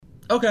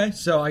Okay,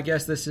 so I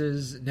guess this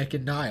is Nick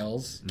and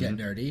Niles Get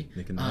Nerdy.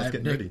 Nick and Niles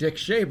Get Nick Nerdy. Dick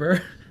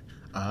Shaber.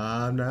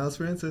 I'm Niles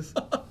Francis.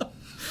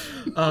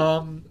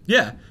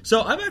 Yeah,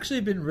 so I've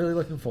actually been really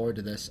looking forward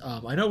to this.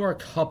 I know we're a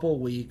couple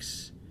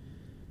weeks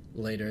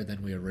later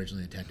than we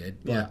originally intended,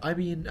 but Yeah. I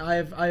mean,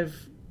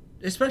 I've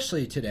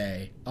especially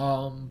today. I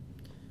don't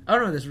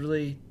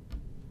know.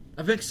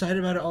 I've been excited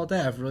about it all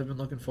day. I've really been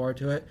looking forward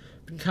to it.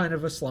 Been kind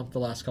of a slump the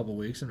last couple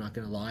weeks. I'm not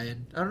gonna lie,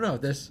 and I don't know.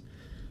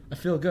 I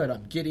feel good.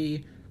 I'm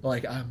giddy.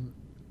 Like I'm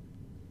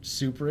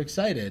super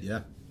excited.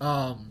 Yeah.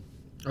 I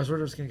was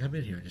worried I was gonna come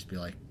in here and just be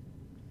like,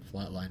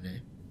 flatline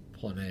name.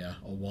 Pulling a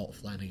Walt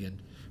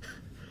Flanagan.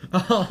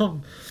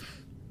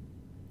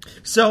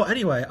 So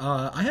anyway,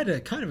 I had a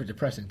kind of a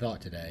depressing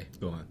thought today.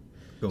 Go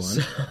on.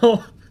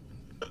 So,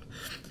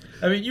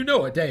 I mean, you know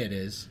what day it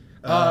is.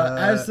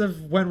 As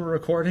of when we're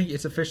recording,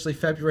 it's officially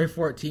February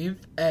 14th,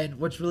 and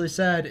what's really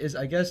sad is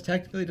I guess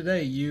technically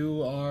today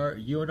you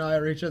and I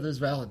are each other's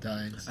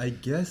Valentines. I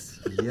guess,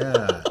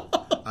 yeah.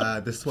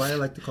 This is why I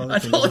like to call it. I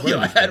told you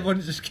I had one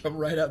to just come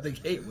right out the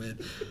gate with.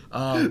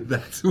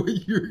 That's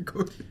what you're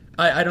going.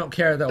 I don't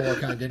care though what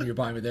kind of dinner you're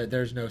buying me.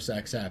 There's no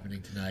sex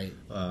happening tonight.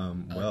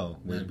 Well,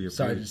 would be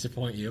sorry to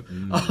disappoint you. See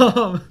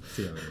how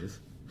it is.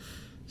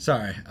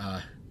 Sorry,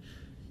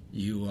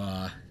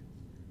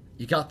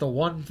 you got the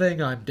one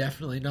thing I'm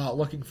definitely not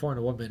looking for in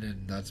a woman,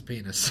 and that's a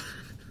penis.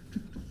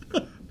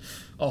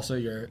 Also,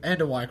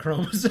 and a Y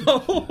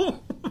chromosome.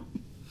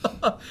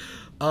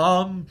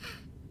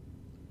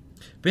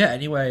 But yeah,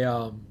 anyway,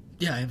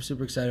 yeah, I am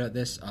super excited about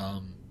this.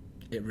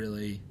 It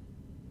really,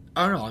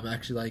 I don't know, I'm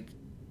actually like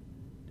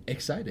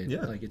excited.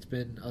 Yeah. Like it's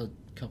been a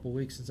couple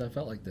weeks since I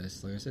felt like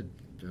this. Like I said,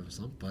 bit of a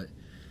slump, but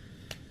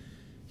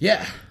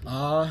yeah,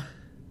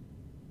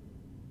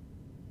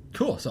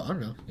 cool. So I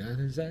don't know, you got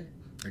anything to say?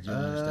 Or do you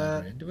want to just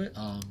dive right into it?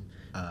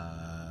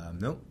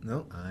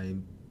 No,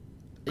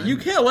 you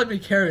can't let me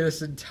carry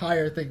this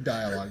entire thing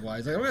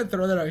dialogue-wise. Like, I'm going to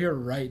throw that out here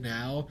right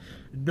now.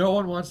 No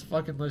one wants to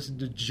fucking listen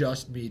to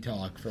just me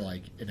talk for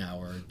like an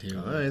hour or two.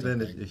 all right, then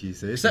if you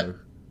say Except so.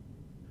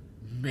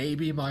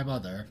 Maybe my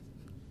mother.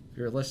 If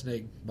you're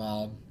listening,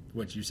 Mom,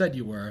 which you said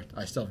you were,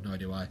 I still have no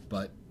idea why,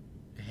 but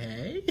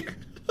hey?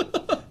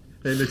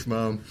 Hey, Nick's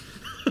mom.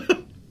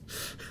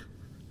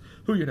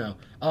 Who you know?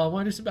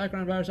 Want to do some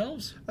background about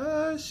ourselves?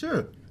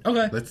 Sure.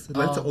 Okay. Let's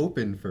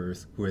open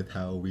first with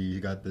how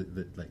we got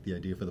the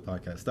idea for the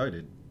podcast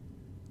started.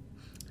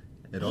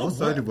 It all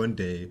started one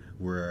day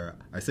where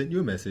I sent you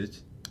a message,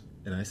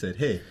 and I said,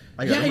 "Hey,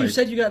 I got a mic." You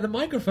said you got the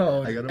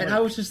microphone, I got a mic. and I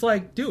was just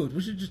like, "Dude,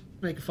 we should just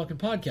make a fucking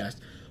podcast."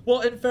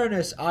 Well, in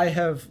fairness, I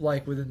have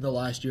like within the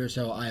last year or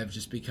so, I have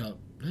just become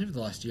not even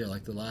the last year,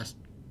 like the last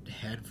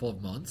handful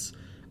of months,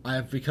 I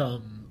have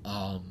become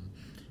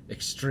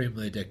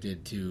extremely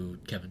addicted to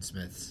Kevin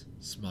Smith's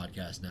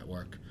Smodcast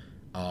Network.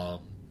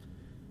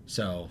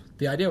 So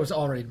the idea was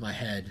already in my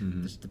head,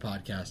 just the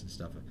podcast and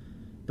stuff.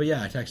 But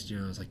yeah, I texted you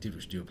and I was like, dude,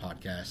 we should do a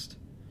podcast.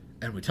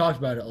 And we talked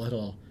about it a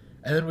little.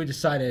 And then we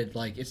decided,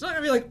 like, it's not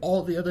going to be like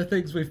all the other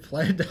things we've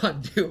planned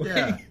on doing.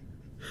 Yeah.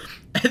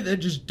 And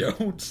then just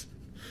don't.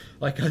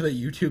 Like on the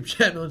YouTube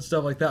channel and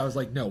stuff like that. I was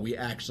like, no, we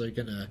actually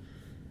going to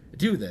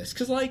do this.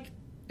 Because, like,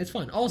 it's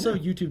fun. Also,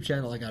 YouTube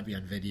channel, I got to be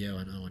on video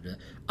and I don't want to do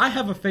that. I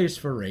have a face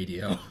for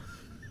radio.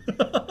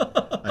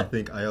 I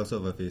think I also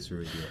have a face for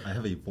radio. I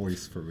have a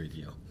voice for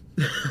radio.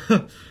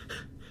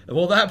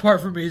 Well, that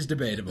part for me is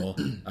debatable.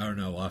 I don't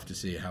know. We'll have to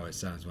see how it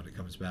sounds when it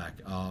comes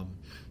back.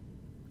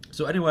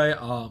 So anyway,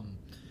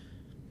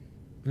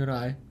 you and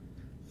I,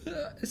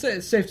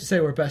 it's safe to say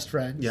we're best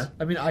friends. Yeah.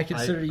 I mean, I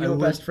consider you a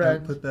best friend. I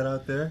would put that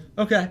out there.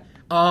 Okay.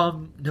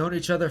 Known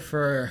each other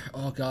for,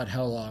 oh God,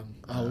 how long?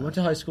 We went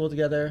to high school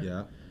together.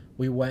 Yeah.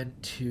 We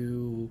went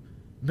to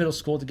middle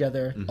school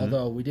together,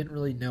 although we didn't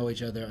really know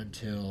each other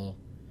until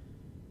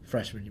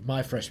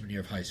my freshman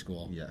year of high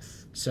school.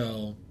 Yes.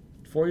 So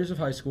 4 years of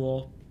high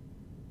school,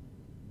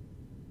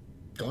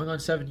 going on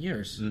 7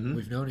 years,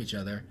 we've known each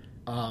other.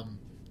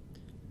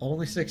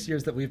 Only 6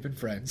 years that we've been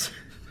friends.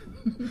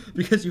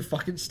 Because you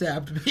fucking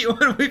stabbed me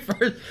when we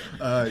first...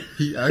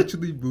 He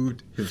actually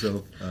moved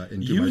himself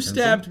into you my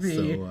stabbed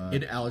pencil, me so,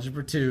 in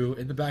Algebra 2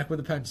 in the back with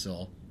a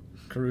pencil.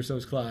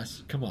 Caruso's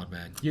class. Come on,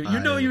 man. You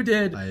know you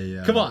did.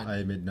 Come on. I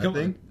admit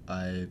nothing.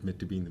 I admit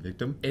to being the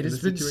victim. It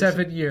has been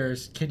 7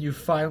 years. Can you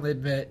finally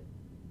admit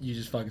you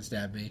just fucking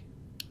stabbed me?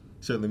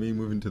 So let me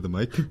move into the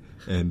mic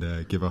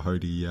and give a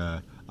hearty,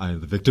 I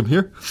am the victim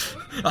here.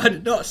 I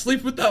did not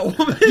sleep with that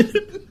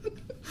woman.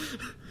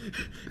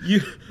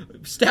 You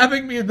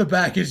stabbing me in the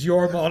back is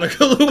your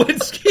Monica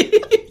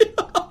Lewinsky.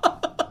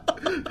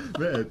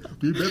 Man,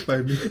 be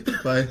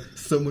met by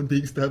someone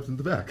being stabbed in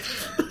the back.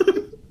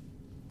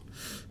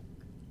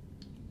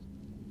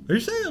 Are you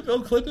saying that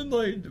Bill Clinton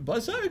like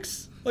butt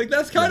sex? Like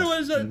that's kind of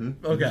what it said.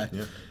 Okay,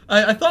 yeah.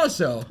 I thought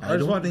so. I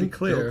just want to be think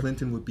clear. Bill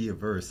Clinton would be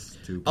averse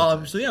to butt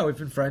sex. So yeah, we've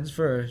been friends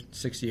for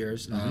 6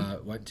 years.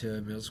 Went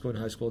to middle school and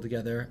high school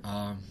together.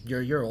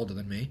 You're older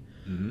than me.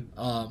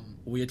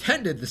 We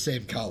attended the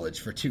same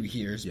college for 2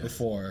 years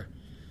before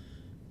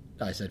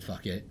I said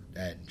fuck it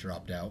and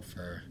dropped out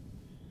for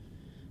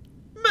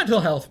mental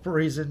health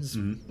reasons.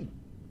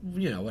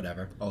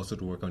 whatever. Also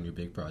to work on your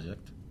big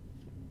project.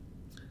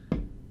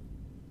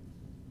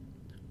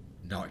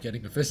 Not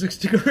getting a physics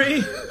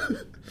degree.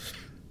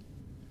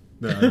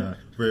 No.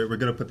 We're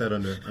gonna put that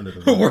under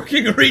the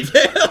working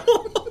retail.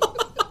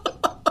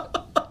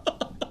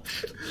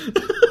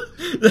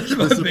 That's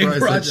my the big surprise that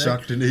project.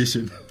 shocked the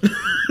nation.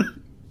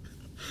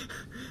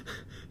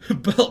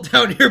 Belt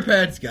down your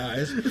pants,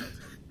 guys.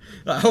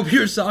 I hope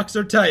your socks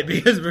are tight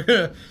because we're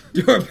gonna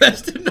do our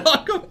best to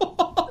knock them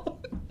off.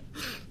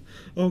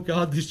 Oh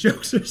God, these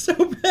jokes are so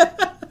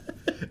bad.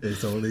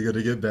 It's only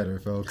gonna get better,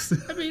 folks.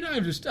 I mean,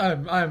 I'm just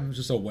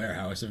a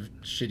warehouse of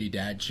shitty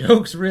dad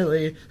jokes,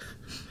 really.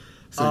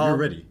 So you're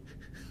ready.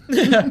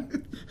 Yeah.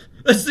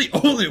 That's the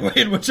only way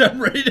in which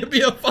I'm ready to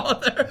be a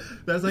father.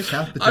 That's like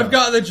half the job. I've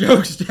got the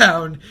jokes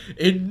down.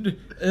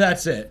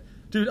 That's it.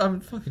 Dude,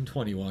 I'm fucking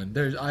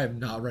 21. I am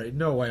not ready.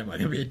 No way am I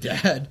going to be a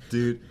dad.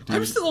 Dude.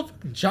 I'm still a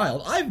fucking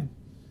child. I've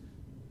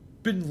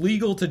been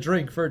legal to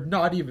drink for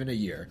not even a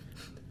year.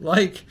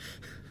 Like...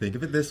 Think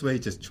of it this way,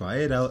 just try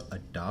it out,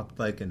 adopt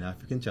like an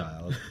African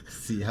child,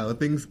 see how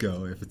things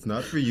go. If it's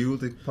not for you,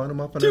 they pawn them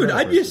off on Dude,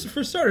 another person.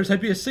 for starters, I'd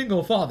be a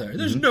single father.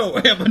 There's no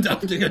way I'm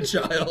adopting a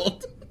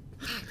child.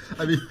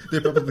 I mean, they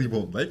probably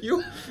won't let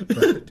you,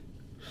 but...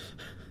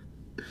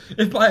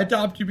 If by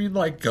adopt you mean,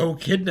 like, go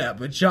kidnap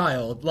a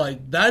child,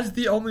 like, that's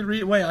the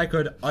only way I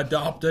could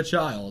adopt a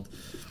child.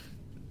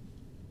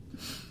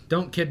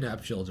 Don't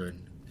kidnap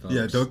children, folks.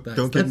 Yeah, don't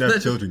kidnap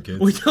children,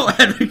 kids. We don't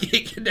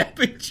advocate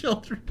kidnapping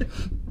children.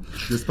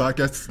 This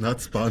podcast is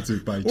not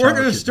sponsored by We're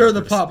going to stir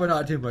the kidnappers. pot, but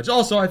not too much.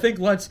 Also, I think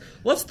let's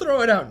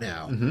throw it out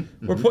now.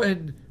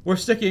 We're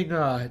sticking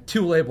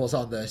 2 labels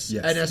on this.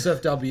 Yes.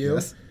 NSFW,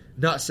 Yes.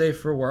 not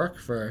safe for work,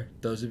 for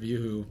those of you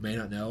who may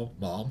not know,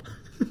 mom.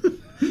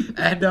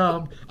 And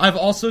I've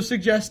also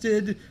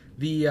suggested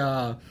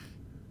the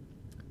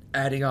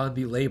adding on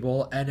the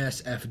label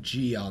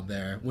NSFG on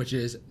there, which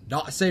is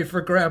not safe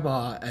for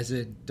grandma, as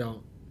in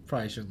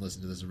probably shouldn't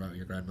listen to this about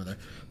your grandmother.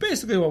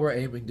 Basically what we're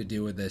aiming to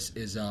do with this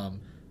is a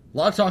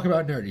lot of talk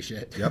about nerdy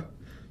shit. Yep.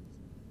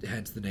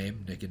 Hence the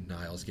name, Nick and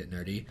Niles Get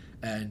Nerdy.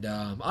 And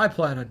I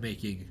plan on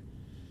making,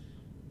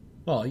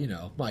 well,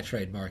 my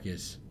trademark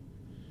is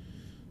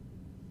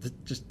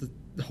just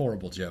the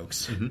horrible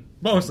jokes.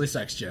 Mostly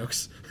sex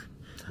jokes.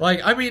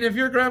 Like, I mean, if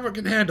your grandma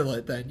can handle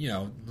it, then,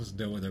 listen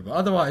to it with her. But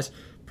otherwise,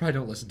 probably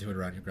don't listen to it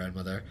around your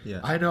grandmother. Yeah.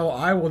 I know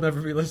I will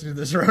never be listening to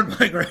this around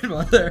my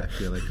grandmother. I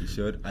feel like you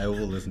should. I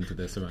will listen to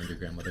this around your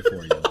grandmother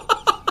for you.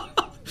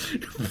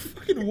 You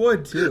fucking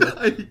would, too.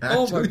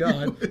 Oh, my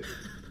God.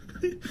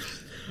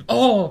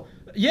 Oh,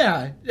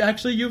 yeah.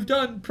 Actually, you've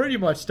done pretty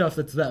much stuff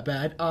that's that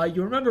bad.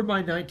 You remember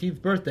my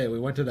 19th birthday? We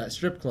went to that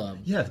strip club.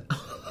 Yes.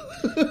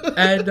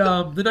 And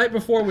the night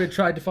before, we had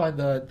tried to find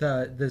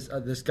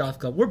this goth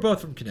club. We're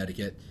both from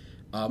Connecticut.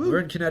 We were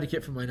in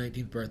Connecticut for my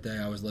 19th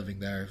birthday. I was living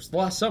there. It was the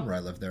last summer I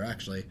lived there,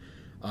 actually.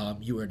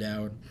 You were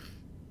down.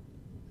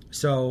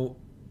 So,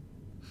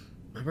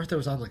 my birthday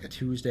was on like a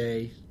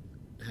Tuesday.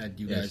 Had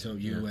you guys,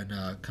 you and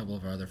a couple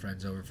of our other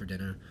friends over for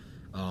dinner.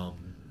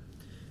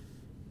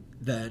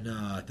 Then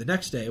the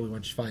next day, we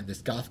went to find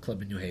this goth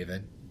club in New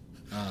Haven.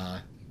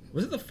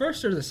 Was it the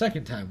first or the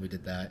second time we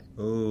did that?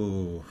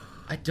 Oh,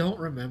 I don't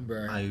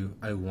remember.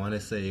 I want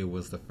to say it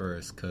was the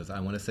first, because I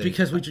want to say...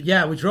 Because we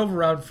drove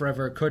around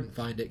forever, couldn't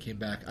find it, came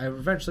back.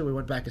 Eventually we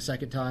went back a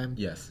second time.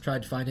 Yes.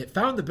 Tried to find it,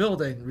 found the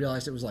building,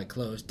 realized it was like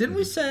closed. Didn't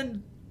we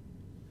send...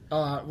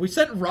 we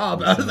sent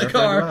Rob out of the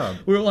car.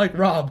 We were like,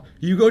 Rob,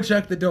 you go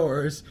check the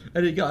doors.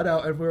 And he got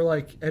out, and we were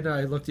like... And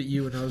I looked at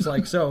you, and I was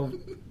like, so,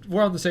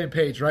 we're on the same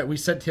page, right? We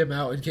sent him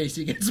out in case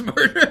he gets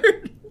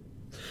murdered.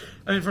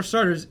 I mean, for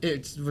starters,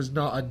 it was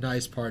not a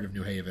nice part of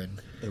New Haven.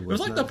 It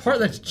was like the part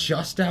that's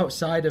just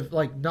outside of,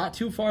 like, not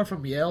too far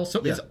from Yale,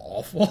 so it's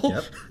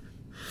awful.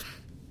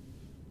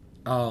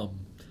 Yep.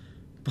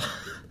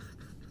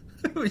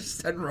 We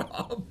sent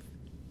Rob.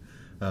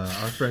 Our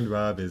friend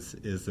Rob is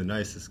the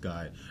nicest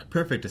guy.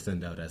 Perfect to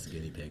send out as a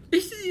guinea pig.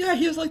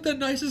 He's like the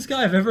nicest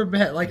guy I've ever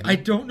met. Like, I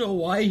don't know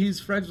why he's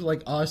friends with,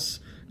 like,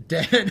 us,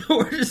 Dan, who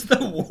are just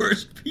the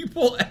worst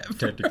people ever.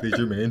 Technically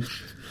Jermaine.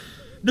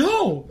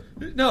 No.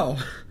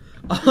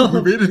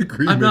 We made an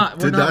agreement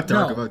to not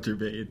talk about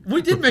Jermaine.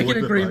 We did make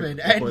an agreement,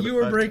 and you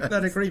were breaking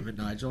that agreement,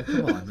 Nigel.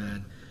 Come on,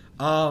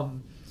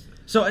 man.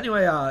 So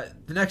anyway,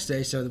 the next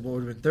day, so what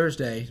would have been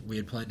Thursday, we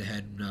had planned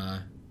ahead,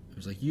 and it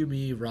was like you,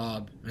 me,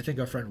 Rob, and I think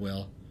our friend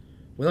Will.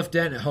 We left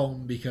Dan at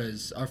home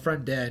because our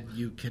friend Dan,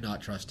 you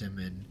cannot trust him,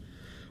 and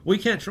we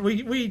can't.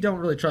 We don't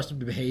really trust him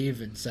to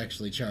behave in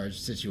sexually charged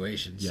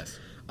situations. Yes.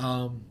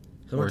 So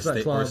we went to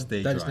that club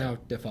that is now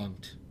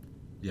defunct.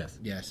 Yes.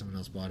 Yeah, someone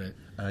else bought it.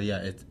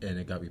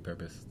 It got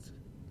repurposed.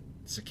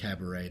 It's a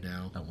cabaret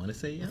now. I want to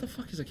say What the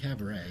fuck is a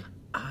cabaret?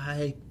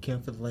 I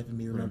can't for the life of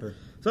me remember.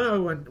 So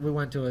anyway, we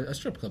went to a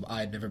strip club. I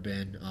had never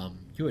been.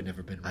 You had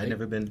never been, right? I'd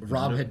never been.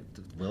 Rob had.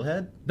 Will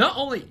had? Not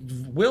only...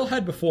 Will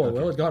had before. Okay.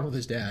 Will had gone with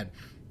his dad.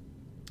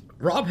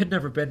 Rob had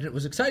never been. And it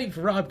was exciting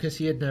for Rob because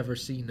he had never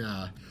seen...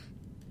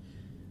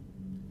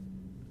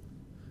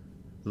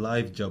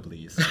 Live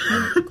jubblies, I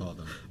like to call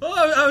them. Well,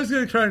 I was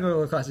going to try and go a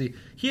little classy.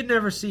 He had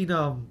never seen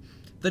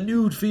the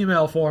nude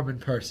female form in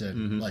person,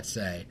 Mm-hmm. let's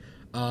say.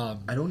 I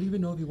don't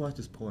even know if he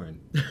watches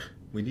porn.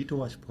 We need to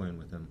watch porn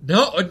with him.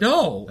 No.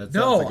 That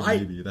sounds like a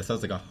maybe. That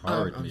sounds like a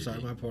hard I'm maybe.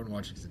 sorry, my porn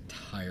watching is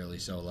entirely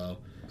solo.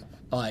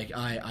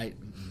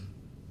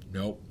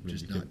 Nope,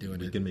 just not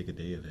doing it. We can make a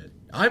day of it.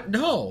 I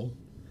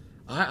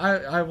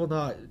will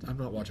not. I'm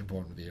not watching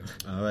porn with you.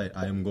 All right,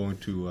 I am going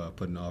to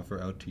put an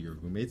offer out to your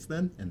roommates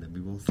then, and then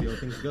we will see how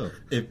things go.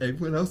 If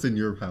everyone else in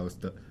your house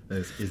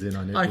is in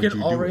on it, I would can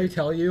you already do it?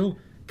 tell you,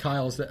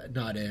 Kyle's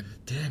not in.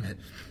 Damn it.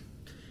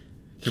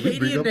 Can we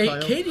bring up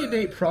Kyle? Katie and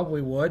Nate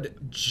probably would,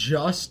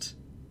 just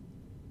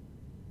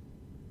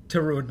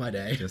to ruin my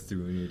day. Just to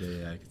ruin your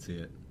day, I can see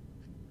it.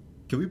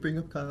 Can we bring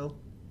up Kyle?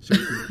 Should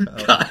we bring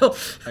up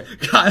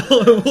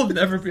Kyle will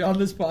never be on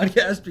this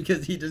podcast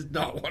because he does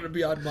not want to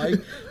be on mic.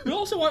 We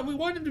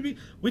want him to be.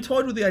 We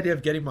toyed with the idea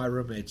of getting my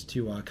roommates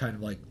to kind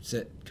of like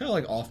sit kind of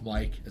like off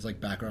mic as like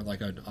background,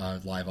 like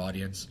a live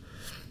audience.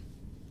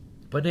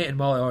 But Nate and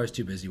Molly are always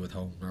too busy with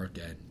homework,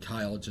 and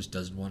Kyle just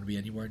doesn't want to be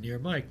anywhere near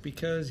Mike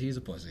because he's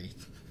a pussy.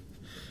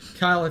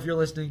 Kyle, if you're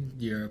listening,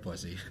 you're a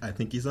pussy. I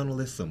think he's on a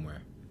list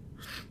somewhere.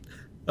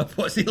 A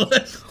pussy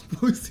list.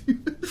 Pussy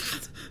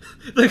list.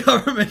 The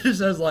government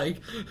just has, like,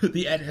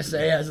 the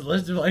NSA has a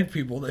list of, like,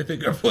 people they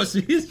think are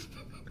pussies.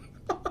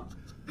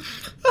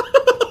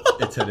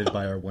 It's headed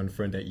by our one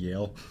friend at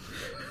Yale.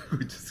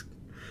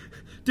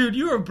 Dude,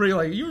 you were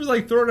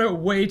throwing out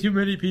way too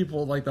many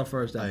people like the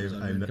first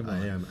episode. I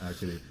am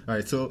actually. All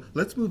right, so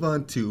let's move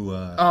on to.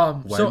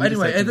 So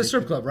anyway, at the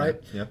strip club,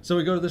 right? Yeah. So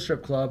we go to the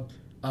strip club.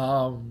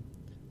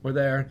 We're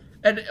there,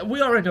 and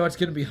we already know it's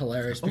going to be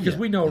hilarious because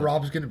we know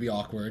Rob's going to be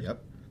awkward.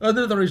 Yep.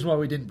 Another reason why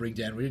we didn't bring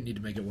Dan. We didn't need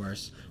to make it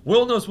worse.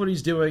 Will knows what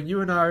he's doing. You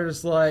and I are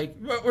just like,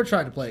 we're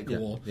trying to play it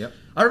cool. Yep.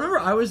 I remember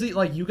I was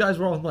like, you guys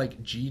were all in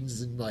like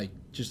jeans and like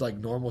just like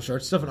normal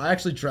shirts and stuff, and I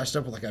actually dressed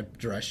up with like a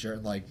dress shirt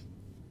and like.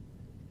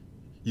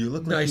 You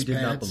look like nice you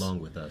did not pants. belong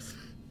with us.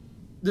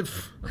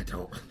 I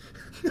don't.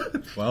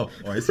 Wow.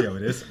 Oh, I see how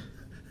it is.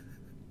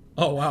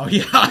 Oh wow,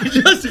 yeah. I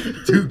just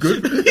too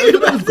good. That's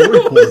what I was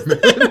going for,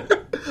 man.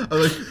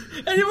 I'm like,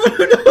 anyone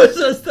who knows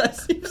us, that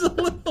seems a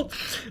little.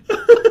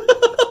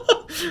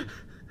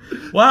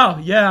 Wow,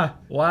 yeah,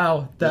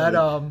 wow.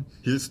 That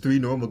here's three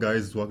normal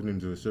guys walking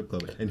into a strip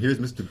club, and here's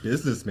Mr.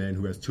 Businessman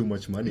who has too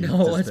much money.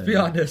 No, let's be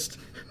honest.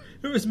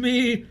 It was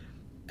me,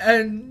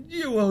 and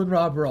you, Will, and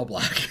Rob are all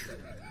black.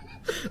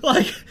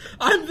 Like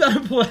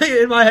I'm playing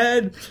it in my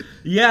head.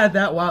 Yeah,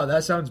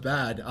 that sounds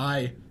bad.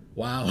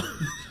 Wow.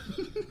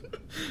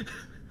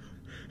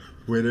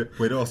 Way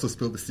to also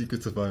spill the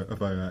secrets of our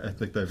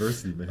ethnic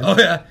diversity, man. Oh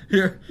yeah,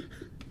 here.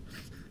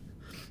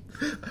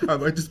 I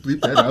might just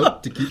bleep that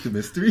out to keep the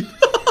mystery.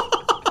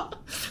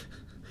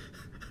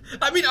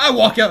 I mean, I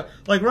walk out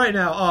like right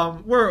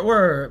now.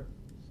 We're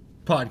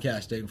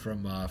podcasting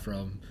from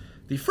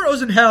the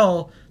frozen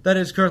hell that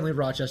is currently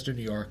Rochester,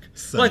 New York.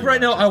 Sunny like right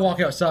now, I Rochester. walk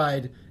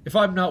outside. If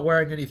I'm not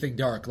wearing anything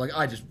dark, like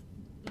I just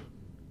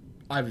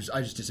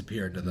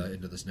disappear into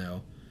the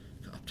snow,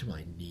 up to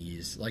my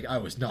knees. Like I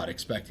was not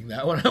expecting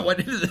that when I went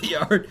into the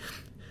yard.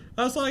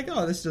 I was like,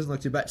 oh, this doesn't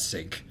look too bad.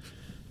 Sink.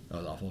 That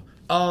was awful.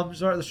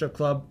 So we're at the strip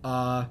club.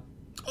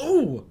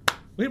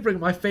 We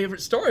bring my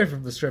favorite story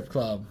from the strip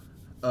club.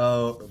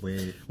 Oh,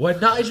 wait. When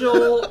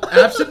Nigel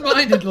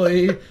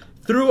absentmindedly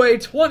threw a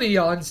 20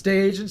 on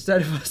stage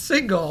instead of a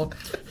single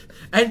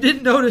and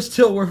didn't notice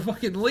till we're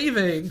fucking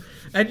leaving,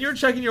 and you're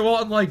checking your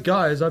wallet and like,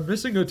 guys, I'm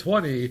missing a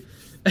 20.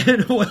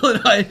 And Will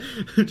and I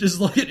just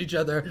look at each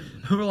other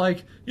and we're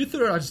like, you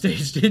threw it on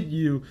stage, didn't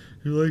you?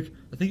 You're like,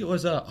 I think it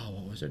was,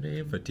 what was her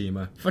name?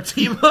 Fatima.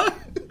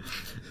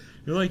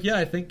 You're like, yeah,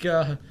 I think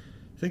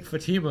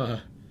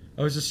Fatima.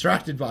 I was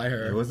distracted by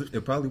her.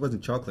 It probably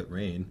wasn't Chocolate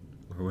Rain.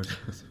 Or what?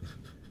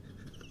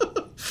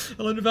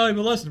 I learned a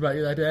valuable lesson about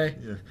you that day.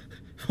 Yeah.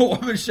 A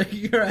woman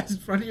shaking her ass in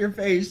front of your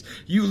face,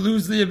 you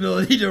lose the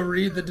ability to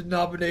read the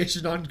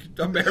denomination on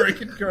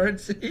American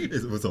currency.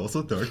 It was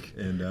also dark,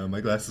 and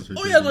my glasses were...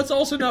 Oh yeah, let's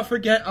also not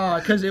forget,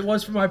 because it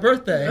was for my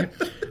birthday.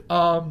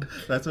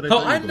 That's what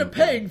I ended up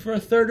paying for a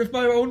third of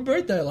my own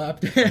birthday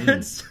lap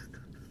dance.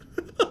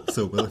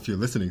 So, Will, if you're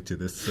listening to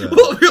this...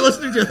 Well, if you're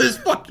listening to this,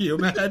 fuck you,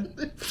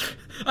 man.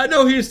 I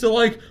know he used to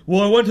like,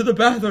 well, I went to the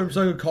bathroom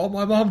so I could call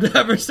my mom to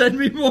have her send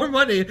me more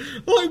money.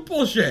 Like,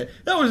 bullshit.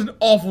 That was an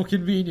awful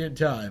convenient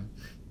time.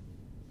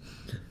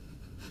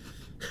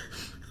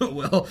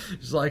 Well,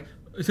 it's like,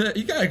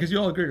 you got it, because you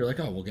all agree. You're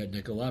like, oh, we'll get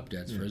Nick a lap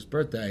dance for his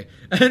birthday.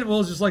 And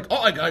Will's just like, oh,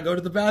 I gotta go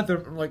to the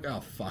bathroom. I'm like,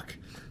 oh, fuck.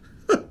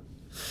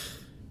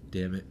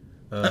 Damn it.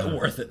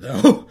 Worth it,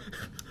 though.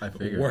 I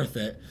figured. Worth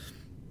it.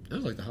 That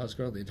was like the hottest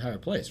girl in the entire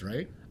place,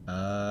 right?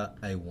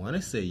 I want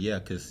to say, yeah,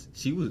 because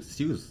she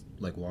was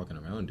like walking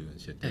around doing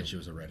shit too. And she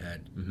was a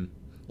redhead. Mm-hmm.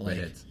 Like,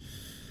 Redheads.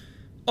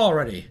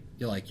 already,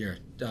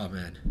 oh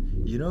man.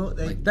 You know,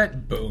 Like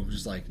that boom,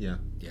 just like, yeah.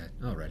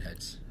 Oh,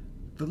 redheads.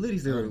 The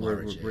ladies there Laura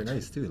were Jade.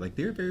 nice too. Like,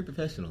 they were very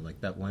professional.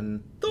 Like that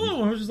one... The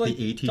one was just like...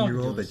 The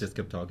 18-year-old that just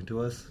kept talking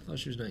to us. Oh,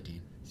 she was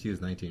 19. She was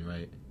 19,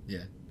 right?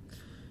 Yeah.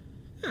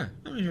 Yeah,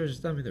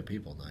 they're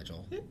people,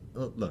 Nigel. Yeah.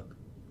 Well, look,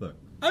 Look.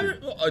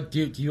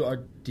 Do you?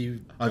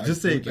 I'm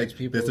just saying, like,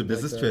 people there's a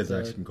business like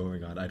transaction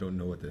going on. I don't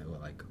know what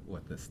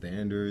the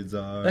standards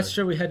are. That's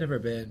true. We had never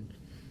been.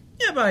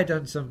 Yeah, but I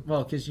done some.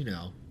 Well, because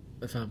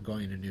if I'm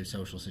going in a new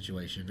social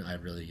situation, I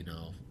really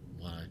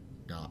want to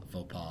not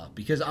faux pas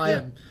because I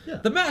am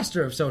the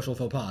master of social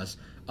faux pas.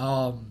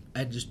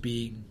 And just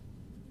being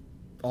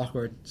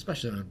awkward,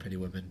 especially around pretty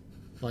women.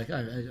 Like,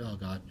 oh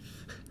god.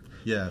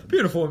 Yeah.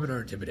 Beautiful women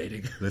are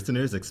intimidating.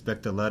 Listeners,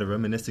 expect a lot of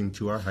reminiscing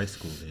to our high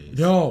school days.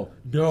 No.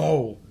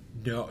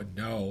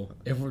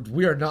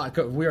 We are not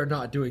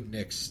doing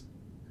Nick's.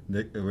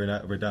 We're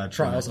not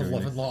Trials of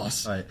Love and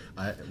Loss. All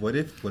right. What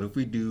if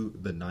we do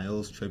the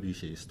Niles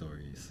Trebuchet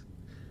stories?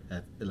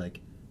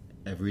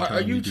 Every time.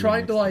 Are you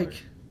trying to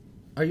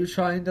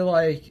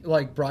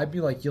bribe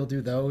me? Like you'll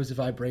do those if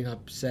I bring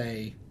up,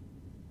 say,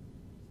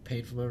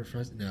 painful memories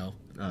from friends? No.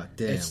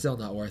 Damn. It's still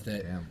not worth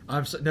it.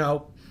 Damn.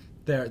 No.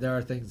 There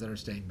are things that are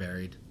staying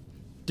buried.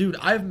 Dude,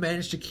 I've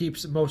managed to keep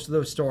most of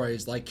those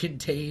stories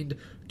contained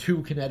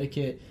to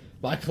Connecticut.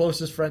 My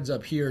closest friends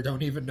up here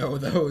don't even know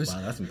those.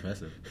 Wow, that's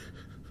impressive.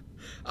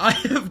 I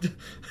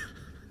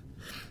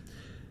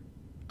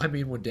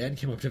mean, when Dan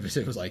came up to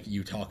visit, it was like,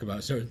 you talk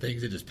about certain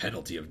things, it is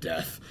penalty of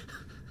death.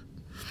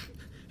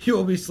 You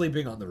will be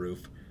sleeping on the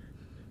roof.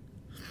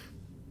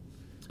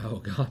 Oh,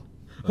 God.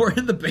 We're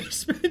in the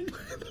basement.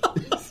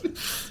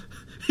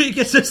 He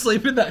gets to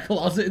sleep in that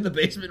closet in the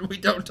basement we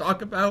don't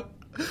talk about.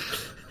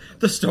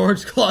 The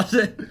storage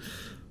closet.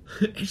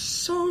 It's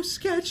so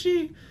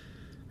sketchy.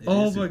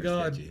 Oh my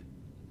god. Sketchy.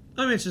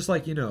 I mean, it's just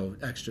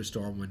extra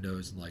storm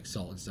windows and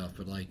salt and stuff,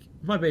 but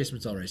my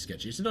basement's already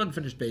sketchy. It's an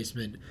unfinished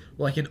basement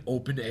with an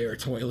open air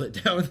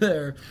toilet down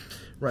there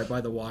right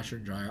by the washer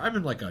and dryer. I'm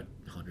in a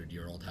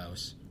 100-year-old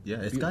house.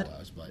 Yeah, it's got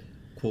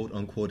quote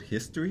unquote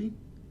history.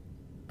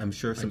 I'm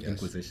sure some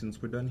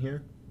inquisitions were done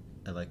here.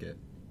 I like it.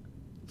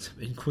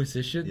 Some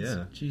inquisitions?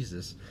 Yeah.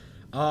 Jesus.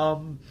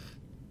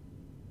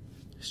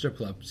 Strip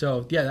club.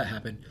 So, yeah, that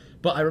happened.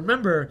 But I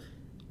remember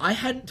I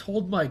hadn't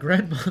told my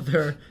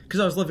grandmother, because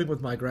I was living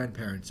with my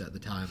grandparents at the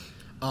time.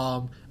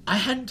 I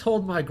hadn't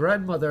told my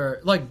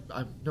grandmother, my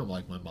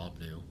mom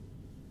knew.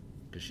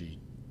 Because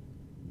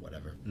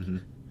whatever. Mm-hmm.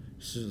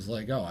 She was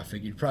like, I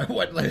figured you probably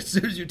went as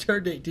soon as you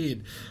turned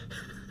 18.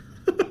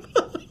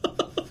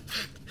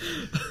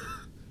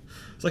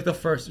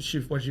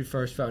 It's when she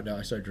first found out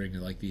I started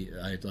drinking,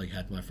 I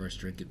had my first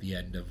drink at the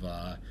end of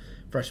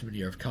freshman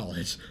year of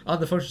college. On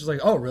the phone, she's like,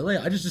 "Oh, really?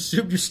 I just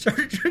assumed you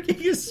started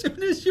drinking as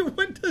soon as you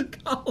went to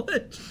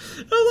college."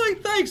 I'm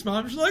like, "Thanks,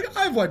 Mom." She's like,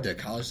 "I went to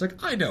college." She's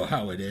like, "I know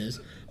how it is."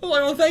 I'm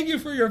like, "Well, thank you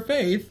for your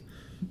faith."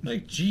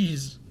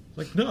 Jeez.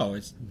 No,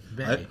 it's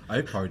May.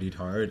 I partied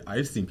hard.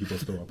 I've seen people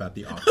throw up at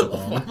the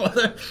Octagon. My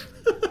mother.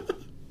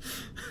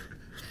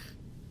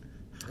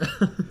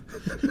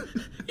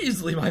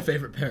 Easily my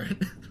favorite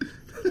parent.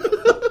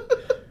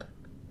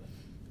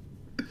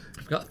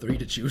 I've got 3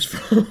 to choose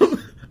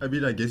from. I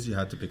mean, I guess you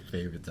had to pick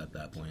favorites at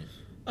that point.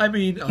 I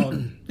mean, my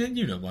mom.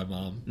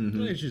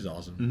 Mm-hmm. She's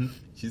awesome. Mm-hmm.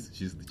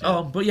 She's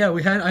legit. But yeah,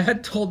 I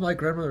had told my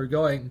grandmother we were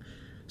going,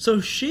 so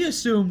she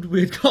assumed we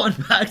had gone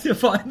back to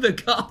find the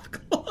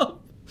goth club.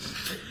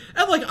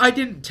 And I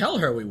didn't tell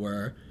her we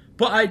were,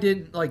 but I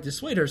didn't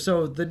dissuade her.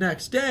 So the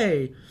next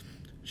day,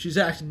 she's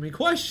asking me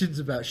questions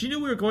about. She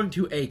knew we were going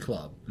to a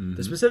club. Mm-hmm.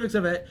 The specifics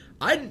of it,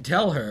 I didn't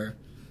tell her.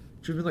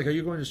 She was like, "Are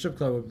you going to a strip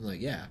club?" I'd be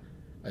like, "Yeah."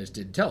 I just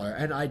didn't tell her,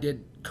 and I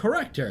didn't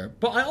correct her.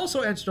 But I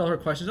also answered all her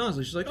questions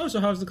honestly. She's like, "Oh,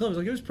 so how was the club?" I was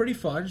like, "It was pretty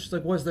fun." She's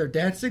like, "Was there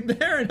dancing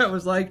there?" And I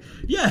was like,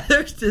 "Yeah,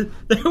 there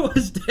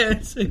was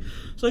dancing."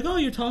 She's like, "Oh,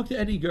 you talked to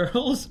any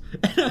girls?"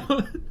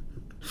 And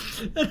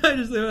I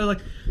just was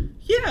like,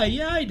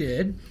 "Yeah, I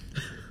did."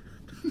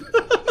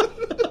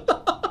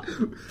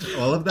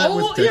 All of that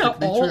was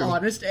technically all true.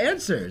 Honest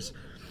answers.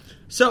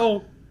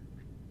 So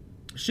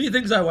she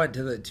thinks I went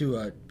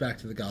to back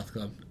to the goth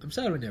club. I'm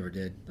sad we never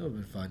did. That would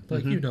have been fun.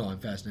 Mm-hmm. I'm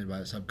fascinated by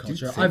that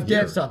subculture. I've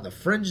danced on the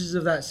fringes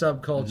of that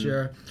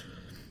subculture.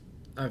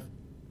 Mm-hmm.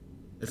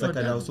 It's I'd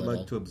also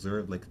like to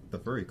observe the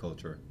furry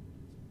culture.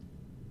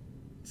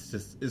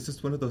 It's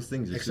just one of those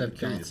things. Except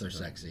goths are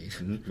sexy.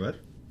 Mm-hmm. What?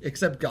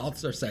 Except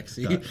goths are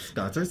sexy.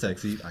 Goths are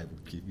sexy. I will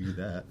give you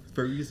that.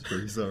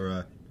 Furries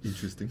are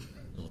interesting.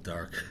 A little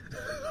dark.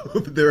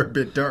 They're a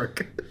bit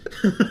dark.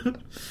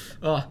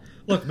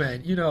 Look,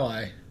 man. You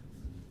know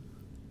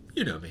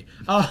me.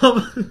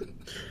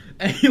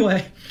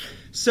 Anyway,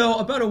 so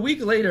about a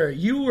week later,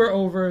 you were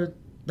over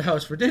the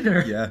house for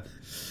dinner. Yeah.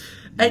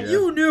 And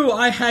you knew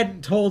I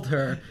hadn't told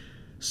her.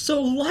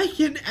 So like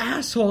an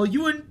asshole,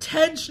 you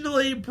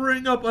intentionally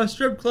bring up a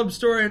strip club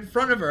story in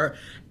front of her,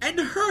 and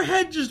her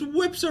head just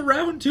whips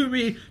around to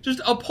me,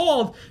 just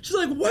appalled. She's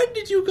like, "When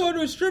did you go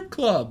to a strip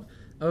club?"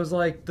 I was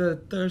like, "The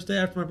Thursday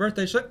after my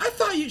birthday." She's like, "I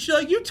thought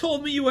you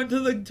told me you went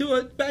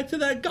back to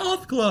that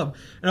goth club."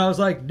 And I was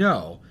like,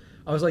 "No."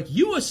 I was like,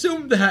 "You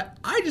assumed that.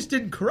 I just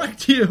didn't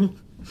correct you."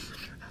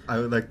 I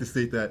would like to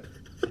state that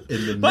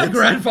in the my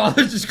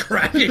grandfather's just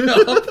cracking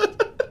up.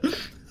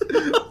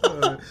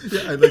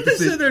 I'd like to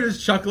sitting there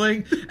just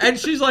chuckling, and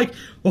she's like,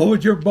 "What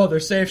would your mother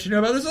say if she knew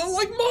about this?" I was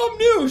like, "Mom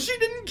knew. She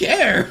didn't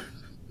care."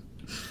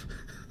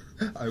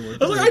 I was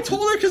like, I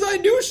told her because I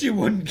knew she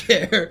wouldn't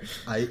care.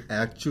 I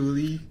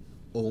actually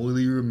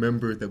only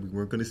remembered that we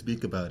weren't going to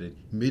speak about it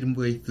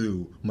midway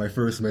through my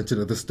first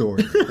mention of the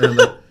story. And I'm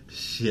like,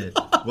 shit.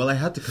 Well, I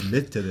have to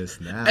commit to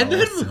this now. And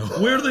then,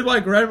 weirdly, my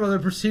grandmother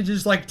proceeded to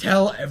just, like,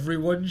 tell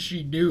everyone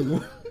she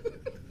knew.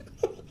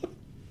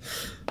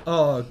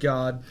 Oh,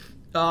 God.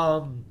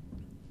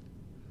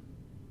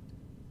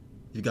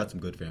 You got some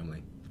good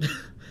family.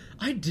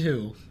 I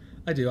do.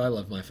 I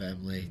love my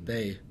family.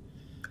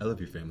 I love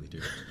your family,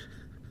 too.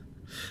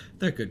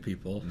 They're good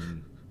people.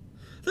 Mm.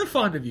 They're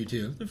fond of you,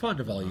 too. They're fond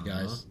of all you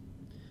guys.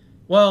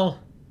 Well...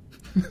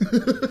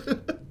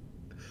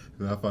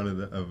 Not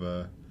fond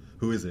of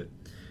who is it?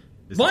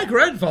 My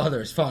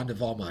grandfather is fond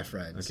of all my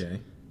friends.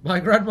 Okay. My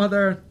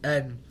grandmother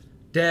and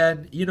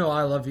Dad, you know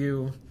I love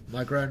you.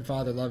 My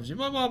grandfather loves you.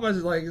 My mom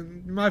is like,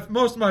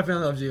 most of my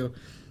family loves you.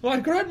 My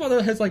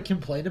grandmother has, like,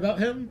 complained about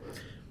him,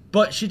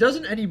 but she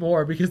doesn't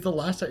anymore because the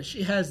last time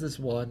she has this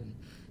one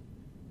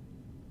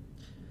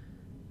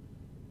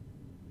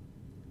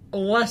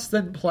less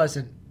than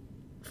pleasant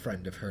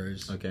friend of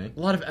hers. Okay. A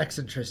lot of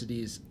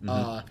eccentricities.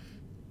 Mm-hmm.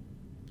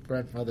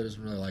 Grandfather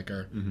doesn't really like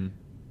her. Mm-hmm.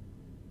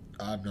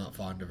 I'm not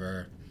fond of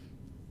her.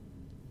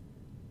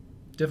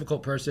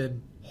 Difficult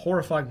person.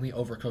 Horrifyingly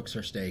overcooks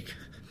her steak.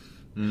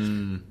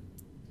 Mm.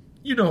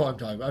 You know what I'm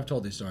talking about. I've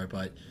told this story,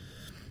 but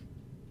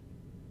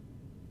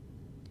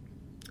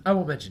I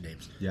won't mention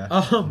names. Yeah.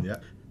 Yeah.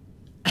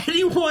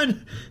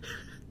 Anyone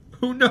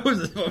who knows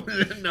this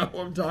woman know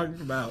what I'm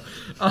talking about.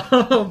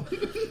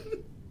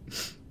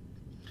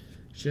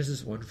 She has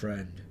this one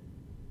friend.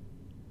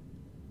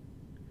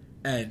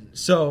 And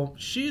so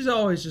she's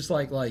always just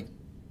like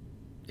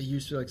it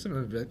used to be like,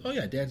 someone would be like, oh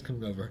yeah, Dan's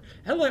coming over.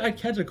 And like, I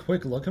catch a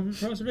quick look coming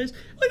across her face.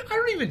 Like, I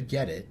don't even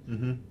get it.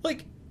 Mm-hmm.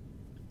 Like,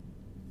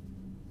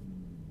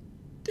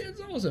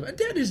 Dan's awesome. And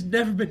Dan has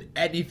never been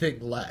anything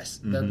less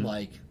than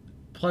like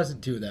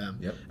pleasant to them.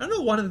 Yep. I don't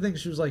know, one of the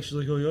things she's like, oh,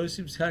 he always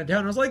seems kind of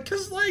down. I was like,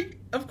 because like,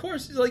 of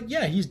course, he's like,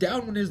 yeah, he's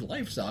down when his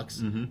life sucks.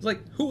 Mm-hmm. It's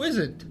like, who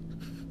isn't?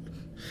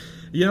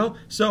 You know?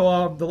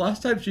 So the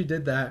last time she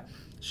did that,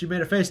 she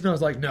made a face and I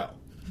was like, no.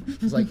 I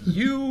was like,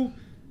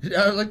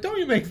 I was like, don't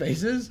you make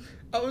faces?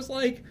 I was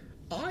like,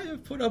 I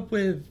have put up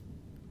with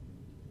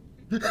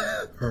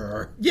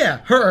her. Yeah,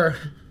 her.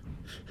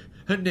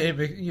 Her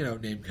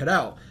name cut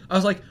out. I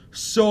was like,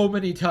 so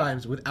many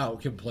times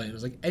without complaint. I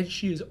was like, and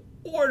she is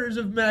orders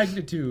of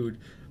magnitude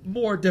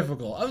more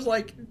difficult. I was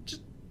like,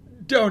 just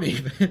don't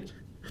even.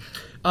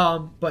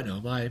 But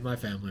no, my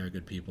family are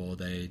good people.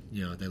 They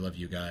love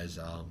you guys.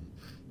 I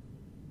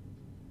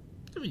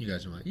mean, you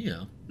guys are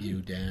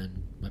you,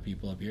 Dan, my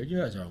people up here. You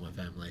guys are all my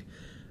family.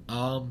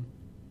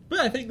 But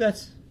I think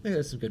that's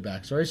some good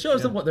backstory. It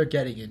shows them what they're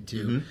getting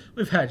into. Mm-hmm.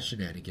 We've had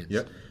shenanigans.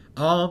 Yep.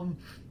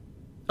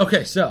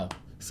 Okay, so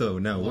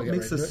now what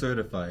makes us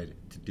certified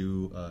to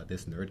do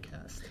this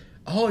nerdcast?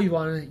 Oh, you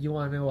want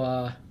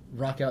to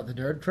rock out the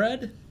nerd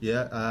cred?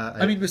 Yeah.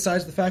 I mean,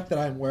 besides the fact that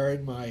I'm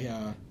wearing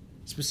my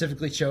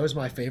specifically chose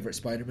my favorite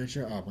Spider-Man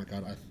shirt. Oh my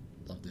god, I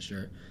love this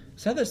shirt.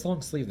 It's had this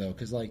long sleeve though,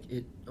 because like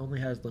it only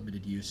has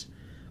limited use.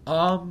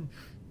 Want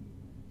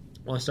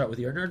to start with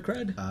your nerd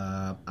cred?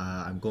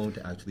 I'm going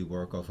to actually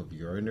work off of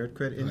your nerd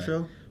cred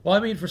intro. Well, I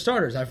mean, for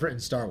starters, I've written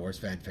Star Wars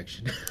fan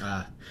fiction.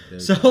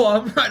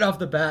 So right off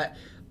the bat,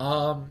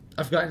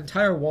 I've got an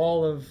entire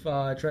wall of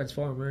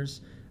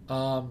Transformers.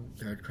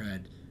 Nerd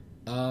cred.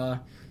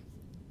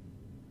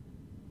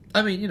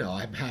 I mean,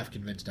 I'm half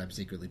convinced I'm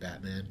secretly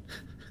Batman.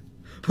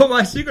 But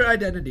my secret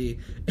identity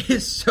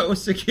is so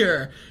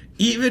secure,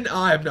 even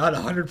I'm not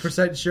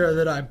 100% sure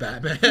that I'm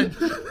Batman.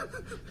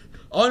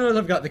 All I know is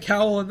I've got the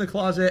cowl in the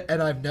closet,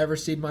 and I've never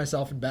seen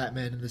myself and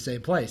Batman in the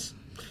same place.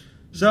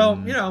 So,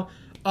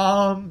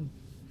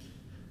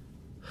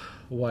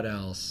 what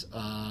else?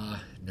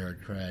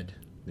 Nerd cred.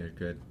 Nerd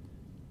cred.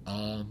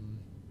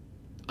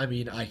 I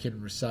mean, I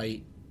can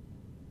recite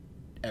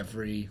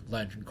every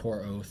Lantern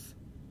Corps oath.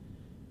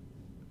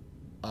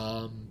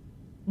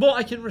 Well,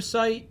 I can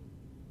recite,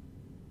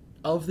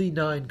 of the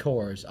 9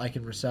 cores, I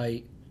can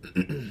recite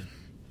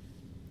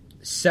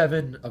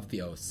 7 of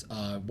the oaths.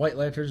 White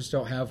Lanterns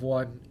don't have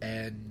one,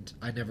 and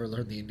I never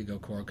learned the Indigo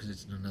Corps because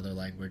it's in another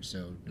language,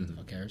 so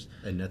who cares?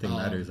 And nothing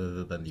matters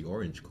other than the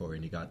Orange Corps,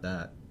 and you got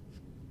that.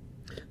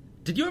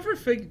 Did you ever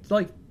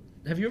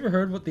have you ever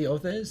heard what the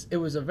oath is? It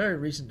was a very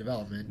recent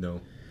development.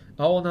 No.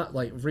 Oh, well, not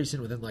like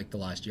recent within like the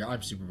last year.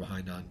 I'm super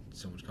behind on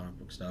so much comic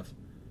book stuff.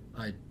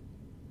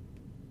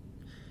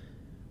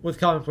 With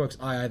comic books,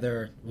 I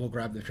either will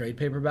grab the trade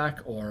paperback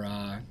or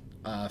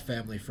a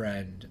family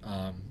friend,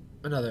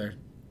 another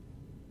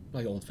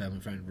like old family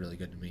friend, really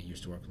good to me,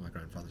 used to work with my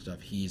grandfather and stuff.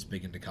 He's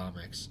big into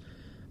comics.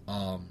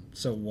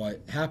 So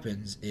what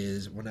happens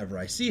is whenever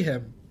I see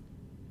him,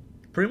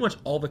 pretty much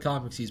all the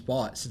comics he's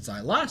bought since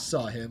I last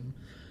saw him,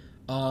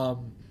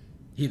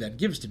 he then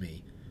gives to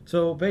me.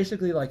 So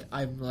basically, like,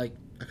 I'm like,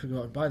 I could go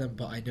out and buy them,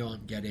 but I know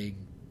I'm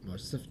getting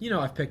most of the,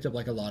 I've picked up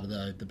like a lot of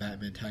the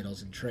Batman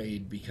titles in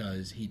trade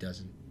because he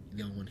doesn't,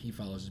 the only one he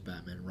follows is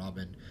Batman and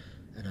Robin,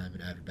 and I'm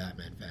an avid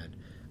Batman fan.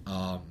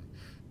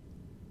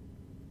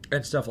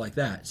 and stuff like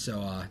that. So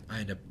I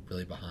end up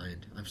really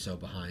behind. I'm so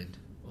behind.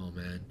 Oh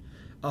man.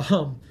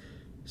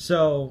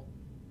 So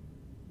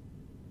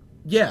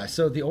yeah.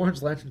 So the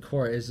Orange Lantern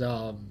Corps is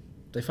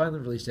they finally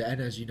released it,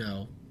 and as you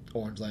know,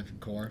 Orange Lantern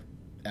Corps,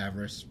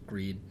 avarice,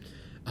 greed.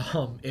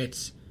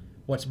 It's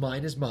what's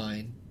mine is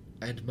mine,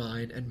 and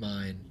mine and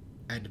mine,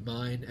 and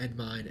mine and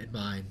mine and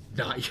mine,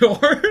 not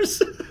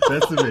yours.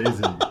 That's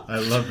amazing. I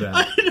love that.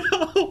 I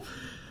know.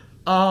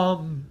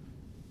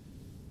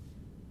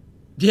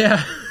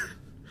 Yeah,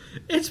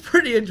 it's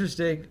pretty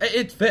interesting.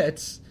 It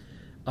fits.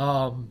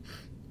 Yeah,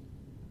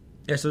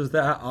 so is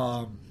that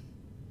I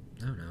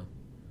don't know.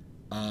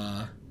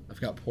 I've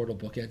got Portal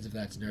bookends if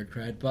that's nerd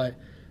cred, but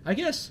I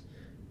guess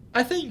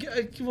I think.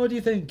 What do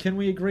you think? Can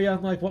we agree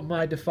on like what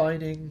my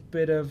defining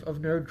bit of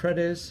nerd cred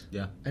is?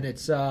 Yeah, and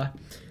it's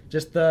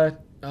just the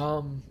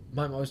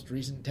my most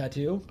recent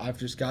tattoo. I've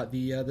just got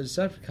the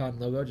Decepticon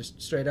logo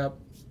just straight up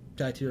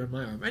tattooed on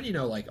my arm, and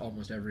like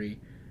almost every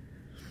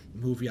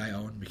movie I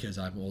own because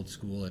I'm old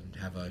school and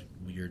have a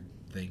weird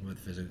thing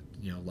with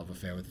love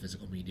affair with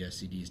physical media,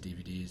 CDs,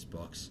 DVDs,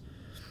 books.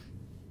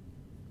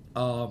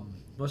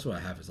 Most of what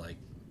I have is like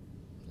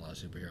a lot of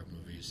superhero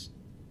movies,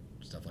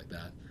 stuff like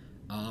that.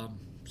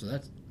 So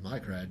that's my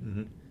cred.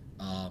 Mm-hmm.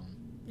 I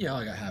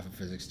got half a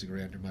physics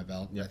degree under my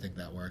belt. Yeah. I think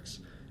that works.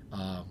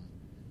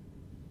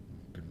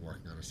 Been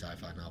working on a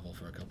sci-fi novel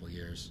for a couple of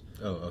years.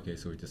 Oh, okay.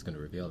 So we're just going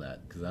to reveal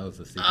that because that was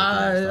the secret.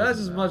 That's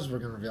as much as we're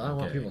going to reveal. I don't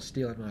want people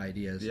stealing my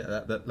ideas.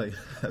 Yeah, that's what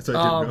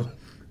I didn't know.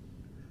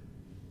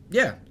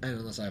 Yeah, and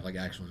unless I have like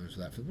actual news for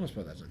that, for the most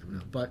part, that's not coming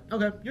out. But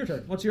okay, your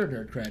turn. What's your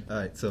nerd cred? All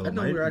right, so I didn't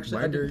think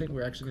we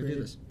were actually going to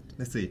do this.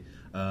 Let's see.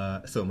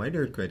 So my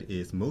nerd cred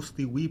is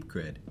mostly weeb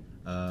cred.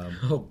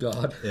 Oh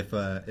God! If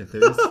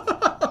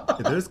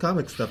there's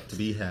comic stuff to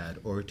be had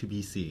or to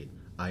be seen,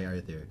 I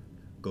either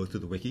go to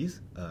the wikis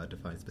to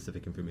find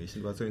specific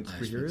information about certain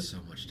superheroes. I've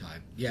spent so much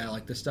time. Yeah,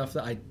 like the stuff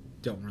that I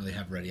don't really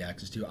have ready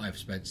access to. I've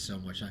spent so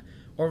much time,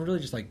 or really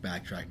just like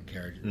backtracking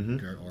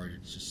character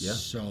origins.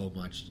 Just so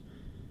much.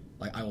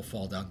 Like I will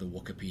fall down the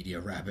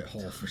Wikipedia rabbit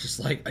hole for just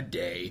like a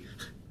day.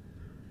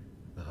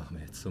 Oh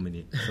man, so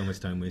much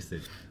time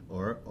wasted.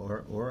 Or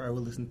I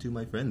will listen to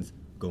my friends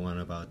go on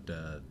about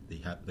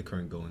the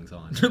current goings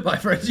on. By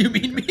friends, you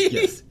mean me?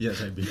 Yes,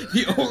 I mean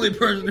the only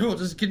person who will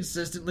just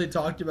consistently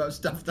talk about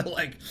stuff that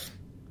like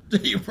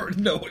you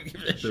no one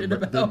gives a shit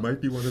about. There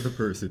might be one other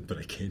person, but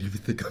I can't even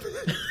think of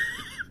it.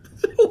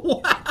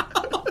 Wow.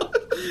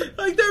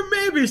 Like, there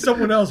may be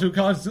someone else who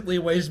constantly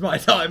wastes my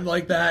time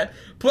like that,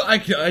 but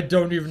I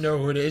don't even know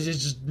who it is.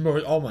 It's just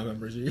all my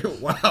members are you.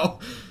 Wow.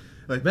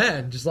 Like,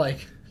 man, just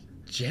like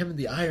jamming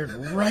the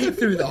iron right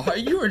through the heart.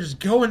 You were just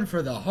going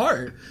for the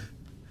heart.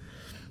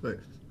 Like,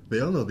 they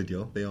all know the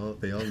deal. They all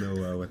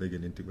know what they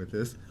get into with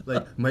this.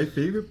 Like, my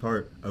favorite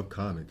part of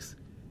comics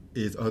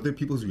is other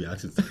people's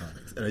reactions to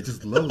comics, and I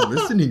just love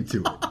listening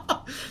to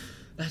it.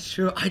 That's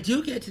true. I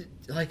do get to,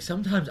 like,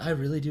 sometimes I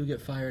really do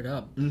get fired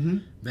up. Mm-hmm.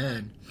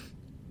 Man.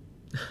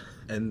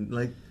 And,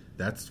 like,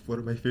 that's one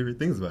of my favorite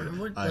things about it.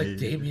 Like,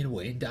 Damian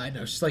Wayne died, and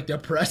I was just, like,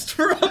 depressed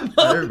for a month.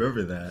 I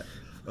remember that.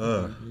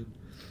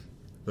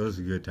 Those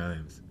are good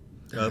times.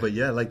 But,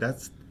 yeah, like,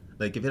 that's...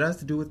 Like, if it has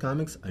to do with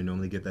comics, I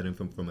normally get that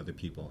info from other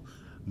people.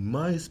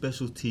 My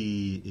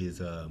specialty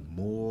is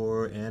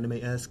more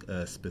anime-esque,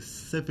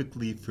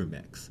 specifically for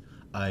mechs.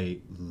 I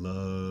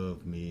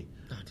love me...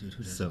 Oh, dude,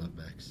 who doesn't love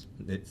mechs?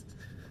 It's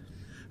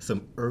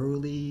some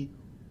early...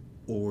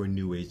 or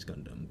New Age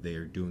Gundam.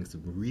 They're doing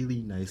some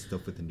really nice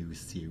stuff with the new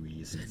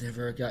series. I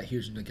never got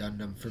huge into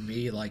Gundam. For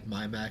me, like,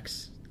 my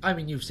mechs... I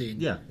mean, you've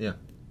seen... Yeah.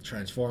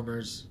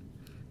 Transformers,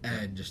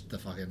 and just the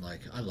fucking,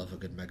 like... I love a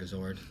good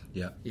Megazord.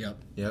 Yep.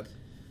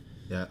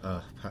 Yeah,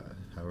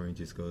 Power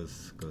Rangers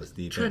goes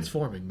deep.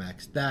 Transforming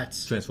mechs.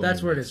 That's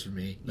where it is for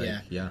me.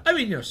 Like, yeah. I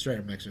mean, straight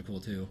up mechs are cool,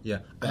 too. Yeah.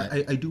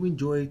 But... I do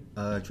enjoy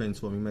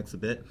transforming mechs a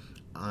bit.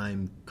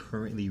 I'm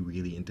currently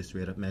really into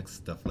straight up mech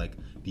stuff like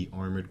the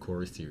Armored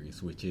Core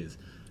series, which is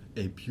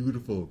a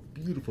beautiful,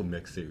 beautiful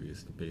mech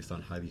series based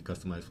on highly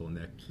customizable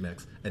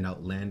mechs, an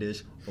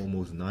outlandish,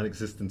 almost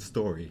non-existent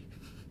story,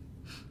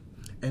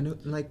 and a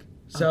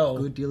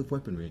good deal of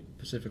weaponry.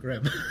 Pacific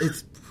Rim.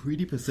 It's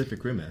pretty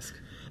Pacific Rim-esque.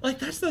 Like,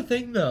 that's the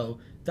thing, though,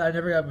 that I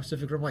never got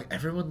Pacific Rim. Like,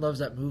 everyone loves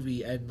that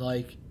movie, and,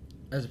 like,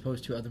 as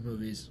opposed to other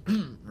movies,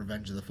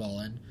 Revenge of the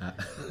Fallen.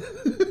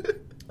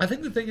 I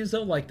think the thing is,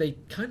 though, like, they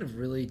kind of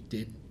really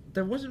did...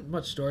 There wasn't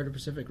much story to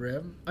Pacific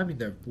Rim. I mean,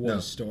 there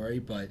was story,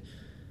 but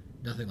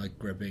nothing, like,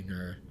 gripping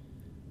or...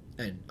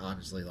 And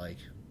honestly, like,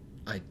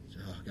 oh,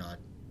 God.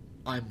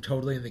 I'm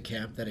totally in the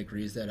camp that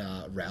agrees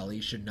that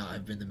Raleigh should not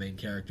have been the main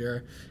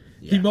character.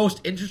 Yeah. The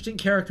most interesting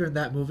character in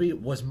that movie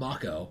was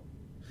Mako.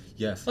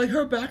 Yes. Like,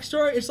 her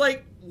backstory, it's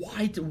like,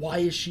 why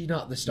is she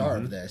not the star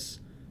of this?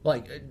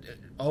 Like,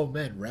 oh,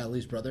 man,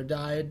 Raleigh's brother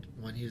died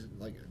when he's,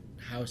 like,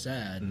 how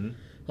sad. Mm-hmm.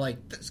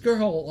 Like, this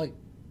girl, like,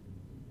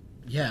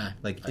 yeah.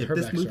 Like, if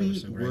this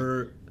movie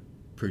were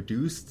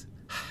produced,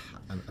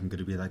 I'm going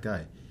to be that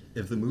guy.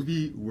 If the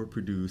movie were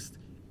produced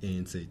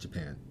in, say,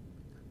 Japan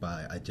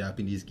by a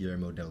Japanese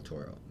Guillermo del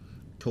Toro,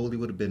 totally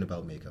would have been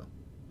about Mako.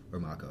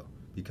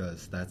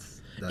 because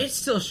that's It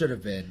still should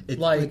have been. it's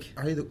Like, it's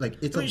I mean,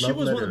 a she love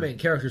was letter. one of the main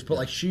characters, but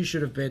like she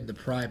should have been the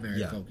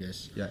primary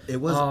focus. Yeah, it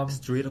was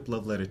straight up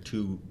love letter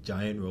to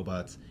giant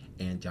robots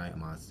and giant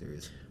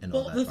monsters and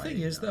all Well, that. the fighting,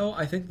 thing is, though,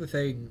 I think the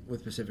thing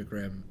with Pacific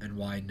Rim and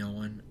why no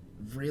one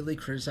really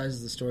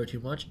criticizes the story too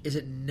much is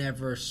it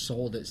never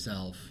sold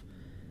itself.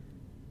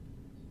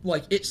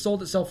 Like, it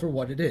sold itself for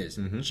what it is.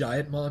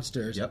 Giant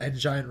monsters and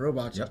giant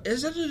robots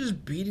essentially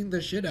just beating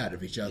the shit out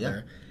of each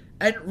other.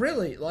 And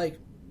really, like...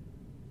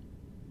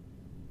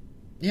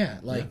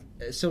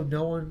 so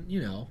no one,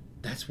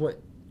 that's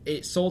what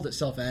it sold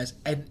itself as,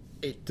 and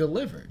it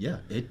delivered. Yeah,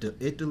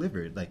 it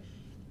delivered. Like,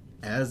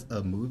 as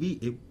a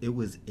movie, it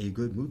was a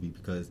good movie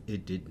because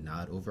it did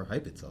not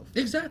overhype itself.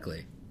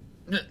 Exactly.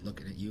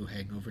 Looking at you,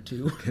 Hangover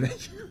 2.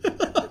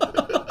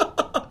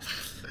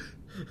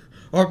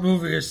 Our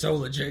movie is so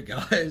legit,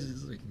 guys.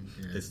 It's, like,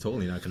 it's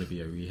totally not going to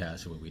be a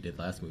rehash of what we did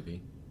last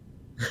movie.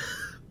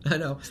 I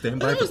know. Stand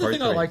but by that was for the part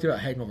thing 3. I liked about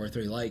Hangover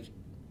 3. Like,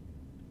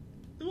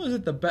 it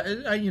wasn't the best.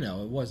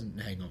 It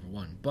wasn't Hangover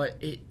 1,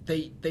 but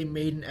they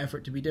made an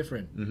effort to be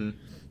different,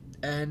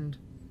 and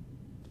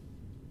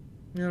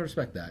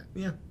respect that.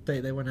 Yeah,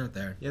 they went out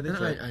there. Yeah, they and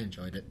tried. I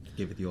enjoyed it.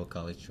 Give it the old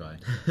college try.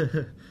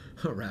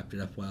 Wrapped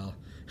it up well.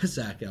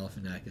 Zach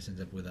Galifianakis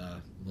ends up with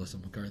Melissa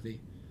McCarthy.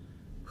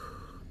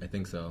 I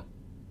think so.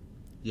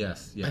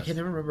 Yes. I can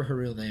never remember her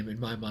real name. In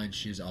my mind,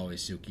 she's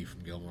always Suki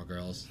from Gilmore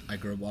Girls. I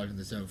grew up watching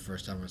this the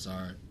first time I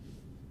saw it.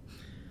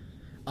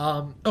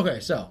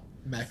 Okay, so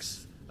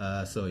mechs.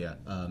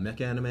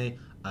 Mech anime.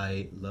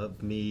 I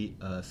love me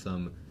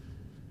some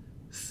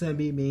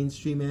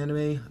semi-mainstream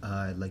anime.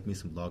 I like me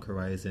some Log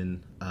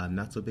Horizon. I'm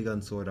not so big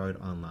on Sword Art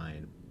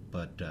Online,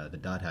 but the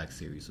Dot Hack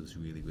series was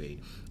really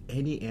great.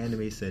 Any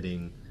anime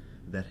setting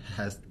that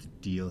has to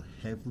deal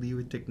heavily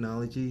with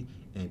technology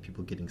and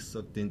people getting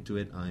sucked into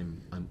it,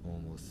 I'm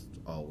almost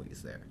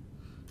always there.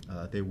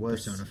 There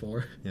was Persona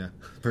 4. Yeah,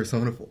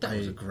 Persona 4. That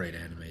was a great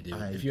anime, dude.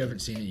 If you haven't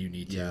seen it, you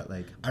need to. Yeah,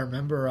 like I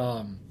remember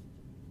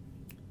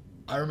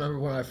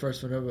when I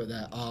first went over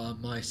that.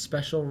 My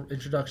special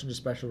introduction to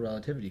special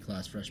relativity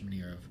class freshman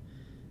year of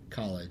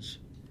college.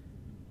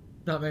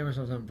 Not making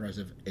myself sound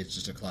impressive. It's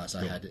just a class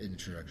I had to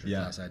introductory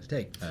class I had to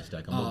take.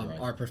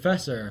 Our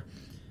professor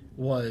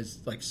was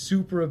like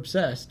super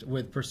obsessed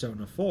with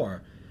Persona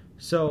 4.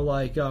 So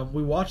like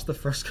we watched the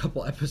first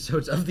couple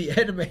episodes of the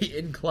anime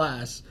in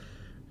class,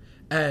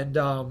 and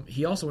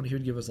he also, when he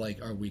would give us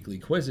like our weekly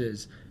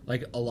quizzes,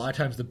 like a lot of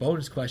times the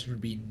bonus question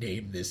would be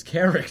name this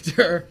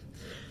character,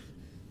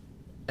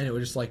 and it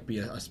would just like be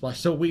a splash.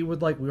 So we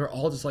were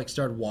all just like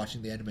started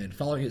watching the anime and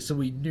following it, so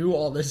we knew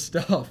all this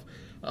stuff.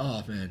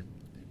 Oh man,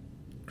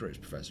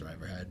 greatest professor I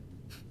ever had,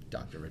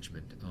 Dr.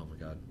 Richmond. Oh my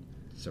god,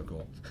 so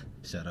cool.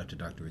 Shout out to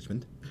Dr.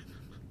 Richmond.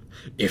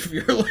 If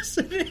you're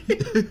listening.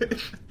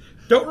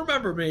 Don't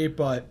remember me,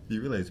 but...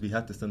 You realize we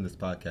have to send this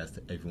podcast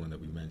to everyone that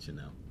we mention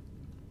now.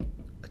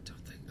 I don't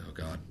think... Oh,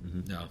 God.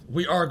 No.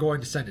 We are going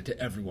to send it to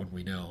everyone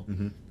we know.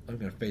 I'm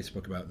going to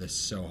Facebook about this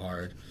so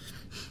hard.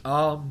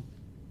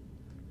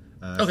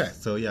 Okay.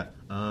 So, yeah.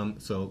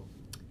 So,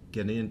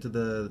 getting into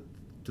the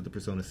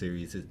Persona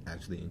series is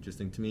actually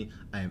interesting to me.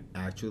 I am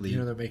actually...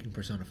 they're making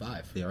Persona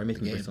 5. They are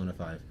making Persona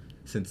 5.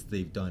 Since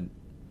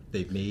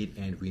they've made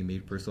and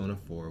remade Persona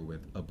 4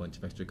 with a bunch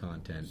of extra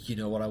content. You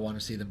know what I want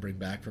to see them bring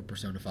back for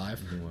Persona 5?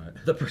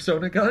 What? The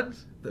Persona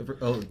guns?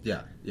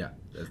 Yeah.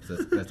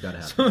 That's gotta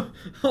happen.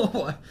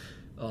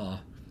 Oh,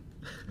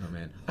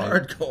 man.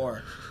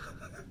 Hardcore.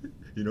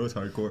 You know it's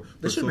hardcore?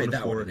 They should have made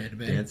that 4 one an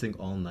anime. Dancing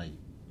All Night.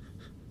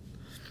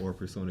 Or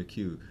Persona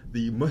Q.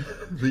 The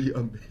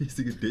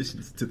amazing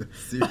additions to the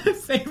series. My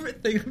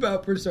favorite thing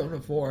about Persona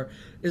 4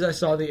 is I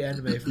saw the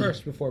anime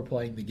first before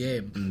playing the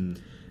game.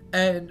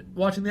 And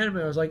watching the anime,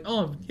 I was like,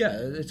 "Oh, yeah,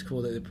 it's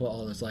cool that they put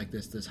all this like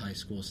this high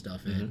school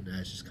stuff in, and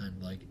it's just kind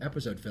of like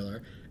episode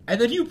filler."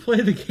 And then you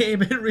play the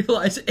game and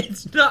realize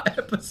it's not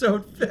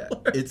episode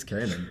filler. It's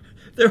canon.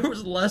 There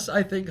was less,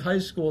 I think, high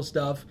school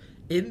stuff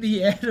in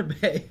the anime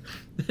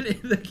than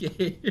in the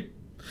game.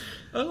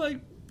 I was like,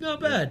 not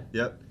bad.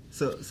 Yep.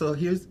 So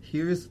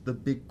here's the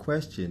big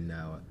question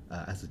now.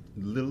 As a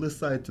little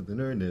aside to the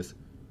nerdness,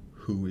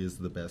 who is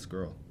the best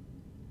girl?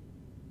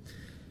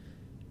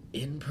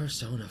 In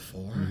Persona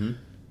 4?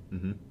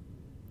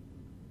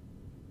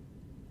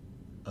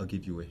 I'll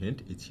give you a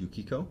hint. It's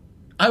Yukiko.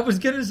 I was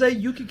going to say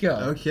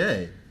Yukiko.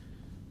 Okay.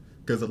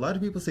 Because a lot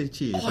of people say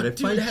Chie, but I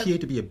find Chie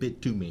to be a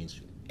bit too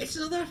mainstream. It's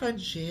not that I find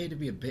Chie to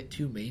be a bit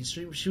too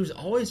mainstream. She was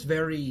always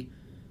very,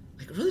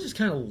 like, really just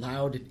kind of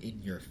loud and in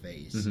your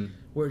face.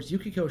 Whereas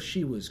Yukiko,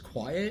 she was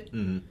quiet,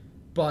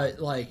 but,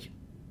 like,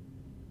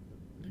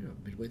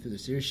 midway through the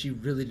series, she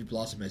really did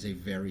blossom as a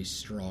very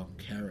strong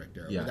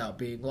character without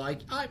being like,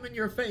 I'm in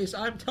your face,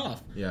 I'm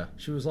tough. Yeah.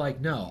 She was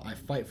like, no, I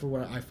fight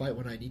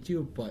when I need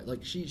to, but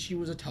like she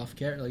was a tough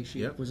character, like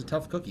she was a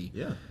tough cookie.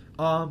 Yeah.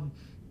 I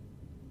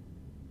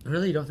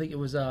really don't think it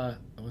was I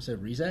want to say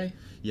Rise?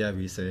 Yeah,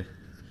 Rise.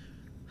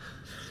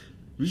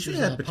 Rise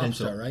had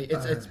potential, star, right?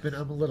 It's been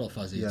I'm a little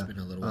fuzzy. Yeah. It's been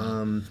a little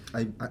while.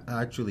 I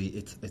actually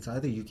it's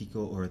either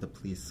Yukiko or the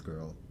police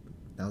girl.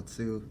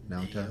 Naoto?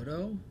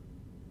 Naoto?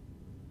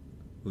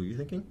 Who are you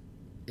thinking?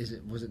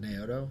 Was it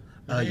Naoto?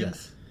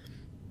 Yes.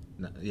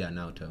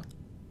 Naoto.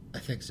 I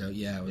think so.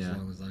 Yeah, it was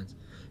along those lines.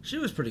 She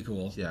was pretty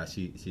cool. Yeah,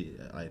 she.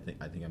 I think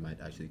I might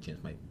actually change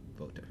my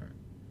vote to her.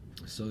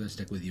 Still gonna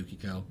stick with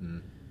Yukiko.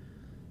 Mm.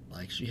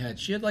 Like she had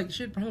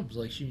problems.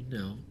 Like she,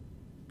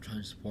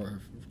 trying to support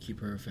her, keep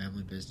her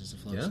family business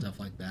afloat, stuff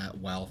like that,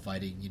 while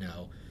fighting,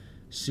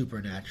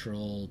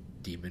 supernatural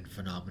demon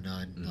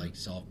phenomena and like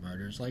solve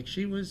murders. Like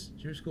she was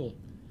cool.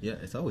 Yeah,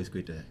 it's always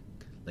great to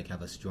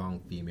have a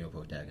strong female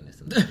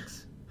protagonist in the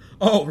mix.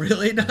 Oh,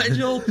 really,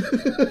 Nigel?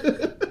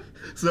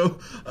 So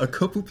a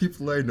couple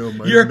people I know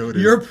might have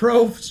noticed. You're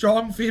pro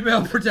strong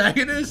female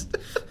protagonist.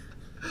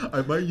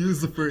 I might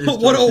use the phrase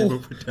female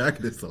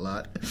protagonist a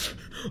lot.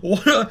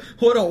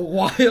 What a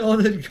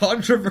wild and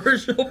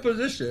controversial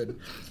position.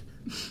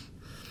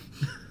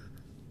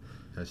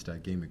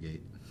 Hashtag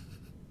Gamergate.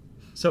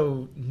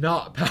 So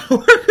not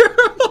Power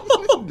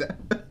Girl.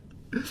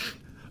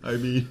 I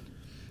mean,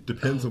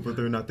 depends on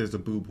whether or not there's a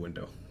boob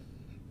window.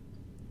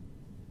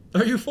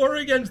 Are you for or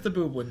against the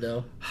boob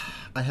window?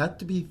 I have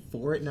to be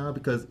for it now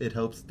because it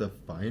helps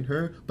define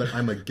her, but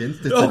I'm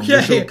against its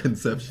initial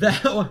conception.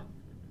 That one.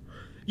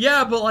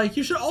 Yeah, but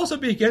you should also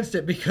be against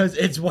it because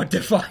it's what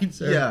defines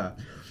her. Yeah.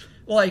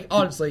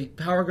 Honestly,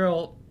 Power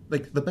Girl, the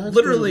bad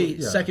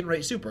literally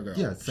second-rate Supergirl.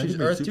 Yeah, she's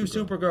Earth 2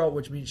 Supergirl,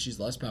 which means she's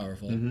less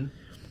powerful. Mm-hmm.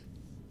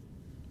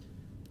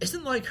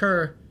 Isn't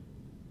her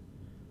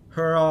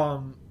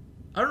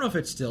I don't know if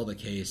it's still the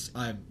case.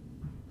 I'm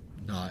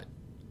not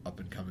up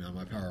and coming on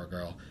my Power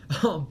Girl.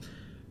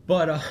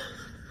 But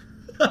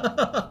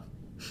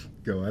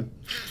go on.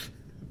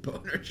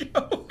 Boner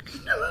joke.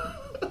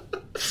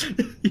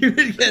 You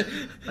didn't get.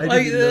 I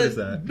didn't notice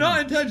that.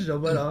 Not intentional,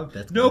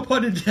 but no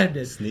pun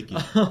intended. Sneaky.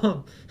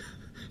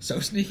 So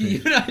sneaky.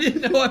 Even I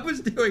didn't know I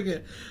was doing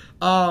it.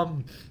 But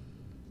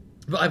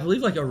I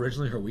believe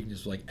originally her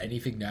weakness was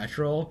anything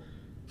natural.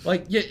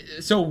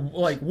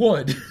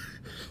 Wood,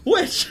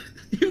 which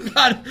you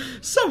got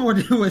someone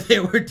knew what they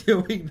were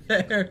doing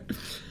there.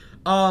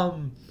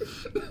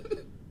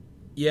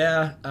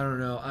 Yeah, I don't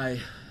know.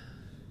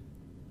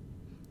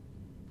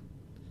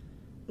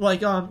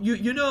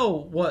 You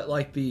know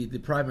what the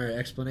primary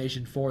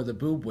explanation for the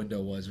boob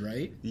window was,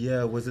 right?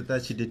 Yeah, was it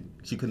that she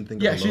couldn't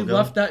think of a logo? Yeah, she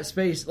left that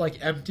space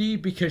empty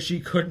because she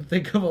couldn't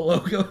think of a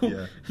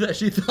logo that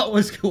she thought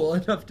was cool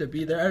enough to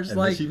be there. I was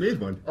then she made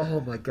one. Oh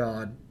my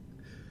god.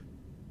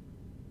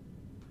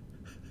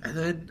 And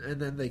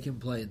then they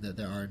complain that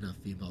there are enough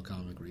female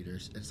comic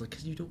readers. And it's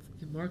because you don't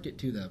fucking market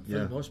to them for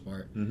the most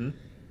part. Mm-hmm.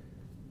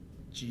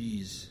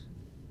 Jeez.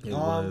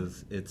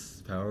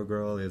 It's Power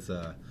Girl is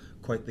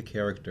quite the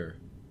character.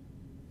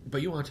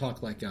 But you want to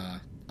talk I'm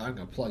going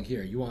to plug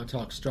here. You want to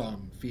talk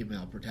strong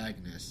female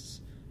protagonists.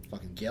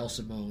 Fucking Gail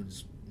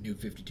Simone's New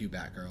 52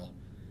 Batgirl.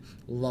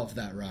 Love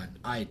that run.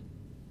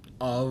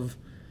 Of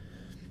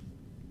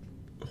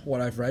what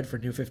I've read for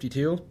New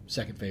 52,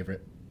 second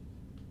favorite.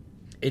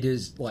 It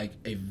is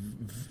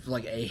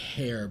a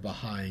hair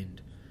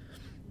behind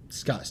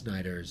Scott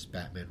Snyder's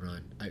Batman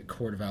run.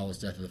 Court of Owl's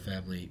Death of the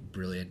Family,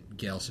 brilliant.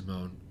 Gail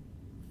Simone,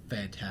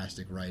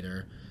 fantastic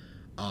writer.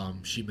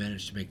 She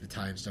managed to make the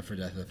time stuff for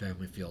Death of the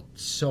Family feel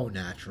so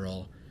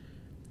natural.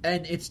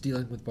 And it's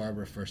dealing with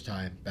Barbara first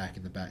time back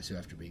in the Batsuit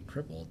after being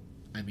crippled.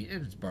 I mean,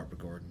 and it's Barbara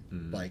Gordon.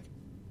 Mm.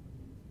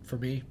 For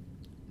me,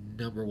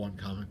 #1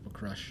 comic book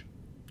crush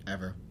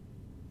ever.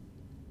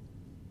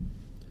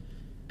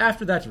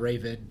 After that's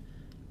Raven.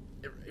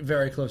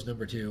 Very close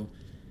 #2.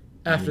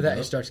 After that,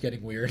 it starts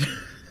getting weird.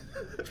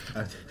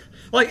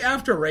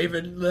 After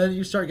Raven, then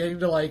you start getting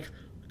to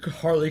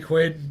Harley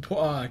Quinn,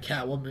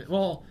 Catwoman.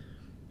 Well,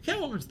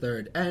 Catwoman's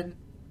third, and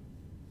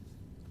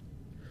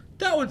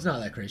that one's not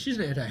that crazy. She's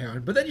an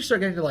anti-heroine, but then you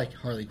start getting to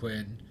Harley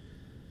Quinn,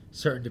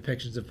 certain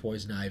depictions of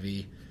Poison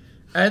Ivy,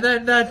 and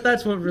then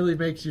that's what really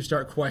makes you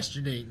start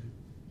questioning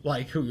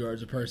who you are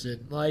as a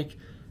person.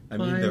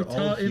 They're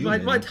all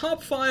human. My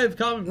top 5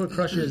 comic book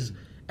crushes.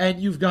 And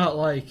you've got,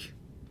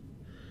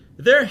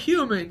 they're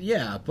human,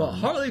 yeah, but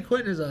Harley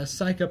Quinn is a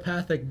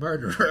psychopathic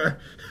murderer.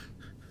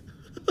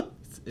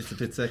 It's a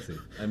bit sexy.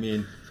 I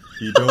mean,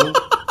 you don't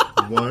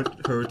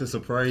want her to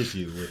surprise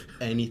you with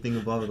anything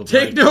about it.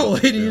 Take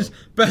note, ladies. So.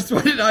 Best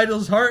way in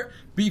Idol's heart,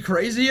 be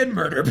crazy and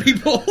murder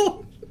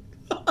people.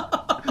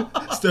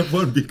 Step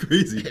 1, be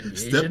crazy.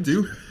 Step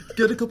 2,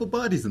 get a couple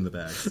bodies in the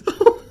bags.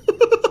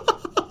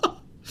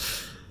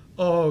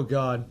 Oh,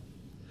 God.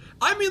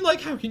 I mean,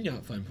 how can you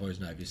not find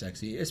Poison Ivy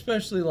sexy?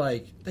 Especially,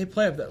 they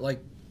play up that,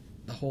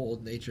 the whole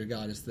nature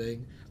goddess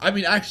thing. I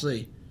mean,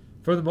 actually,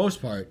 for the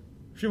most part,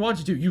 if she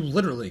wants you to, you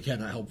literally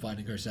cannot help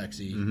finding her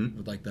sexy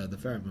with, the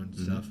pheromones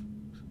and stuff.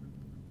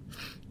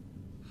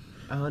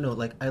 I don't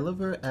know, I love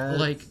her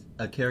as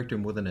a character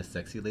more than a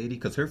sexy lady,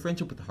 because her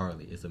friendship with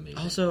Harley is amazing.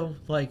 Also,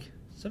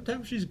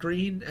 sometimes she's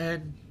green,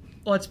 and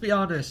let's be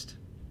honest,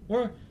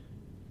 we're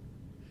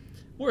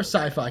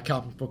sci-fi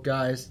comic book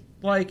guys.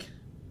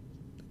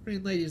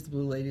 Green ladies, the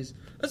blue ladies.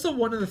 That's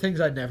one of the things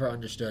I never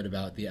understood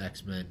about the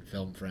X-Men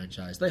film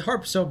franchise. They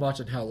harp so much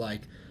on how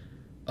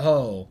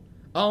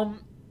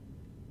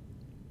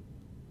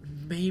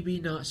maybe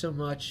not so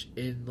much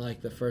in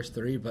like the first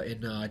three, but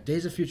in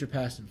Days of Future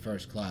Past and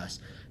First Class,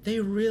 they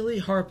really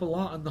harp a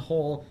lot on the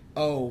whole,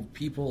 oh,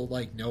 people,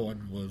 like, no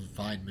one will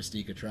find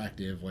Mystique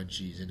attractive when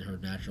she's in her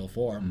natural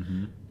form.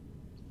 Mm-hmm.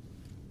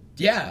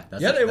 Yeah,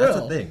 they will. That's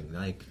the thing.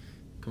 Like,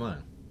 come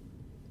on.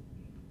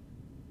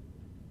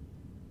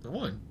 The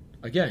one.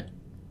 Again,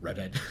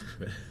 redhead.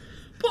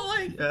 But,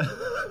 like,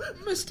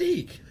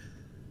 Mystique.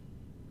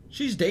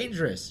 She's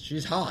dangerous.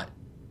 She's hot.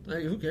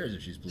 Like, who cares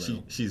if she's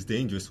blue? She's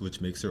dangerous,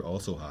 which makes her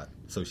also hot.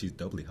 So she's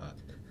doubly hot.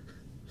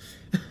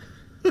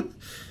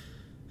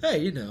 Hey,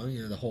 you know,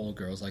 the whole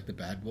girls like the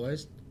bad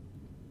boys.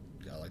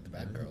 Gotta like the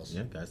bad girls.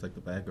 Yeah, guys like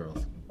the bad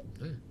girls.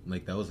 Yeah.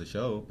 Like, that was a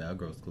show, Bad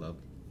Girls Club.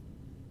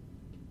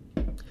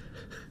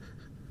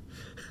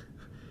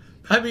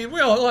 I mean, we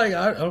all like.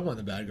 I don't mind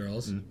the bad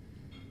girls. Mm.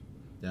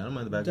 Yeah, I don't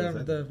mind the bad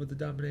girls. With the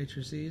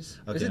dominatrices.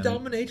 Okay, Is it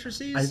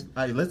dominatrices?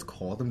 Let's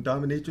call them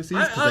dominatrices.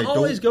 I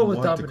always go with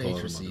want to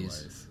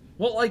dominatrices.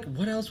 Well, like,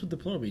 what else would the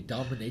plural be?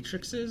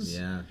 Dominatrixes?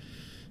 Yeah.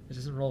 It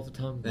doesn't roll off the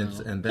tongue.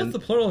 And then the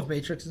plural of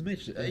matrix is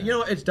matrix.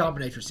 Yeah. It's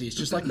dominatrices,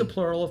 just like the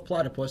plural of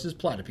platypus is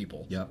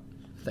platypeople. Yep.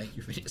 Thank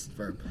you for using the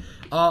verb.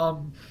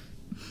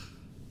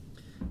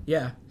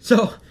 Yeah.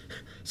 So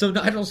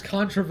Nigel's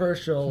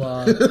controversial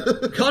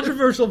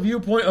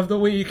viewpoint of the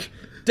week,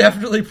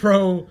 definitely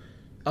pro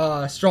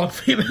strong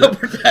female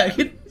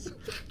protagonist.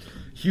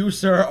 You,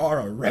 sir, are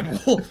a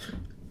rebel.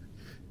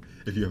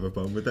 If you have a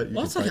problem with that,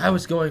 it's like I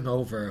was going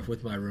over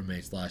with my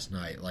roommates last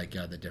night, like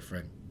the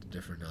different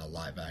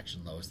live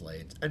action Lois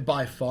Lanes, and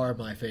by far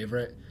my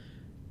favorite,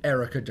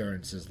 Erica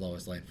Durance's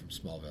Lois Lane from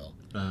Smallville.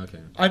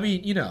 Okay. I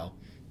mean,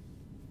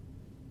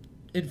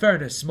 in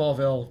fairness,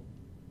 Smallville,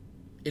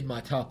 in my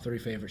top 3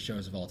 favorite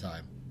shows of all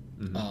time.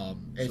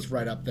 Mm-hmm. It's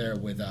right up there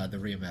with the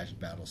reimagined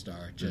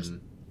Battlestar. Just,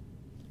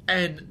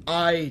 and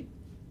I,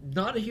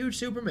 not a huge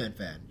Superman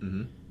fan.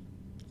 Mm-hmm.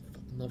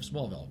 Love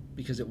Smallville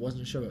because it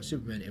wasn't a show about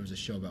Superman; it was a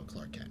show about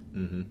Clark Kent.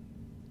 Mm-hmm.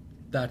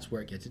 That's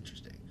where it gets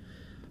interesting.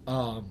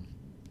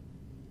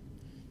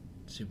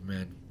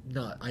 Superman,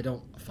 I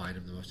don't find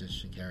him the most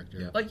interesting character.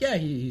 Yeah. Like, yeah,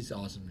 he's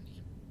awesome,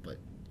 but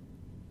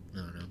I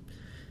don't know.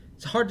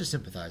 It's hard to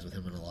sympathize with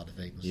him in a lot of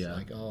things. Yeah.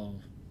 Like, oh,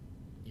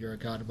 you're a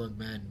god among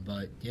men,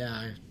 but yeah,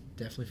 I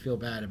definitely feel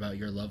bad about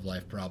your love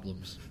life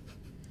problems.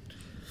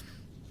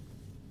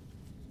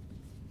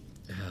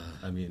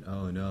 I mean,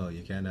 oh no,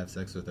 you can't have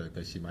sex with her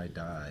because she might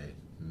die.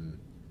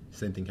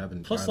 Same thing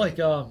happened. Plus, like,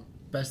 one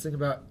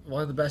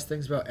of the best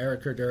things about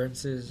Erica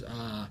Durance's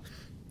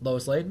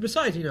Lois Lane,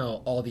 besides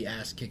all the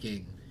ass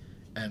kicking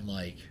and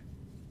like,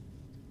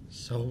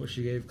 so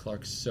she gave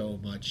Clark so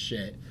much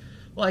shit.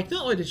 Like,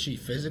 not only did she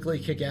physically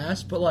kick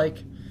ass, but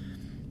like,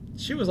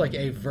 she was like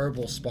a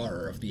verbal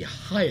sparrer of the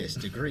highest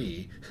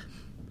degree.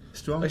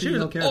 Strong like,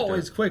 female character. She was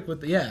always quick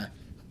with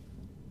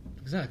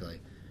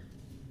exactly.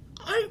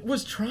 I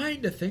was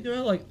trying to think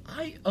about, like,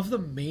 of the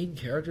main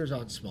characters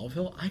on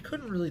Smallville, I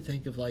couldn't really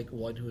think of, like,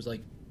 one who was,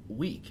 like,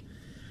 weak.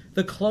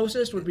 The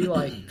closest would be,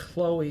 like,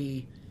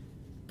 Chloe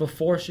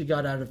before she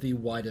got out of the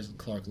why doesn't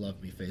Clark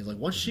love me phase. Like,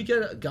 once she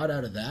got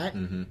out of that,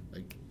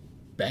 like,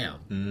 bam.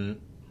 Mm-hmm.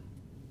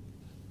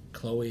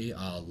 Chloe,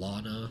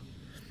 Lana,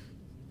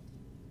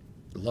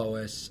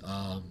 Lois,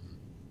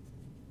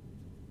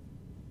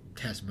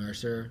 Tess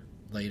Mercer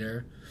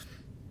later.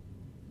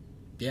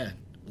 Yeah.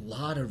 A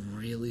lot of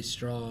really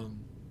strong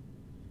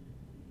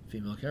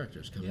female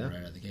characters coming right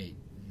out of the gate.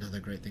 Another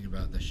great thing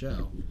about the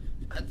show.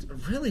 It's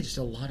really just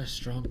a lot of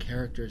strong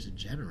characters in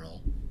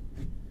general.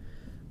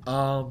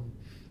 But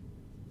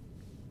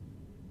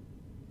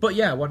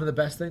yeah, one of the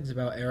best things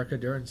about Erica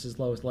Durance's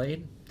Lois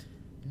Lane,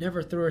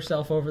 never threw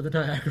herself over the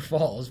Niagara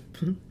Falls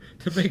to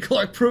make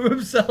Clark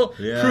prove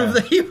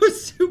that he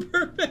was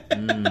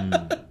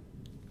Superman.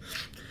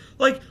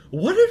 Like,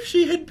 what if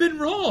she had been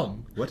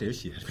wrong? What if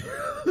she had been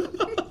wrong?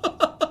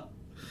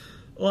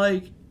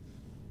 Like,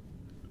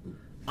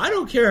 I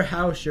don't care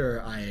how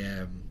sure I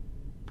am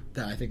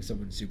that I think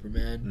someone's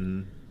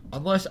Superman.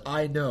 Unless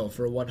I know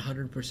for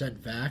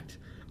 100% fact,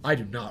 I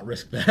do not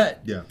risk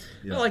that. Yeah.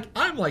 Like,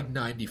 I'm like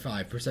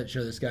 95%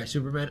 sure this guy's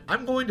Superman.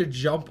 I'm going to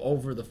jump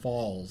over the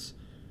falls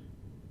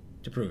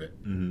to prove it.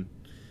 Mm-hmm.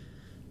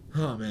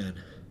 Oh, man.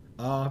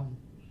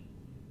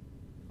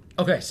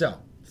 Okay, so.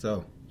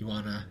 You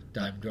want to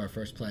dive into our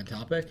first planned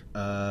topic?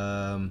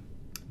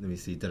 Let me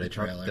see. Did I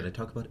talk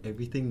about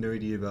everything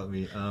nerdy about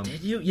me?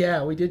 Did you?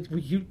 Yeah, we did.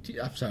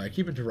 I'm sorry. I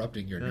keep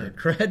interrupting your nerd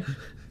cred.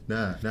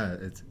 Nah.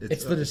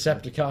 It's the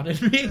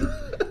Decepticon in me.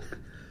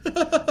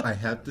 I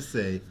have to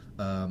say,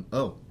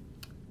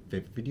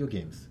 favorite video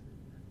games.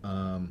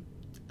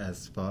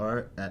 As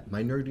far as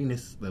my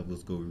nerdiness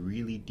levels go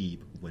really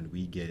deep when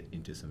we get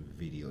into some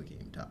video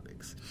game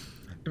topics.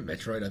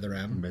 Metroid Other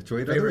M.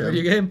 Favorite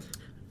video game.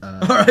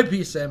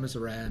 R.I.P. Samus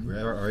Aran.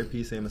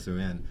 R.I.P. Samus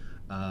Aran.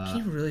 Can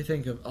you really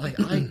think of, like,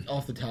 I,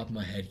 off the top of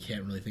my head,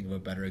 can't really think of a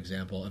better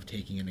example of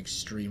taking an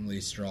extremely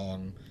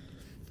strong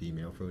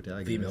female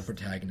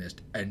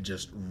protagonist and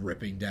just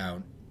ripping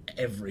down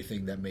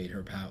everything that made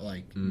her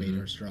made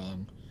her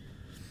strong.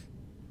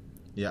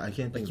 Yeah, I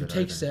can't think You of it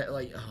take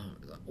either.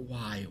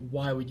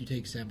 why would you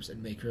take Samus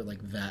and make her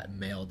like that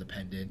male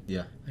dependent?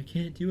 Yeah. I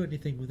can't do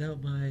anything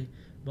without my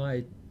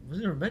was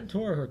it her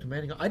mentor or her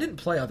commanding? I didn't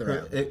play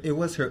Other M. It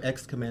was her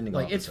ex-commanding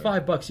officer. It's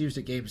 $5 used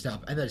at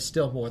GameStop, and that is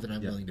still more than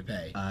I'm willing to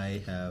pay.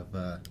 I have.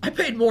 I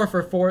paid more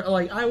for four.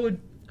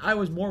 I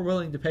was more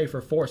willing to pay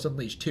for Force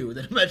Unleashed 2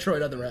 than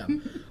Metroid Other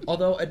M.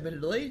 Although,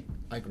 admittedly,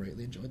 I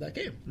greatly enjoyed that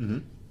game.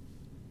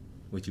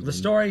 Mm-hmm. The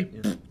story,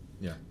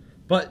 yeah.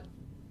 But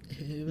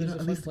it was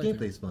at least the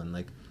gameplay's fun.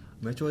 Like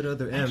Metroid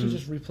Other M. I actually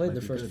just replayed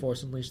the first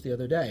Force Unleashed the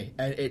other day,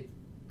 and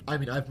I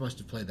must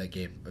have played that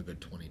game a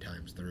good 20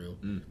 times through.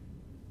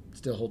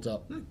 Still holds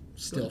up.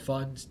 Still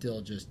fun. Still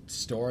just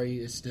story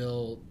is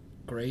still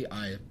great.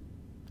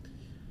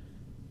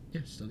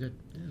 Still good.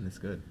 Yeah, that's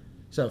good.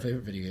 So,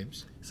 favorite video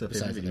games?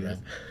 Besides Other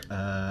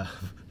M.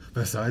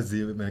 Besides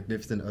the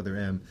magnificent Other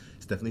M,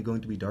 it's definitely going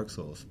to be Dark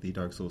Souls. The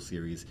Dark Souls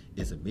series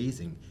is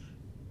amazing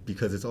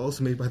because it's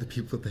also made by the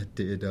people that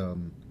did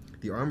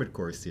the Armored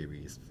Core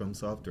series from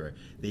Software.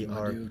 They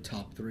are do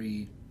top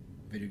 3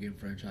 video game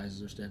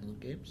franchises or standalone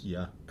games?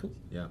 Yeah. Cool.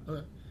 Yeah.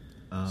 Okay.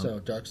 So,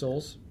 Dark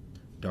Souls.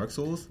 Dark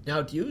Souls?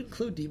 Now, do you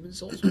include Demon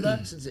Souls with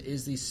that, since it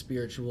is the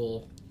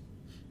spiritual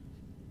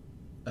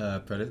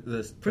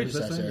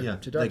predecessor yeah,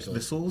 to Dark Souls?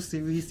 The Souls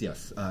series,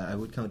 yes, I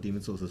would count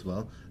Demon Souls as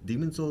well.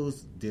 Demon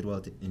Souls did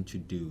well to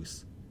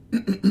introduce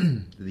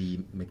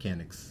the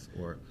mechanics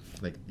or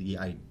like the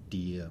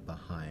idea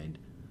behind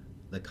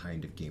the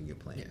kind of game you're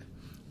playing. Yeah.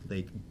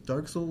 Like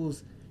Dark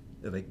Souls,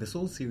 like the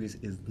Souls series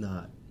is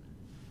not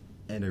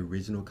an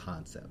original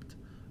concept,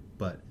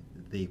 but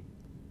they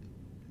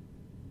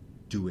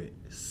do it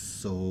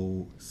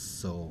so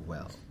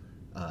well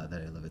that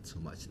I love it so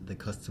much. The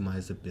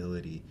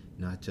customizability,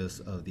 not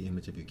just of the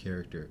image of your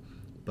character,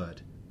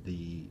 but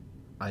the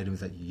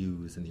items that you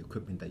use and the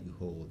equipment that you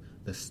hold,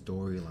 the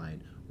storyline,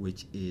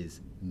 which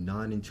is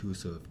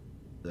non-intrusive.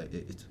 Like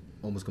it's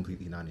almost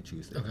completely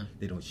non-intrusive. Okay.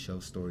 They don't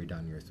shove story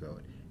down your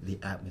throat. The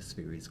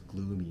atmosphere is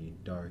gloomy,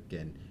 dark,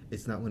 and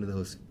it's not one of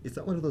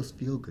those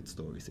feel-good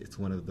stories. It's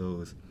one of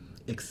those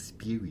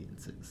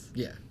experiences.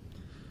 Yeah.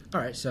 All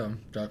right, so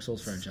Dark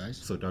Souls franchise.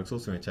 So Dark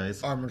Souls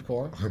franchise, Armored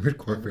Core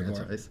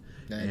franchise,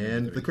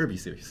 and the Kirby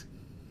series.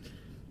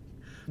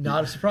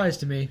 Not a surprise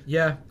to me.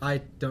 Yeah, I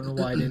don't know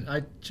why I didn't.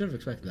 I should have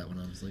expected that one,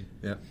 honestly.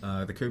 Yeah,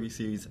 the Kirby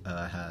series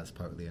has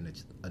partly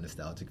a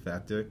nostalgic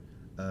factor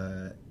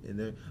in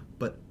there,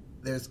 but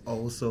there's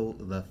also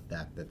the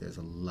fact that there's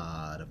a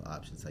lot of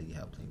options that you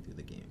have playing through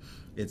the game.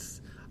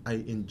 I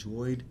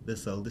enjoyed the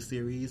Zelda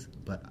series,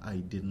 but I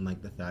didn't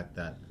like the fact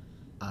that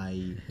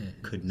I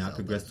could not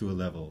progress through a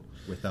level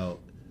without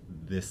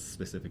this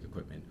specific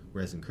equipment.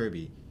 Whereas in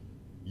Kirby,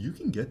 you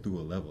can get through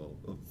a level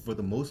for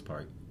the most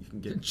part. You can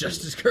get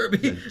just as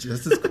Kirby,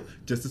 just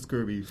as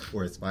Kirby,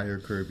 or as Fire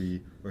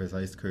Kirby, or as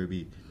Ice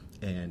Kirby,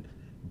 and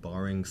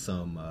barring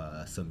some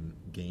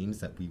games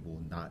that we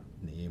will not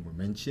name or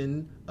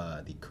mention,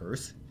 the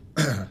Curse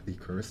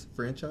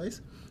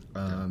franchise,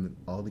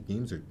 all the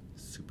games are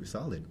super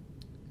solid.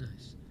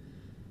 Nice.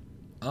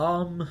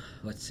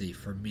 Let's see.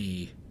 For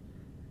me.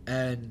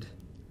 And,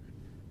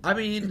 I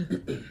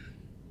mean,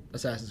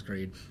 Assassin's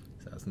Creed.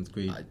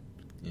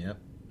 Yep.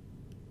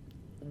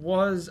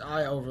 Was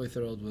I overly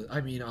thrilled with?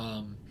 I mean,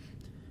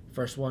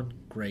 first one,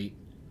 great.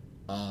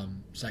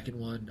 Second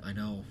one, I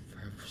know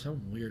for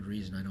some weird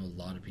reason, I know a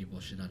lot of people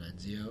shit on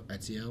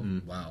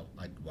Ezio. Wow,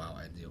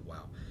 Ezio.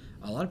 Wow,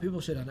 a lot of people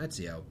shit on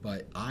Ezio,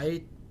 but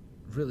I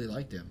really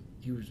liked him.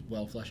 He was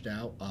well fleshed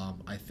out.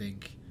 I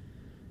think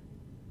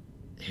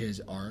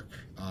his arc.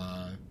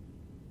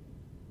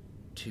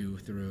 2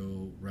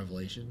 through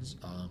Revelations,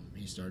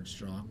 he started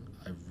strong.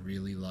 I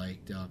really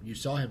liked. You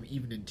saw him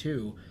even in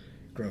 2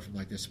 grow from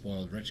like this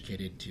spoiled rich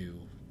kid into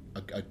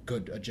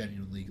a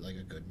genuinely like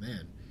a good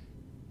man.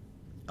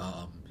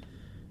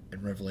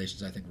 And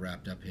Revelations, I think,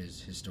 wrapped up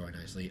his story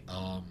nicely.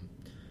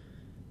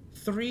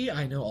 3,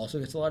 I know, also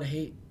gets a lot of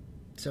hate.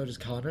 So does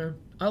Connor.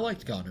 I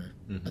liked Connor.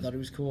 Mm-hmm. I thought he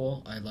was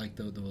cool. I liked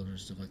the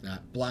wilderness stuff like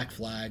that. Black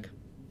Flag.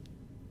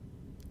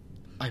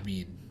 I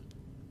mean,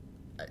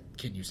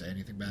 can you say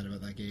anything bad about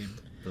that game?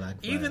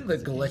 Even the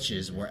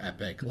glitches were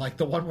epic. Like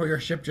the one where your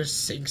ship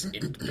just sinks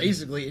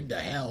basically into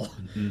hell.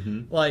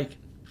 Mm-hmm. Like,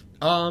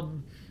 I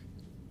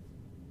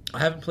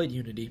haven't played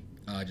Unity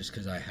just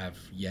because I have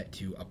yet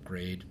to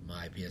upgrade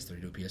my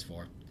PS3 to a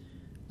PS4.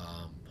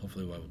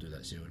 Hopefully, I will do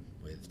that soon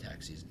with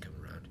tax season coming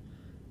around.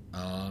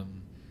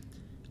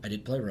 I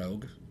did play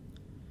Rogue.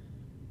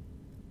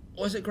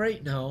 Was it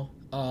great? No.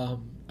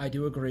 I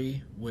do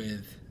agree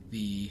with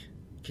the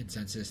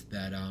consensus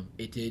that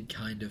it did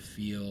kind of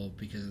feel,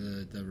 because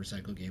of the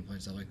recycled gameplay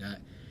and stuff like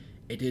that,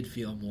 it did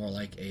feel more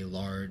like a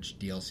large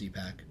DLC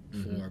pack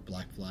for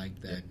Black Flag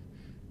than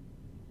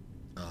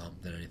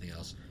anything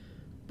else.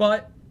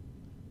 But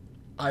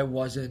I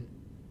wasn't.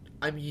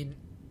 I mean,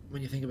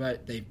 when you think about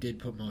it, they did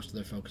put most of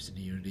their focus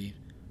into Unity.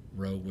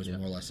 Rogue was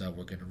more or less,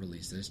 we're going to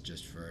release this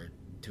just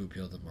to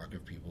appeal to the market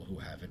of people who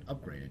haven't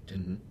upgraded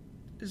to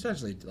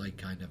essentially like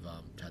kind of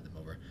tide them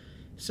over.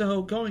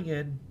 So going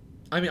in,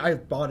 I mean, I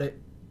bought it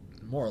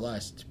more or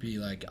less to be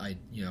like I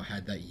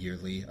had that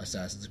yearly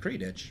Assassin's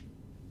Creed itch.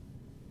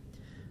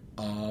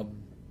 And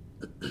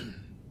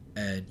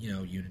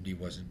Unity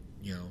wasn't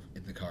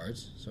in the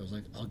cards, so I was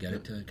like, I'll get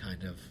it to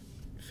kind of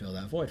fill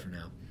that void for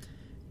now.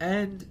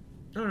 And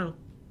I don't know,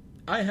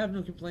 I have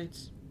no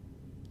complaints.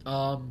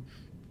 Was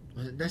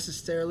it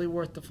necessarily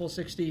worth the full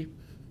 $60?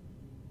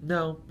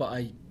 No, but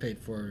I paid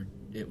for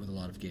it with a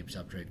lot of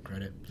GameStop trade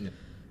credit. Yeah.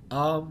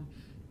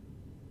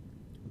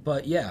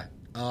 But yeah,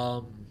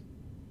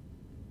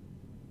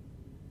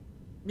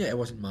 it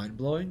wasn't mind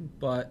blowing,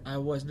 but I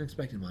wasn't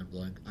expecting mind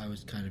blowing. I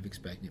was kind of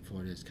expecting it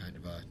for it as kind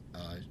of a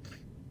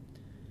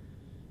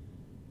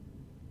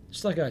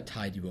just like a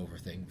tide you over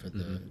thing for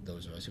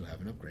those of us who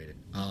haven't upgraded.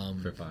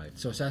 For 5.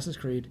 So Assassin's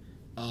Creed,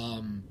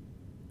 and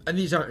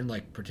these aren't in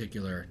like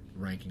particular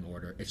ranking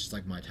order. It's just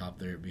like my top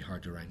 3. It'd be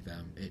hard to rank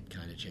them. It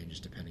kind of changes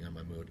depending on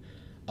my mood.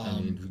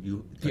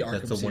 The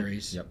Arkham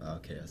series. Yep.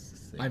 Okay.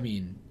 I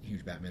mean,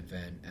 huge Batman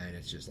fan, and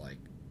it's just like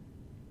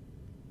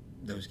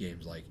those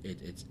games. Like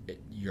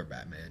you're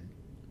Batman.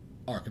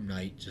 Arkham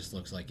Knight just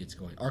looks like it's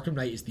going. Arkham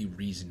Knight is the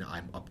reason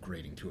I'm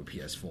upgrading to a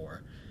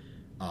PS4.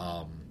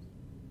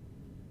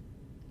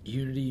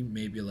 Unity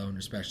may be alone,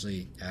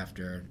 especially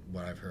after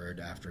what I've heard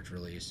after its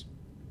release.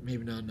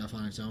 Maybe not enough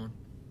on its own.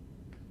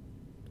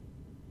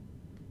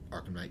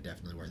 Arkham Knight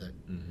definitely worth it.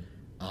 Mm-hmm.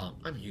 I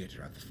mean, you get to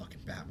drive the fucking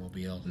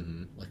Batmobile.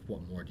 Mm-hmm. Like,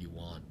 what more do you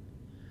want?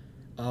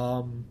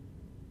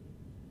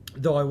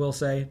 Though I will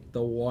say,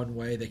 the one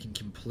way they can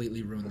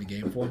completely ruin the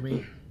game for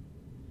me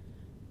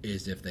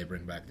is if they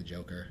bring back the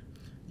Joker.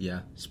 Yeah.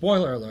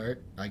 Spoiler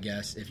alert, I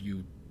guess, if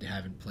you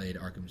haven't played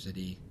Arkham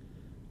City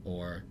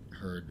or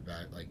heard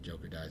about, like,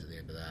 Joker dies at the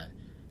end of that.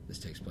 This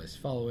takes place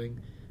following.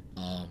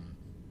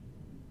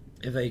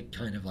 If they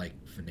kind of, like,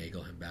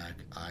 finagle him back,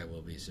 I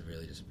will be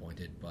severely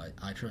disappointed, but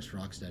I trust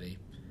Rocksteady.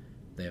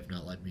 They have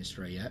not led me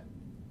astray yet.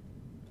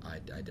 I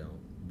don't.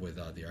 With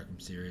the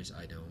Arkham series,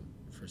 I don't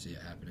foresee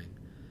it happening.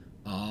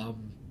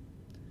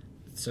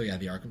 So yeah,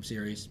 the Arkham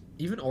series.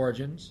 Even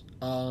Origins.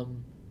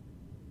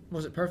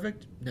 Was it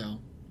perfect? No.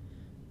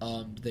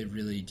 Did they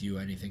really do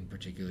anything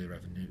particularly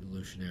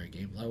revolutionary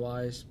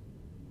gameplay-wise?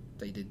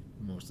 They did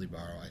mostly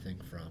borrow, I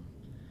think, from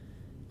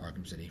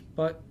Arkham City.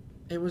 But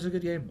it was a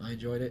good game. I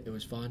enjoyed it. It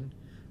was fun.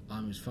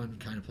 It was fun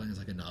kind of playing as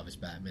like a novice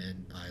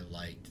Batman. I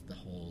liked the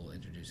whole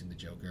introducing the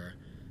Joker.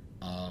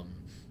 I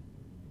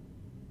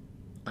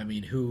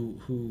mean,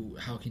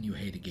 how can you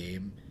hate a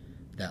game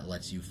that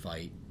lets you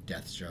fight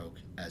Deathstroke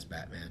as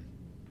Batman?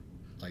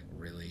 Like,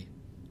 really?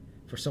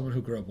 For someone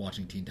who grew up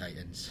watching Teen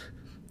Titans.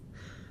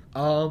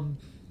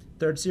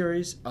 Third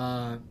series,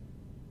 High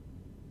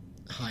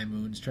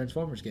Moon's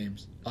Transformers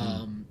games.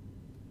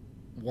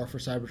 War for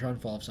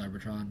Cybertron, Fall of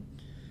Cybertron,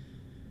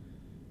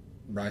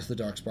 Rise of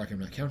the Darkspark, I'm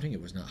not counting.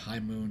 It was not High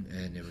Moon,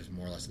 and it was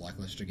more or less a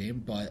lackluster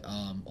game. But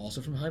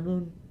also from High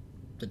Moon,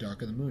 the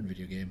Dark of the Moon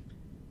video game.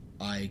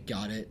 I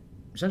got it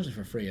essentially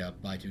for free,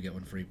 buy 2 get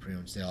 1 free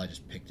pre-owned sale. I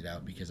just picked it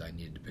out because I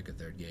needed to pick a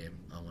third game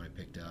when I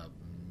picked up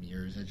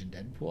Mirror's Edge and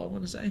Deadpool, I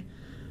want to say.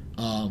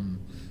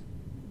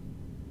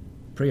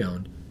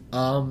 Pre-owned.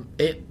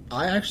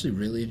 I actually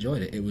really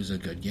enjoyed it. It was a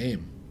good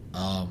game.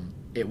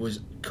 It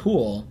was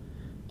cool,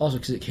 also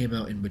because it came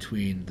out in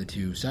between the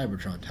 2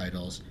 Cybertron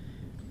titles.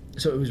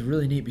 So it was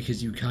really neat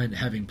because you kind of,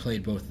 having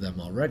played both of them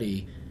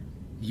already,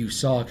 you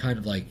saw kind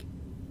of like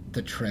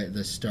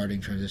the starting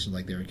transition,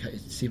 like it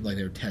seemed like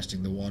they were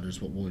testing the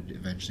waters, what would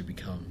eventually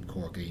become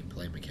core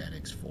gameplay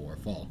mechanics for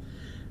Fall.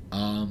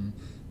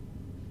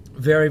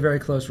 Very, very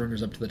close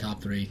runners up to the top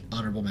 3.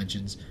 Honorable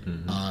mentions: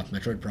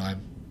 Metroid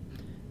Prime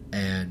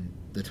and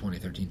the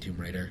 2013 Tomb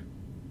Raider.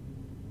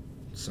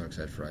 So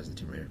excited for Rise of the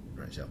Tomb Raider.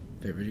 Right, so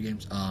favorite video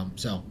games.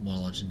 So want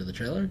to launch into the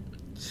trailer?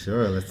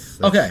 Sure, let's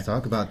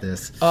talk about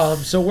this.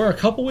 So we're a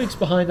couple weeks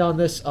behind on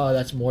this.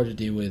 That's more to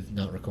do with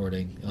not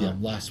recording.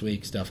 Last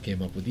week, stuff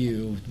came up with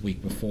you. The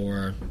week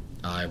before,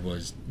 I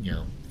was,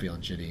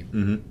 feeling shitty.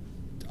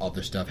 Mm-hmm.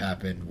 Other stuff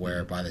happened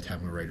where by the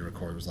time we were ready to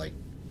record, it was like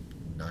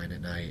 9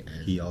 at night.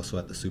 And He also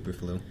had the super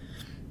flu.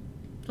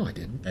 No, I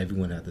didn't.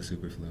 Everyone had the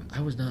super flu.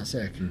 I was not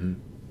sick.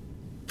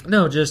 Mm-hmm.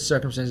 No, just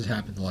circumstances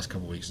happened the last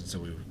couple weeks, and so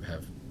we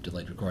have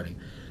delayed recording.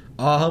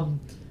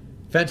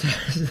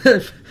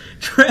 Fantastic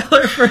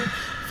trailer for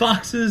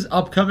Fox's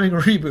upcoming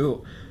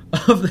reboot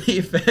of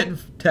the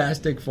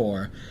Fantastic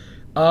Four.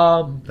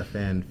 The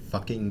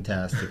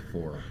Fan-fucking-tastic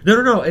Four.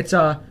 No. It's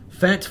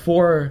Fant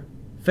Four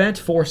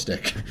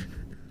Stick,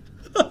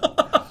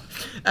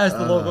 as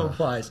the logo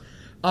implies.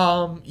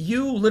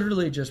 You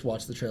literally just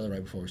watched the trailer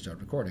right before we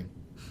started recording.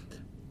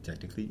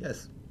 Technically,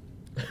 yes.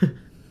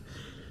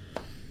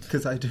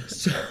 Because I do.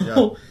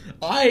 So,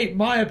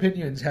 my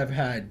opinions have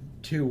had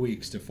 2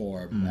 weeks to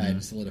form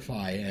and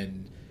solidify,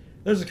 and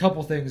there's a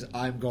couple things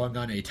I'm going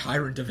on a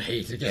tyrant of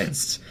hate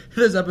against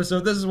this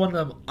episode. This is one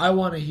of them. I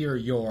want to hear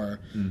your.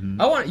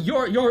 I want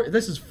your.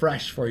 This is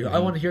fresh for you. I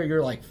want to hear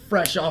your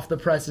fresh off the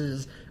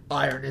presses.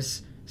 Iron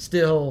is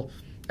still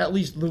at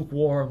least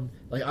lukewarm.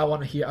 I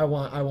want to hear. I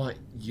want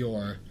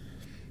your.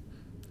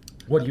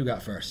 What do you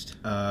got first?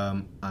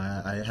 I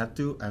have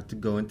to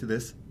go into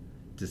this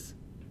just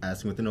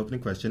asking with an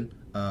opening question.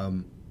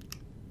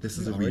 This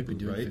is a already reboot, been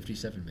doing right?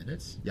 57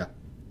 minutes. Yeah.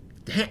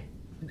 Damn.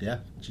 Yeah.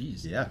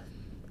 Jeez. Yeah.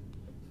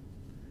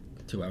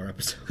 2-hour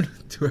episode.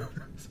 2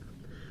 hours.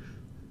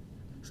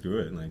 Screw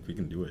it. Like, we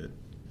can do it.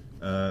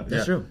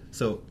 That's true.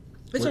 So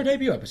It's our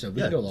debut episode.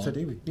 We can go long. It's our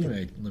debut. We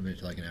may limit it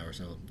to like an hour or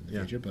so in the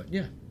future, but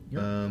yeah.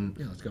 Yeah,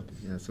 let's go.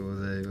 Yeah, so what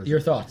was Your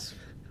thoughts?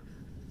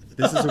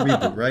 This is a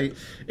reboot, right?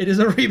 It is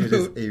a reboot. It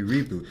is a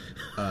reboot.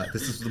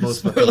 This is the most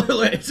Spoiler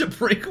alert, it's a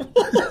prequel.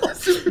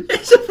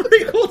 It's a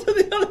prequel to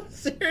the other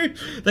series.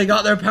 They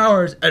got their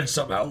powers and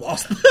somehow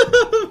lost them.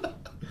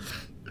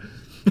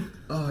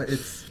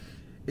 It's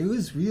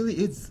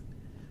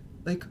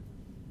like,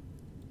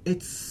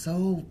 it's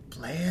so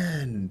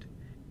bland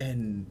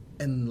and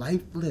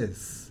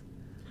lifeless.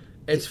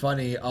 It's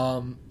funny.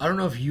 I don't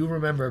know if you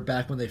remember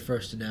back when they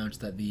first announced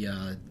that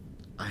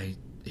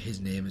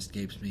his name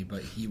escapes me,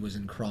 but he was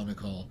in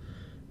Chronicle,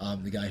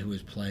 the guy who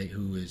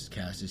was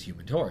cast as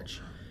Human Torch,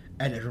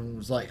 and everyone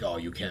was like, "Oh,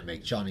 you can't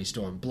make Johnny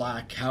Storm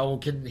black. How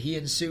can he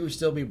and Sue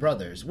still be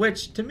brothers?"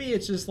 Which to me,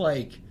 it's just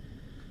like,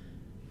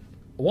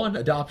 one,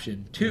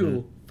 adoption,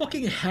 two,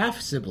 fucking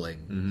half sibling.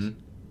 Mm-hmm.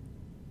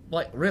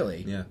 Like,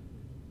 really? Yeah.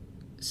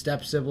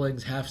 Step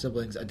siblings, half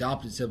siblings,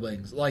 adopted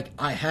siblings. Like,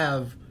 I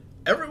have.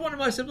 Every one of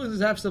my siblings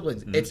is half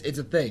siblings. Mm-hmm. It's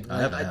a thing.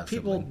 I have a half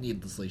people sibling.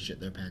 needlessly shit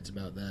their pants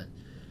about that.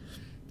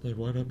 Like,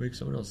 why not make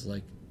someone else?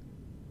 Like,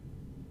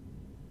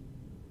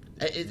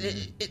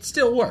 it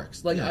still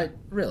works. Like, Yeah.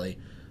 really.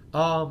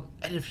 And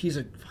if he's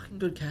a fucking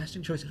good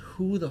casting choice,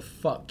 who the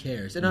fuck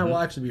cares? And I will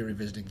actually be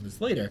revisiting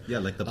this later. Yeah,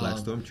 like the Black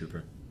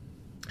Stormtrooper.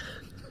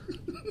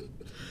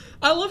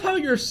 I love how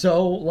you're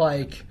so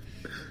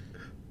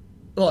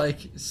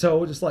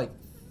so just like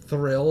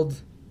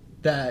thrilled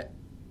that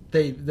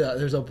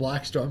there's a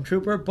black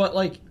stormtrooper, but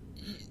like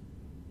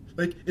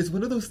it's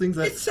one of those things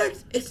that it's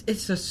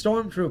a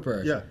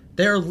stormtrooper. Yeah.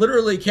 They're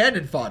literally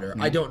cannon fodder.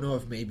 I don't know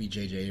if maybe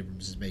J.J.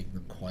 Abrams is making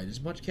them quite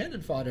as much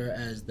cannon fodder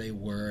as they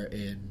were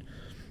in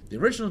the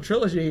original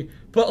trilogy,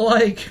 but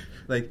like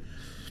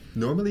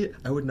normally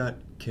I would not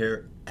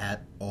care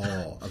at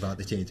all about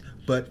the change,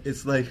 but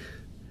it's like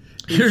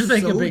you're just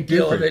making so a big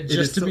deal of different. it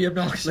just to be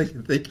obnoxious.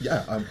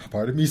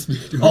 Part of me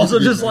speaking. Also,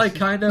 just like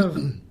kind of.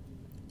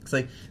 It's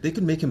like they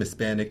can make him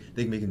Hispanic,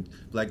 they can make him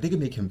black, they can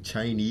make him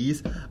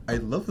Chinese. I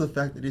love the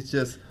fact that it's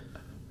just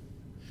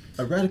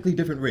a radically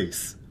different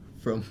race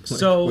from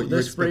so what you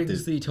this expected.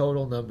 brings the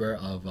total number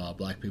of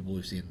black people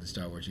we've seen in the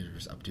Star Wars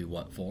universe up to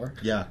what, 4?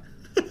 Yeah.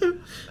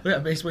 We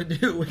got Mace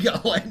Windu, we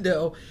got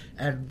Lando,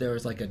 and there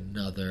was like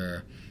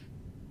another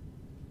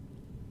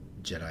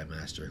Jedi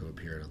Master who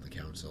appeared on the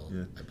council,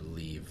 I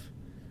believe.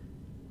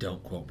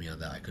 Don't quote me on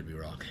that, I could be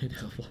wrong.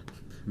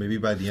 Maybe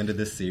by the end of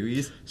this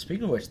series.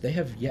 Speaking of which, they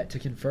have yet to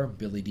confirm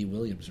Billy D.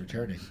 Williams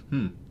returning.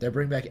 They're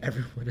bringing back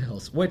everyone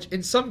else, which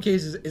in some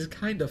cases is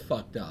kind of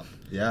fucked up.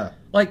 Yeah.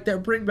 Like, they're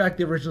bringing back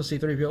the original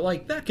C-3PO.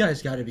 Like, that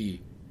guy's got to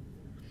be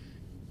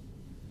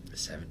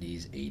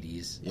 70s,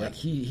 80s. Yeah. Like,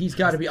 he's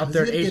got to be up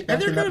there in age.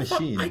 And they're going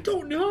to I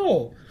don't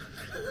know.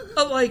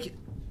 Like,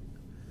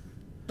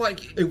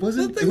 it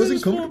wasn't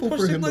comfortable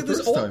for him the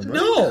first time, right?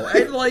 No,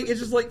 and like it's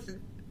just like,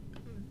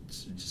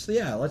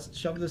 let's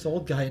shove this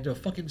old guy into a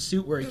fucking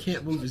suit where he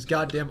can't move his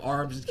goddamn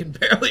arms and can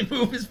barely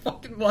move his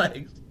fucking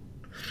legs.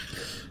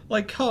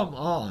 Like, come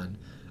on.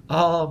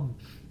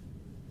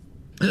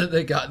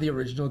 They got the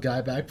original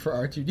guy back for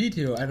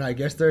R2-D2, and I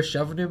guess they're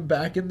shoving him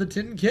back in the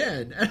tin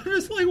can. And I'm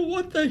just like,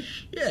 what the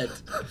shit?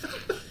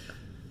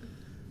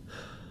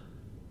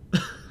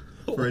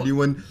 For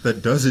anyone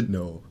that doesn't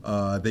know,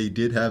 they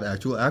did have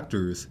actual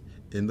actors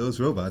in those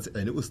robots,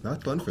 and it was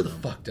not fun for them. Who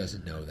the fuck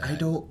doesn't know that? I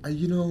don't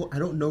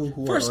know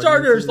who. For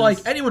starters,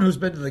 like anyone who's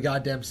been to the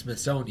goddamn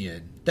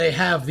Smithsonian, they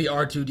have the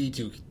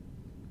R2-D2,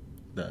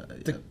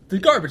 the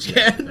garbage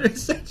can,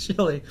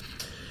 essentially.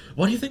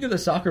 What do you think of the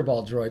soccer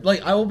ball droid?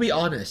 Like, I will be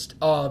honest.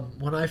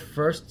 When I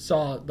first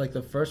saw like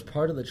the first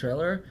part of the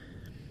trailer,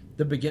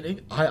 the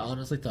beginning, I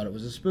honestly thought it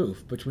was a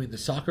spoof between the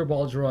soccer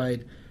ball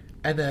droid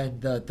and then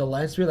the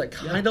land speeder that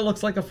kind of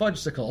looks like a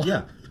fudgesicle.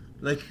 Yeah.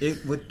 Like,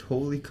 it would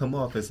totally come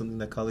off as something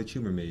that College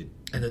Humor made.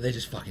 And then they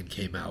just fucking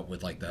came out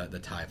with, like, the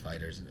TIE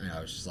fighters. And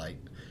I was just like,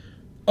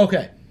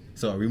 okay.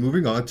 So are we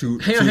moving on to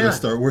the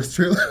Star Wars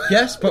trailer?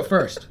 Yes, but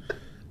first,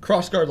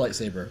 crossguard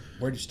lightsaber.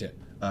 Where do you stand?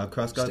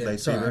 Crossguard lightsaber.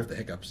 Sorry, I have the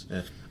hiccups.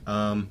 Yeah.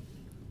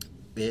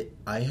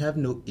 I have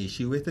no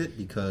issue with it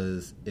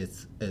because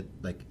it's a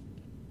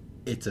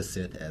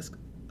Sith-esque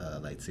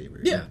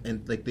lightsaber. Yeah.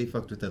 And, like, they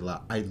fucked with it a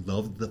lot. I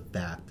love the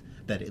fact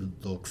that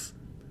it looks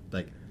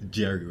like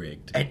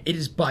jerry-rigged, and it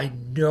is by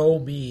no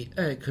means.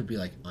 It could be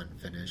like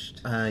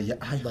unfinished. Yeah,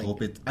 I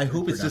hope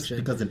it's just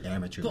because an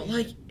amateur. But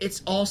like,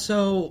 it's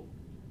also,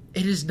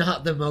 it is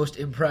not the most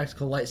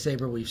impractical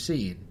lightsaber we've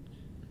seen.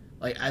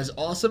 Like, as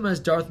awesome as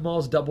Darth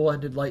Maul's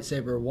double-ended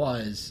lightsaber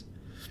was,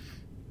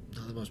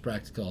 not the most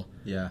practical.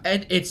 Yeah,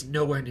 and it's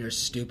nowhere near as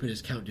stupid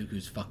as Count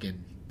Dooku's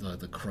fucking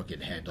the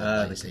crooked handled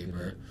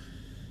lightsaber.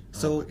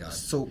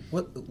 So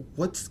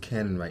what's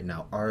canon right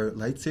now? Are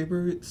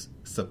lightsabers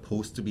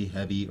supposed to be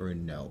heavy or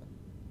no?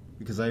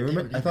 Because I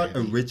remember, I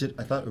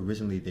thought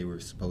originally they were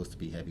supposed to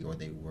be heavy, or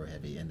they were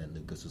heavy, and then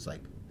Lucas was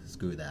like,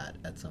 "Screw that!"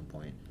 At some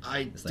point,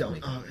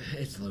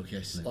 it's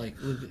Lucas.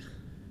 Lucas.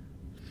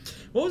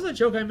 What was that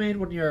joke I made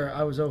when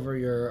I was over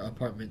your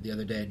apartment the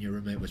other day, and your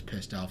roommate was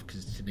pissed off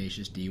because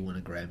Tenacious D won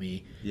a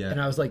Grammy? Yeah, and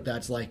I was like,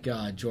 "That's like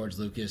George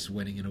Lucas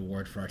winning an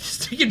award for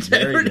artistic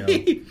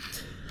integrity."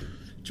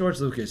 George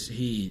Lucas,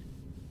 he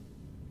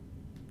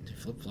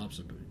flip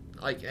flops.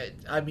 Like,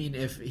 I mean,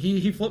 if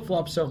he flip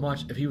flops so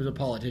much, if he was a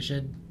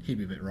politician, he'd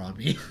be Mitt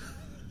Romney.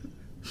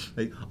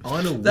 Like,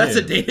 on a whim. That's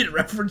a dated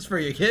reference for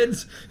you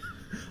kids.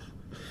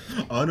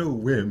 On a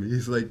whim,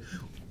 he's like,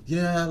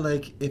 yeah,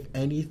 like, if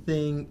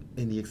anything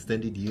in the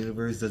extended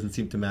universe doesn't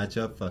seem to match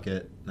up, fuck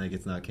it. Like,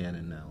 it's not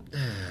canon now.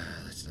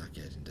 Let's not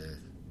get into...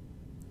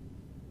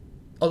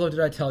 Although,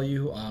 did I tell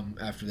you,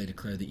 after they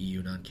declared the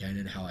EU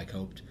non-canon, how I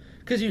coped?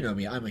 Because you know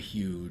me, I'm a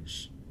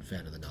huge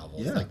fan of the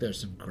novels. Yeah. Like, there's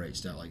some great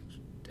stuff. Like,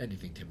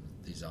 anything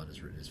Timothy Zahn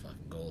has written is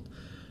fucking gold.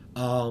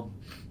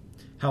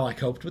 How I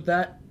coped with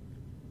that?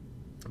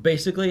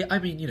 Basically, I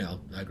mean, you know,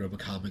 I grew up a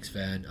comics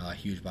fan, a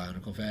huge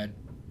Bionicle fan.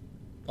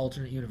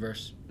 Alternate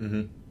universe.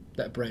 Mm-hmm.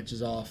 That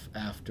branches off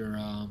after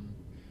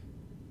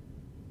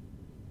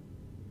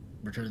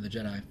Return of the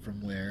Jedi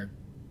from where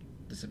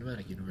the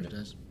cinematic universe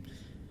does.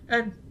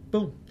 And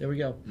boom, there we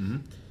go.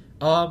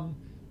 Mm-hmm.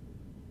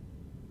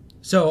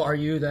 So are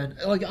you then,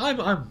 like,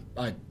 I'm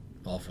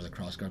all for the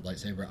crossguard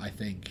lightsaber. I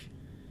think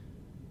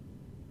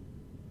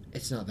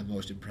it's not the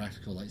most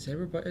impractical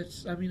lightsaber, but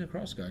it's, I mean, a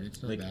crossguard.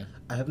 It's not like, bad.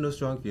 I have no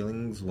strong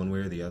feelings one way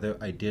or the other.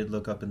 I did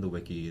look up in the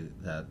wiki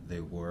that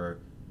there were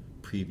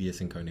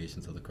previous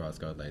incarnations of the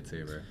crossguard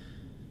lightsaber.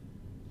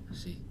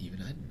 See,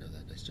 even I didn't know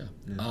that. Nice job.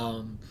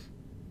 Yeah.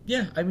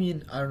 Yeah, I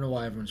mean, I don't know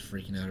why everyone's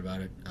freaking out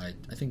about it. I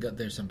think that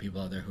there's some people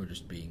out there who are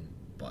just being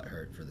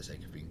butthurt for the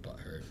sake of being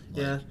butthurt.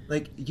 Yeah,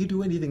 like, you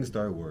do anything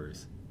Star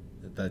Wars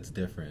that's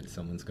different,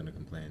 someone's gonna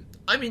complain.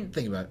 I mean,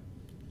 think about it.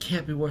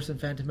 Can't be worse than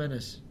Phantom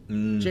Menace.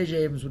 J.J.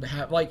 Abrams would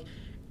have, like,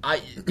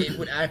 it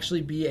would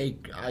actually be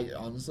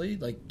honestly,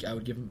 like, I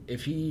would give him,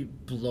 if he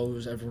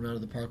blows everyone out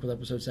of the park with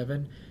Episode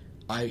 7,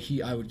 I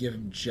would give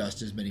him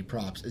just as many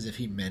props as if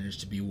he managed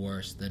to be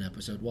worse than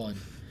Episode 1.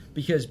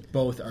 Because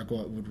both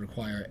would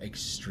require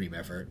extreme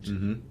effort.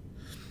 Mm-hmm.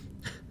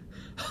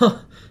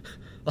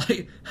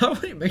 Like, how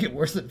would you make it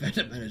worse than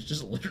Phantom Menace?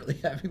 Just literally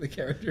having the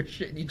characters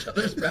shit in each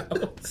other's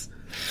mouths.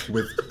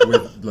 with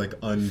like,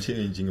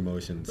 unchanging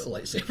emotions. The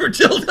lightsaber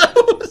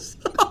dildos.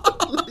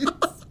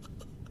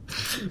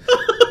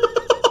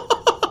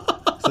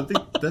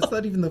 That's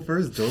not even the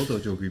first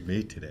dildo joke we've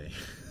made today.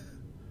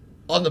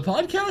 On the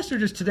podcast or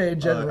just today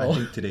in general? I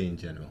think today in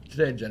general.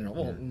 Today in general.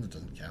 Well, it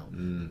doesn't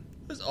count.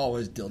 There's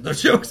always dildo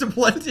jokes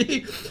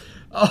aplenty.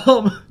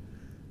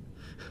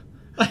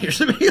 I hear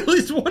some at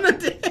least one a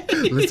day.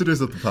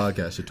 Listeners of the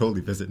podcast should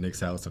totally visit Nick's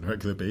house on a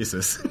regular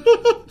basis.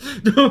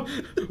 No,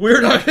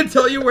 we're not going to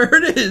tell you where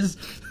it is.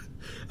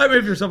 I mean,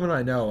 if you're someone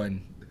I know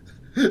and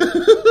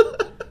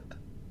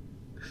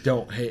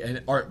don't hate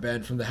an art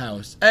band from the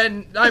house.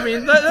 And, I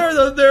mean,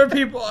 there are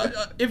people,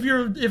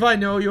 if I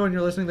know you and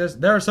you're listening to this,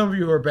 there are some of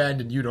you who are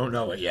banned and you don't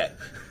know it yet.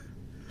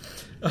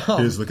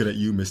 Here's looking at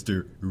you,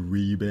 Mr.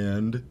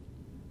 Reband.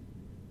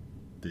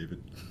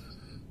 David.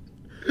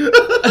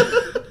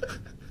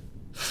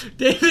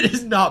 David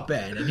is not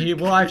banned, and he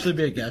will actually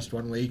be a guest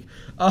one week.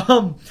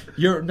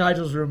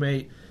 Nigel's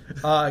roommate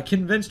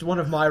convinced one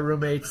of my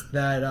roommates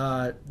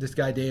that this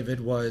guy David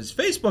was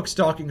Facebook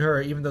stalking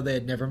her, even though they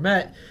had never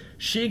met.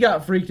 She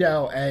got freaked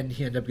out, and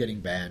he ended up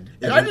getting banned.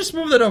 And I just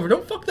moved that over.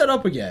 Don't fuck that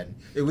up again.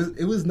 It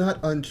was not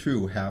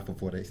untrue, half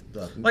of what I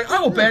thought. Like, I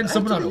will ban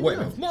someone on a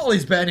whim. If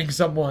Molly's banning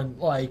someone,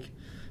 like,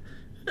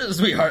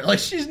 sweetheart, like,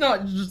 she's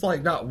not just,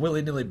 like, not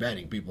willy-nilly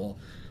banning people.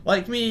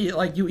 Like me,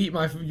 like, you eat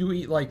my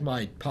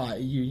pie,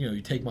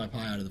 you take my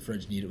pie out of the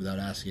fridge and eat it without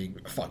asking,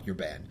 fuck, you're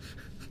banned.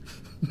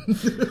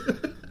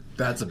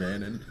 That's a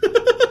banning.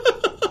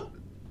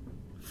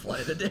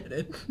 Flanta did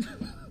it.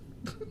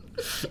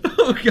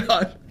 Oh,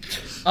 God.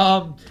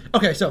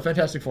 Okay, so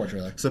Fantastic Four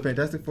trailer.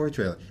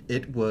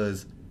 It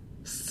was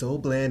so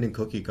bland and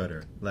cookie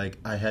cutter. Like,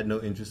 I had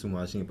no interest in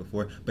watching it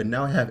before, but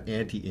now I have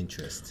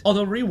anti-interest.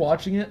 Although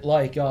rewatching it,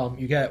 like,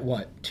 you get,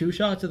 what, 2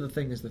 shots of the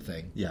Thing is the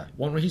Thing. Yeah.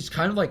 One where he's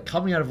kind of, like,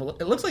 coming out of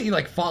it looks like he,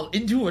 like, falls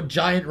into a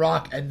giant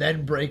rock and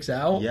then breaks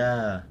out.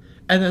 Yeah.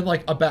 And then,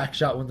 like, a back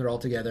shot when they're all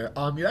together.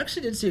 You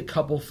actually did see a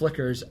couple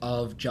flickers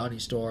of Johnny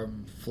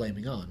Storm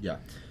flaming on. Yeah.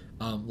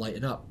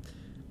 Lighten up.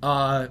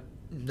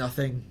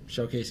 Nothing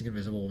showcasing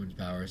Invisible Woman's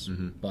powers,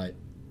 but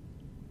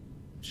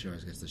she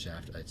always gets the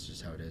shaft. It's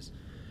just how it is.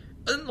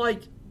 And,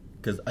 like...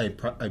 Because I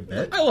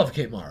bet... I love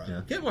Kate Mara.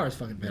 Yeah. Kate Mara's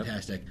fucking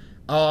fantastic.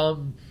 Yep.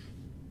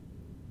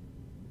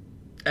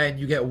 And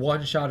you get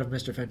one shot of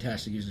Mr.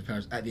 Fantastic using his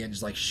powers at the end,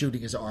 just, like, shooting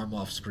his arm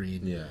off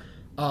screen. Yeah.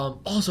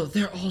 Also,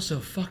 they're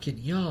also fucking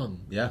young.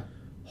 Yeah.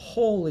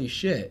 Holy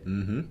shit.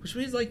 Mm-hmm. Which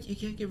means, like, you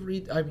can't give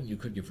Reed... I mean, you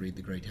could give Reed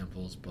the Grey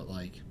Temples, but,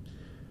 like...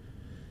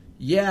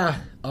 Yeah.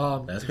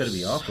 That's gotta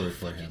be awkward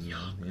for him.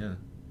 Young. Yeah.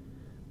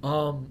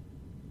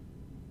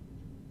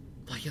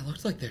 Like, it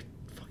looks like they're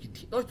fucking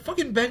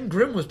fucking Ben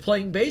Grimm was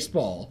playing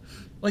baseball.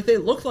 Like, they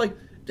looked like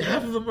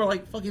half of them were,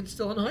 like, fucking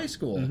still in high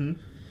school.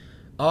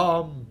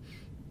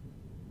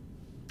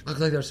 Looks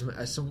like there's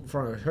some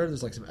from what I heard,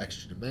 there's, like, some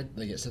extra dimension.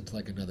 They get sent to,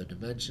 like, another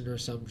dimension or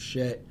some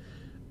shit.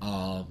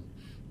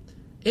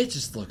 It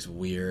just looks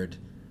weird.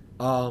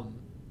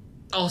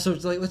 Also,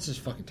 it's like, let's just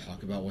fucking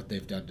talk about what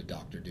they've done to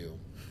Doctor Doom.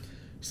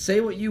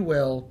 Say what you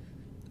will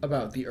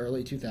about the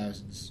early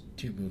 2000s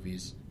 2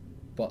 movies,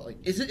 but, like,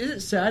 is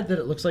it sad that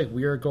it looks like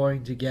we're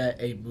going to get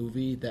a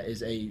movie that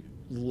is a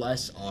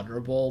less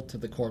honorable to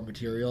the core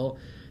material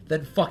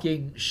than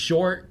fucking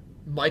short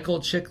Michael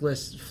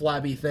Chiklis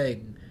flabby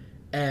thing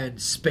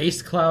and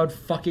Space Cloud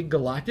fucking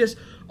Galactus?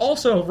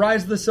 Also,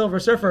 Rise of the Silver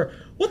Surfer.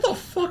 What the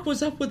fuck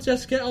was up with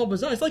Jessica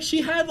Alba's eyes? Like,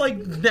 she had, like,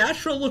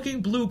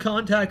 natural-looking blue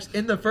contacts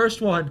in the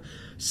first one.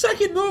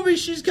 Second movie,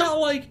 she's got,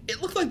 like...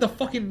 It looked like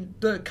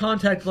the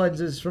contact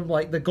lenses from,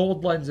 like, the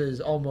gold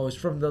lenses, almost,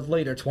 from the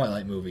later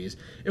Twilight movies.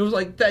 It was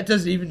like, that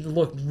doesn't even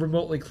look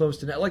remotely close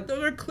to that. Like,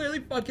 those are clearly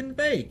fucking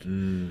fake.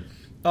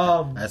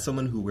 As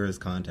someone who wears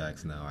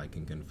contacts now, I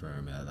can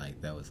confirm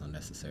that was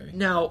unnecessary.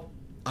 Now,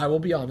 I will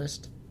be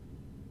honest.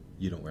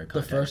 You don't wear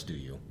contacts, the first do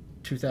you?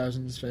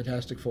 2000s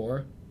Fantastic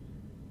Four,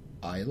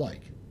 I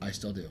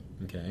still do.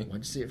 Okay.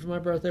 Went to see it for my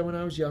birthday when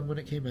I was young when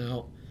it came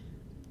out.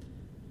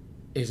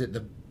 Is it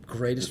the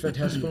greatest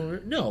Fantastic Four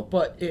movie? No,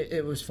 but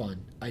it was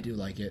fun. I do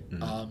like it.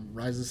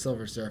 Rise of the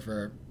Silver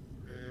Surfer,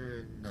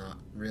 not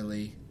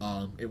really.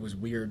 It was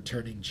weird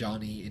turning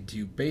Johnny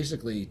into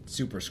basically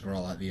Super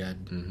Skrull at the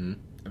end.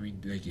 I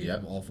mean, they gave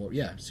him all four.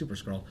 Yeah, Super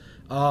Skrull.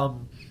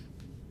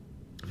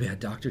 Yeah,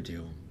 Doctor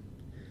Doom.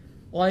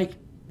 Like,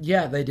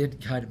 yeah, they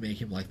did kind of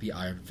make him like the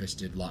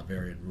iron-fisted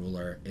Latvian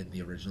ruler in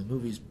the original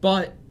movies,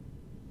 but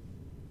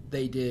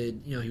they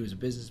did, he was a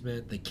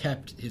businessman. They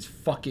kept his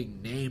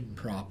fucking name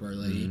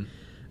properly.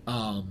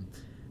 And,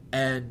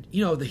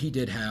 that he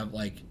did have,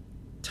 like,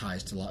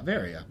 ties to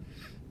Latveria.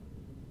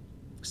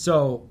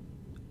 So,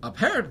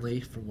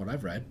 apparently, from what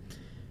I've read,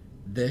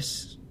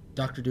 this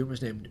Doctor Doom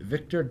is named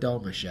Victor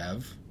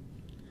Domashev.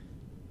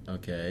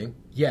 Okay.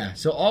 Yeah,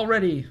 so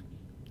already...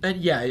 And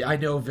yeah, I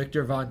know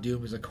Victor Von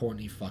Doom is a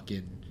corny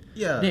fucking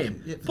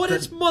name. Yeah, but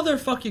it's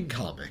motherfucking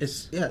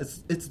comics.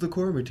 It's the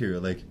core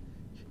material. Like,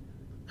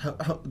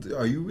 how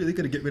are you really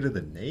going to get rid of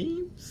the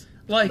names?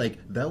 Like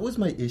that was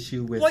my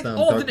issue with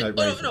Dark Knight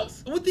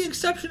Rises. No, with the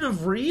exception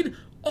of Reed,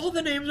 all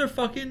the names are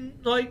fucking,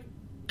 like,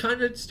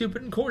 kind of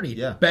stupid and corny.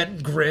 Yeah. Ben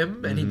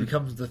Grimm, and he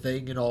becomes the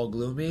Thing and all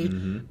gloomy.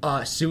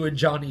 Sue and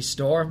Johnny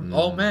Storm.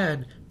 Oh,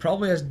 man.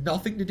 Probably has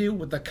nothing to do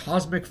with the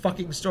cosmic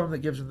fucking storm that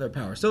gives them their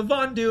power. So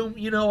Von Doom,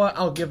 you know what?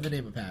 I'll give the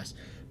name a pass.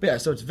 But yeah,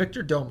 so it's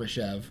Victor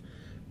Domashev.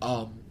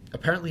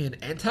 Apparently an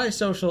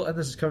antisocial, and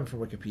this is coming from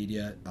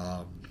Wikipedia.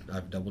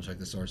 I've double-checked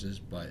the sources,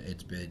 but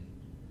it's been...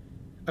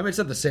 I mean, it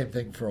said the same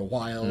thing for a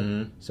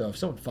while. So if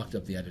someone fucked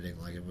up the editing,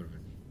 like, it would have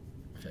been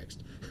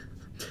fixed.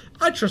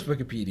 I trust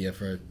Wikipedia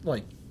for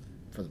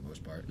the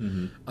most part.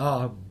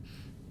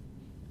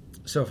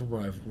 So from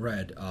what I've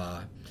read,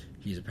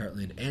 he's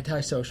apparently an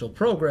antisocial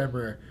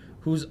programmer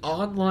whose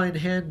online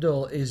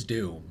handle is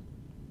Doom.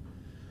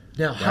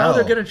 Now, how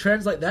they're going to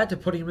translate that to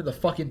putting him in the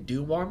fucking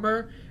Doom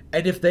armor,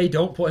 and if they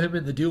don't put him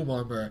in the Doom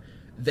armor,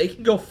 they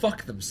can go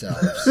fuck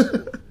themselves.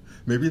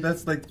 Maybe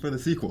that's, like, for the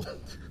sequel.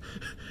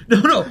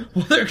 No.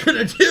 What they're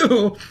going to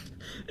do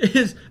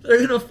is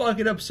they're going to fuck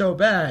it up so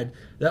bad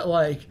that,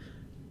 like,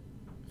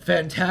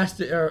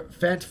 Fantastic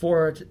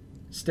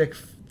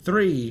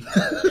 3...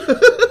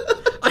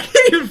 I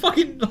can't even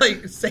fucking,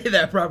 like, say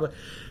that properly.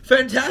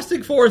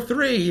 Fantastic Four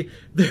 3,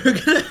 they're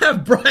gonna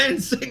have Bryan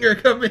Singer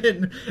come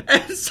in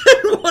and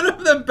send one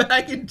of them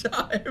back in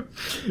time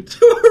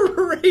to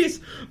erase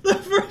the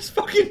first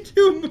fucking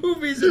 2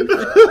 movies in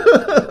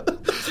there.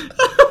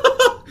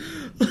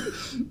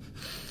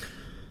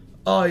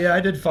 Oh yeah, I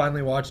did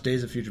finally watch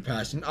Days of Future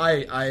Past, and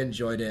I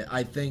enjoyed it.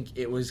 I think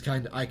it was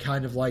I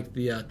kind of liked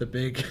the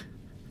big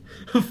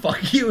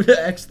fuck you to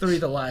X3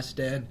 The Last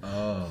Stand.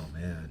 Oh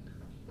man.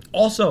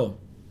 Also,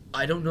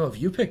 I don't know if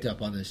you picked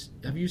up on this.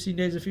 Have you seen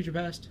Days of Future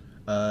Past?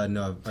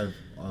 No, I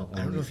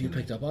don't know if you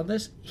picked up on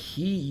this.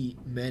 He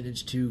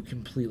managed to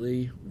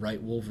completely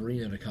write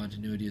Wolverine out of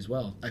continuity as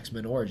well.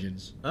 X-Men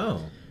Origins.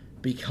 Oh.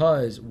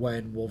 Because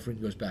when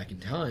Wolverine goes back in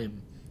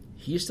time,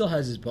 he still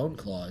has his bone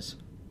claws,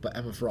 but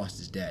Emma Frost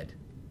is dead.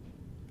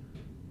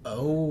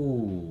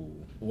 Oh.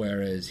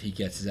 Whereas he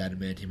gets his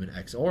adamantium in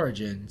X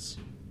Origins,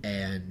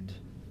 and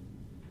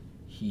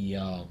he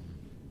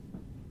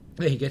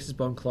gets his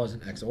bone claws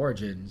in X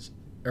Origins,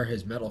 or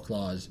his metal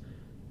claws,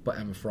 but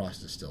Emma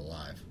Frost is still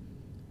alive.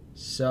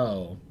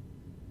 So,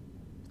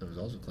 that was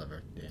also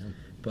clever. Damn.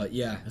 But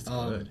yeah. That's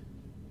good.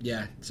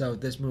 Yeah, so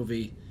this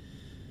movie,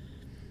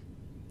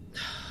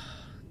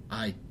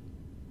 I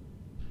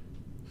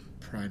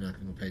probably not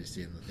going to pay to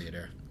see it in the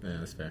theater. Yeah,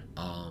 that's fair.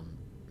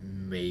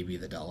 Maybe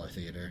the Dollar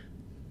Theater.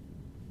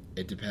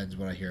 It depends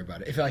what I hear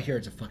about it. If I hear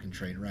it's a fucking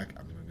train wreck,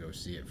 I'm going to go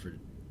see it for,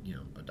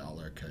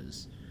 $1,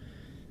 because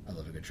I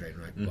love a good train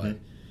wreck. But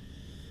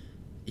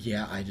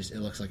yeah, it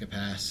looks like a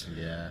pass.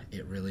 Yeah.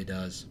 It really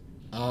does.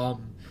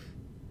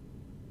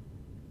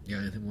 You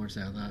got anything more to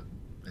say on that?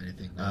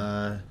 Anything?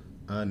 No.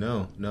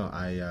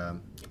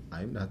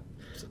 I'm not.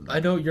 I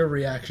know your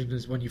reaction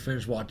is when you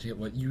finished watching it.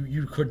 What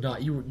you could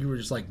not. You were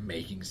just like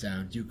making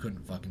sounds. You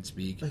couldn't fucking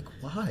speak. Like,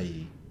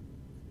 why?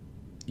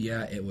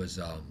 Yeah, it was.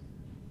 Oh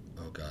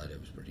god, it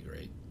was pretty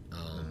great.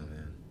 Oh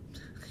man,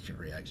 your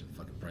reaction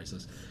fucking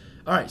priceless.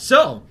 All right,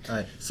 so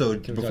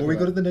before we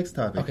go to the next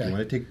topic, Okay. you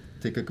want to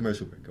take a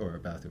commercial break or a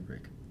bathroom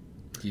break?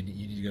 you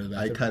need to go to the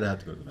I bathroom? kind of have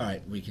to go to the All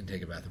bathroom. right, we can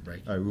take a bathroom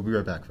break. All right, we'll be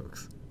right back,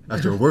 folks.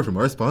 After a word from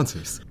our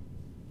sponsors.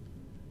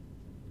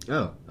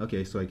 Oh,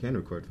 okay, so I can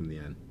record from the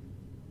end.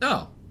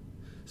 Oh,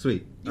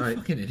 Sweet. you All right.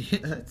 fucking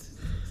idiot.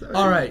 Sorry.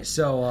 All right,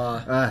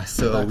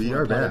 so we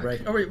are back.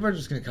 Break. Oh, we're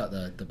just gonna cut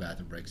the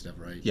bathroom break stuff,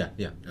 right? Yeah.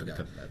 Okay.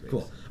 Cut that base.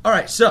 Cool. All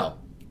right, so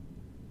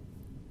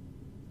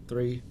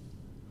 3,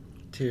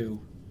 2.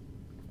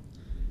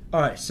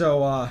 All right,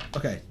 so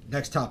okay,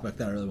 next topic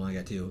that I really want to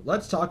get to.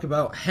 Let's talk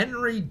about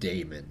Henry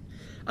Damon.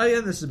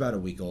 Again, this is about a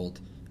week old,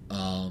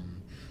 but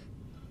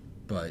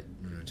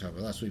we're going to talk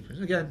about last week.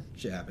 Again,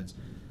 shit happens.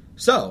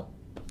 So,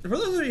 for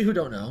those of you who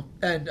don't know,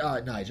 and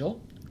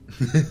Nigel,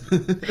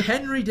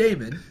 Henry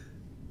Damon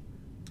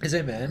is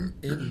a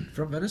man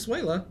from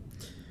Venezuela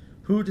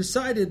who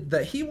decided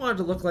that he wanted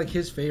to look like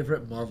his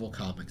favorite Marvel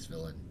Comics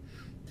villain.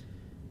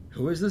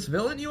 Who is this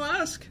villain, you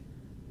ask?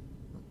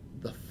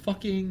 The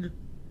fucking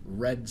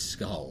Red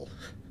Skull.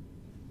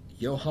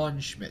 Johann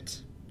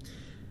Schmidt.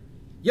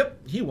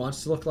 Yep, he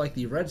wants to look like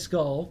the Red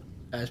Skull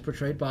as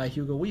portrayed by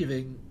Hugo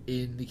Weaving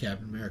in the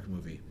Captain America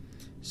movie.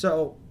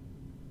 So,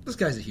 this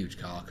guy's a huge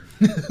cock.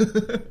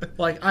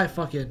 Like, I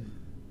fucking...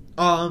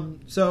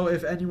 So,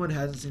 if anyone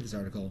hasn't seen this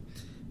article,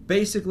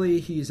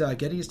 basically, he's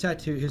getting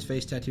his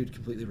face tattooed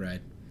completely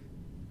red.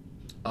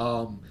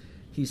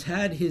 He's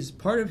had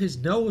part of his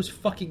nose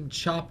fucking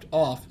chopped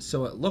off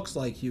so it looks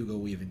like Hugo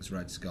Weaving's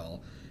Red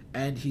Skull.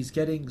 And he's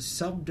getting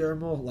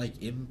subdermal,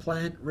 like,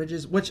 implant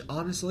ridges, which,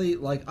 honestly,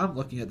 like, I'm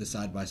looking at the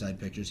side-by-side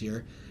pictures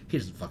here. He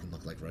doesn't fucking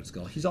look like Red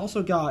Skull. He's also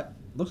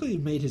looks like he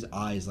made his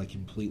eyes, like,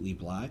 completely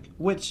black,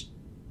 which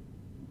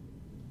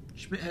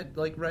Schmidt had,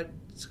 like, Red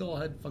Skull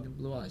had fucking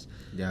blue eyes.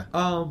 Yeah.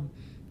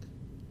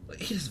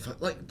 He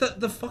doesn't, like,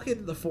 the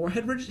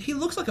forehead ridges, he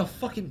looks like a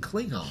fucking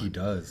Klingon. He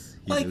does.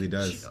 He Like, really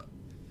does.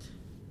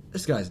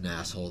 This guy's an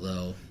asshole,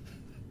 though.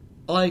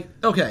 Like,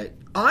 okay,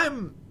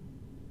 I'm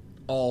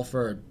all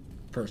for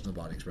personal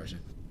body expression.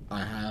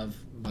 I have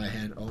my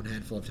own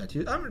handful of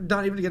tattoos. I'm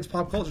not even against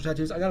pop culture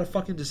tattoos. I got a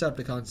fucking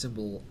Decepticon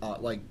symbol,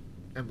 like,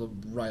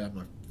 emblem right on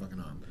my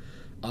fucking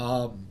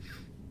arm.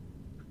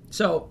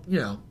 So,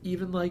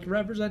 even, like,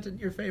 representing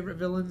your favorite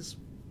villains,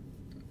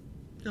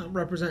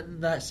 representing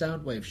that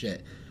Soundwave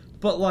shit.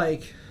 But,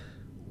 like,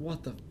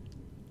 what the...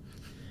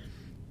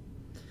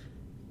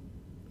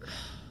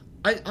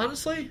 I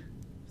honestly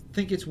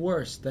think it's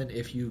worse than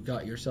if you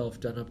got yourself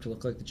done up to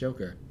look like the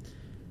Joker.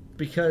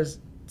 Because...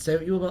 say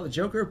what you will about the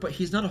Joker, but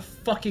he's not a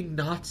fucking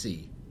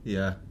Nazi.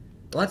 Yeah.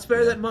 Let's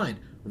bear that in mind.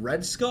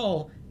 Red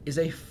Skull is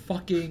a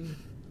fucking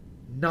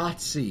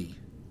Nazi.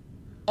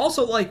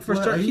 Also, like, for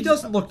starters, he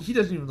doesn't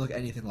even look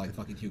anything like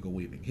fucking Hugo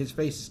Weaving. His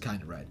face is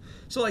kind of red.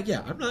 So, like,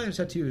 yeah, I'm not into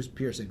tattoos,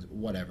 piercings,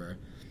 whatever.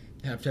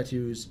 Have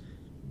tattoos.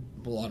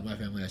 A lot of my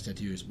family has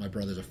tattoos. My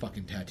brother's a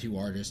fucking tattoo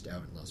artist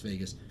out in Las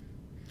Vegas.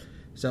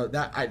 So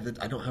that I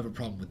don't have a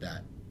problem with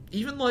that.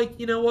 Even, like,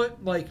 you know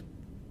what? Like,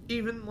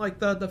 even, like,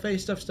 the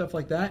face stuff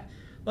like that.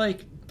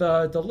 Like,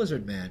 the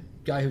Lizard Man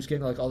guy who's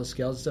getting, like, all the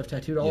scales and stuff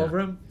tattooed all over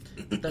him,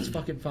 that's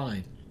fucking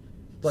fine.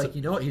 Like,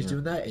 you know what? He's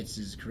doing that. It's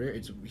his career.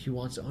 He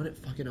wants to own it.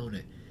 Fucking own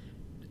it.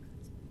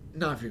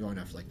 Not if you're going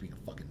after, like, being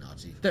a fucking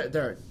Nazi.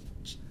 They're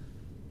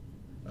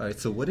All right,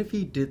 so what if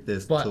he did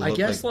this But to I look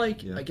guess,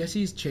 yeah. I guess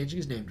he's changing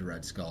his name to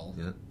Red Skull.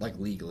 Yeah. Like,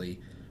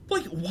 legally.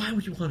 But, like, why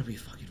would you want to be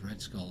fucking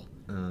Red Skull?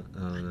 I don't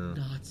know.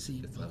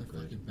 Nazi It's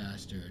motherfucking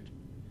bastard.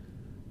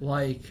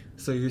 Like...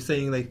 So you're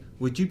saying, like,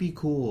 would you be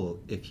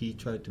cool if he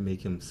tried to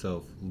make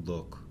himself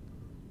look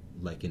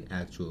like an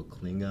actual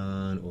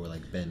Klingon or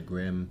like Ben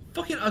Grimm?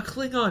 Fucking a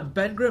Klingon,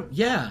 Ben Grimm.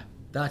 Yeah,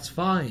 that's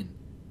fine.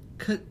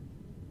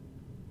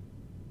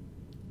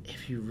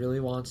 If he really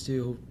wants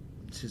to,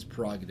 it's his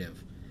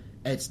prerogative.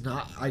 It's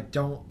not...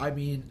 I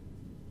mean...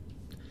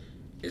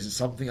 Is it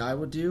something I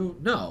would do?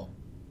 No.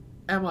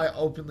 Am I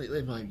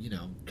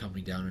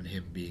coming down on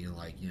him being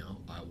like,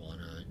 I want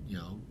to,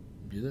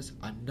 do this?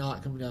 I'm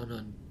not coming down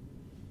on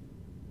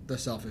the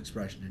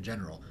self-expression in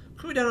general. I'm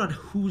coming down on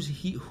who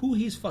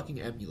he's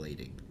fucking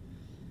emulating.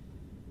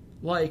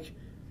 Like,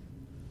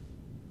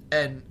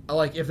 and,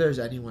 like, if there's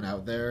anyone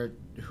out there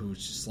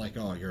who's just like,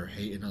 oh, you're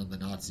hating on the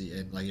Nazi,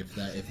 and, like,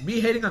 if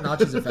me hating on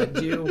Nazis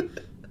offends you,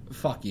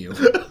 fuck you.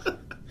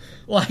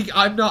 Like,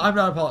 I'm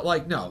not,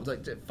 like, no,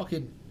 like,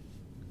 fucking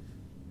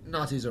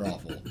Nazis are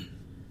awful.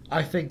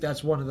 I think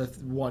that's that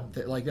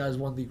is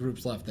one of the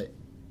groups left that,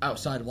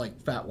 outside of,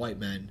 like, fat white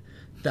men,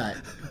 that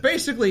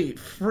basically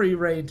free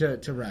reign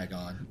to rag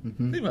on.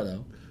 Mm-hmm. Think about it,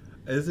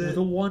 though. Is it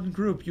the one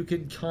group you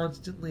can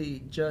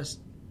constantly just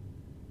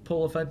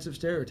pull offensive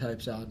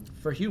stereotypes on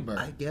for humor?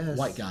 I guess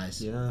white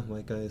guys. Yeah,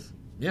 white guys.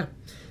 Yeah,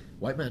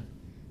 white men.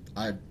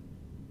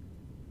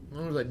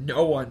 Like,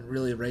 no one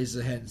really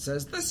raises a hand and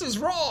says, "This is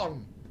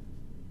wrong."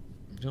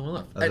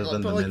 No, Other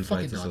than the Men's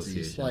fucking Rights Nazis,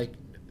 Association. like,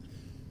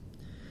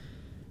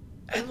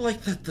 and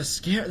like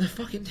the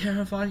fucking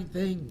terrifying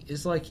thing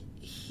is like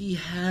he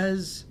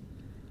has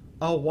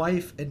a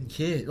wife and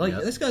kid. Like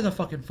this guy's a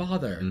fucking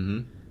father. Mm-hmm.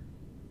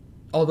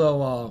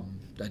 Although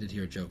I did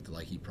hear a joke that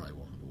like he probably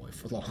won't have a wife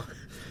for long.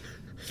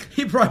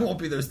 He probably won't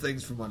be those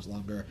things for much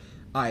longer.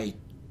 Hey,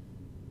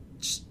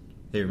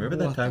 remember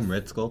that time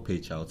Red Skull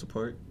paid child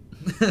support?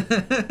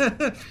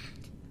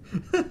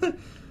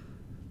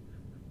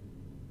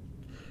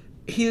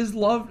 He has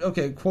loved,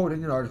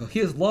 quoting an article, he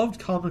has loved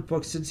comic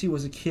books since he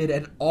was a kid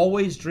and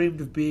always dreamed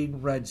of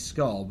being Red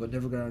Skull, but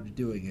never got around to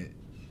doing it.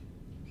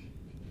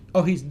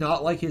 Oh, he's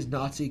not like his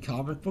Nazi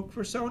comic book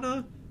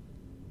persona?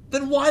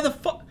 Then why the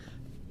fuck?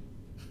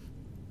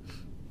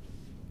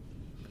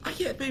 I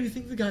can't maybe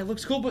think the guy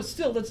looks cool, but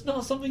still, that's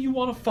not something you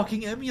want to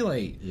fucking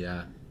emulate.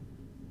 Yeah.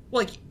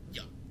 Like,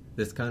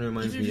 this kind of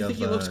reminds even if me you of... think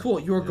he looks cool,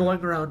 you are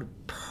going around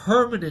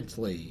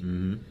permanently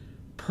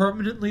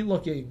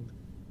looking...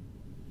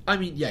 I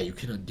mean, yeah, you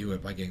can undo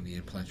it by getting the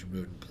implants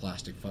removed and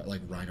plastic,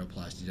 like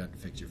rhinoplasty done to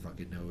fix your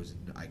fucking nose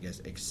and, I guess,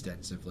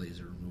 extensive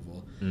laser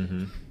removal.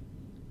 Mm-hmm.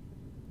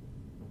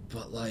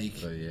 But, like...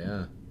 But,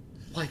 yeah.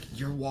 Like,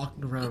 you're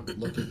walking around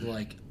looking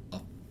like a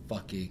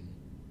fucking...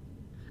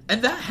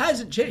 And that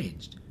hasn't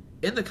changed.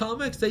 In the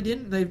comics,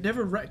 they've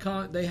never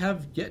retconned, they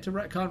have yet to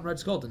retcon Red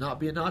Skull to not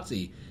be a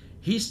Nazi.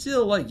 He's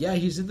still, like, yeah,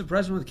 he's in the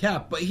present with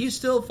Cap, but he's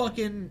still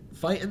fucking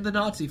fighting the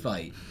Nazi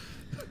fight.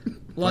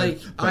 Like,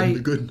 fighting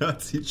the good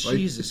Nazi fight.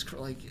 Jesus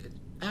Christ, like,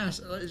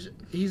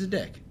 he's a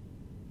dick.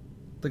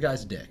 The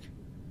guy's a dick.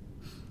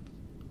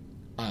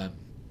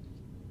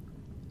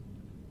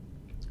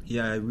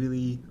 Yeah, I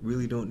really,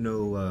 really don't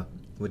know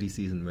what he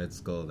sees in Red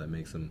Skull that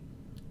makes him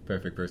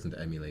perfect person to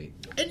emulate.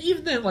 And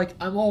even then, like,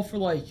 I'm all for,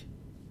 like,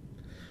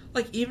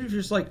 even if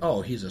you're just like,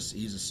 oh, he's a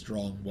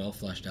strong, well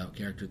fleshed out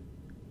character,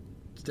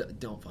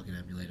 don't fucking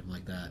emulate him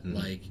like that. Mm-hmm.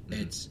 Like,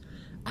 it's,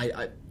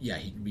 yeah,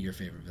 he can be your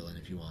favorite villain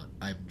if you want.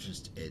 I'm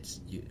just,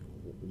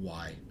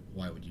 why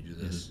would you do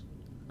this?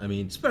 Mm-hmm. I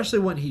mean, especially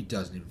when he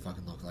doesn't even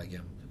fucking look like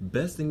him.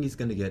 Best thing he's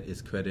gonna get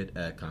is credit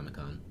at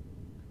Comic-Con.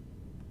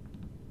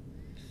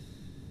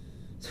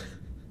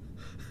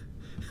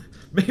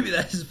 Maybe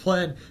that's his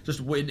plan.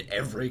 Just win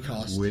every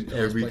costume. Win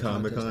every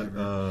Comic-Con.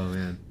 Oh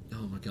man.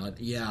 Oh my god.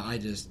 Yeah,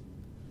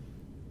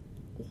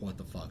 what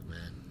the fuck,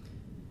 man.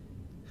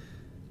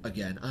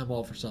 Again, I'm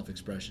all for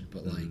self-expression,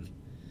 but like,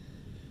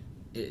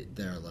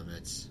 there are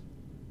limits.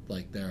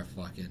 Like, there are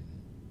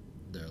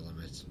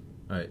limits.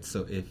 All right.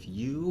 So if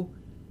you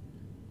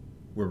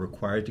were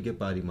required to get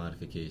body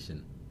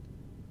modification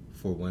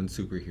for one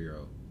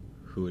superhero,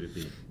 who would it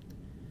be?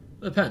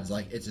 Depends.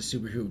 Like, it's a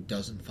superhero who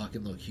doesn't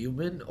fucking look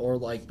human, or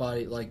like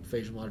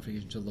facial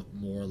modification to look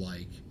more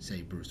like,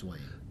 say, Bruce Wayne.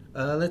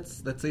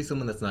 Let's say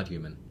someone that's not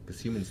human, because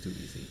human's too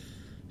easy.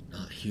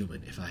 Not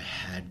human. If I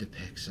had to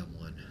pick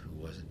someone who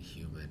wasn't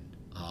human,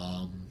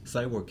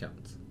 Cyborg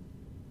counts.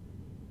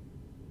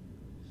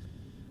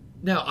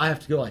 Now I have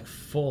to go like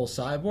full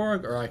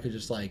cyborg, or I could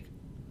just like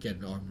get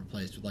an arm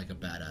replaced with like a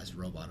badass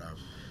robot arm.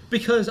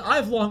 Because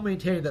I've long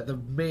maintained that the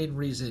main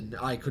reason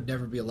I could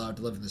never be allowed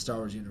to live in the Star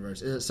Wars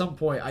universe is at some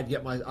point I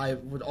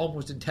would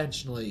almost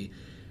intentionally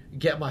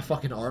get my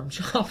fucking arm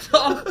chopped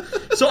off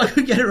so I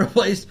could get it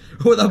replaced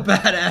with a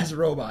badass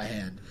robot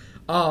hand.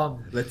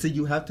 Let's say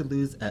you have to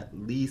lose at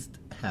least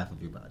half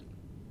of your body.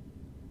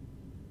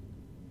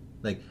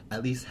 Like,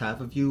 at least half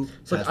of you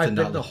it's like has I've to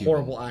been not in a look human.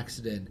 horrible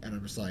accident and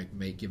I'm just like,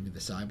 give me the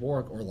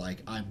cyborg, or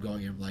like I'm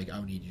going in like I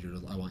want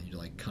you to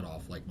like cut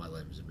off like my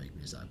limbs and make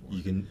me a cyborg.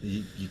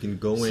 You can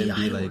go in and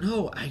be like, I don't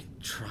know. I'm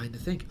trying to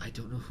think. I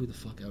don't know who the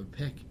fuck I would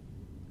pick.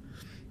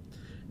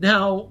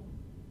 Now,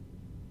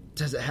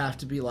 does it have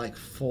to be like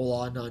full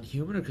on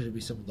non-human, or could it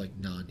be some like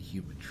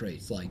non-human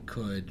traits? Like,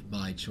 could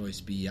my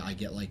choice be I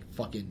get like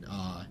fucking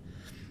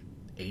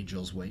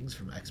Angel's wings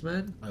from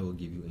X-Men? I will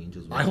give you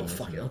Angel's wings. I will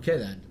fucking okay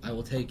then. I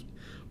will take,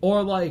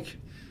 or like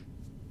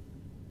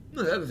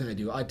the other thing I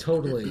do. I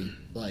totally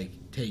like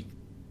take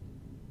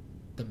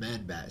the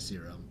Man-Bat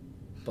serum,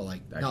 but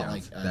like That not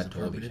counts. like as That a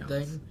totally permanent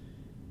counts. thing.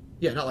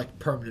 Yeah, not like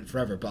permanent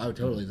forever, but I would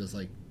totally just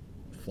like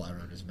fly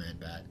around as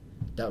Man-Bat.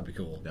 That would be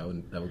cool. That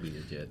would be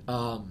legit.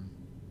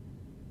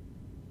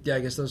 Yeah, I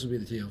guess those would be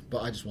the two,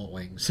 but I just want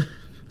wings.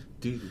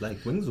 Dude,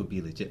 like, wings would be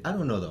legit. I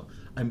don't know, though.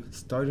 I'm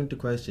starting to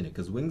question it,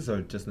 because wings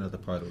are just another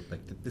part of, like,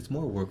 it's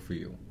more work for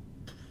you.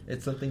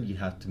 It's something you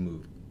have to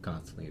move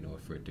constantly in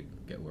order for it to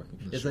get working.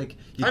 It's like,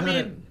 you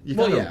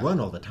gotta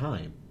run all the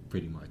time,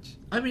 pretty much.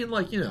 I mean,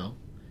 like,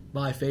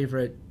 my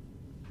favorite,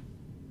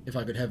 if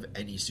I could have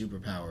any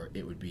superpower,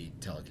 it would be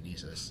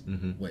telekinesis,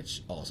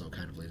 which also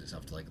kind of leads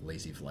itself to, like,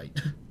 lazy flight.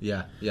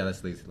 Yeah,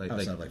 that's lazy. Like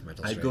mental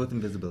I'd strain. go with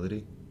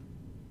invisibility.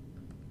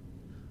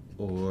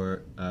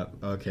 Or,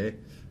 okay.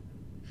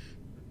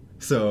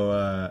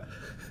 So,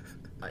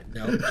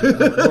 no,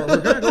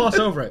 we're going to gloss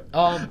over it.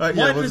 we'll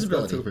invisibility.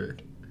 gloss over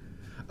it.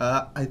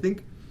 I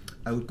think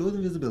I would go with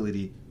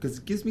invisibility because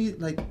it gives me,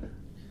 like,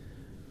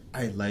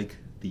 I like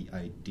the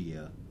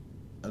idea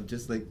of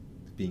just, like,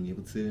 being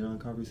able to sit in on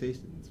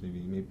conversations,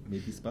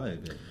 maybe spy a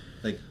bit.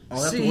 Like, all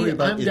I have See, to worry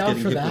about I'm is down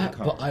getting for hit with that, a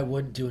car. but I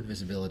wouldn't do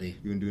invisibility.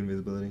 You wouldn't do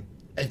invisibility?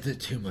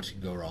 Too much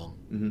can go wrong.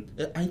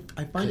 Mm-hmm.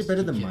 I find it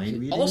better than mind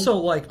reading. Also,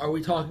 like, are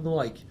we talking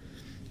like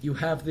you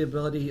have the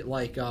ability,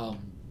 like,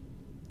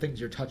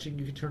 things you're touching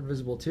you can turn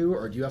invisible too,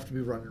 or do you have to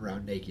be running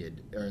around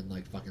naked or in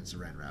like fucking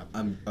saran wrap?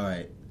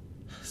 Alright.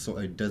 So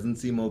it doesn't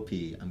seem OP.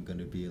 I'm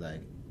gonna be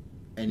like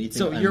anything.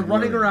 So you're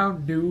running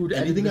around nude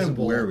and anything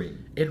invisible I'm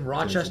wearing in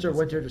Rochester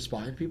winter to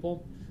spy on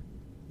people?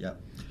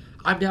 Yep.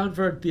 I'm down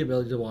for the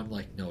ability to want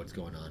like know what's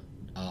going on.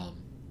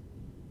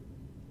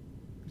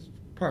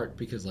 Part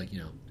because like, you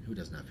know, who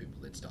doesn't have people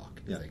that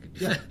stalk? Yeah. They could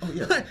do Yeah. that. Oh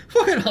yeah.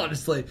 Fucking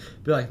honestly,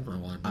 be like, I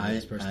want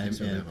this person. I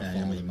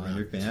am a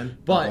minor fan.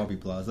 But Bobby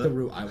Plaza. the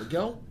route I would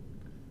go,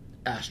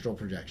 astral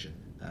projection.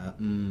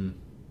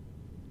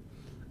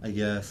 I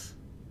guess.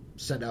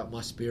 Send out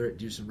my spirit,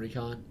 do some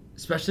recon.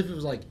 Especially if it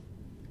was like,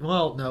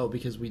 well, no,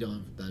 because we don't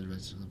have that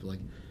advanced, but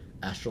like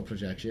astral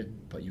projection,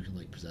 but you can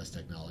like possess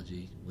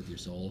technology with your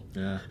soul.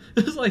 Yeah.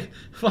 It's like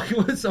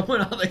fucking with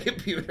someone on the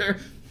computer.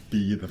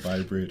 Be the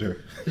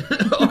vibrator.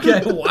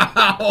 Okay,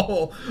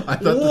 wow. I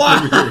thought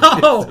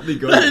wow.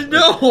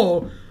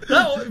 No.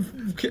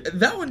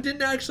 That one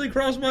didn't actually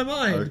cross my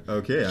mind.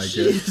 Okay, I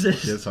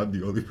guess I'm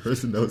the only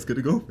person that was going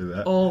to go for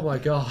that. Oh my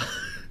god.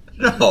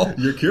 No.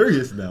 You're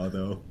curious now,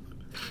 though.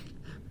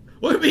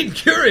 What do you mean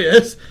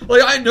curious?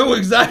 Like, I know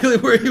exactly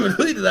where he would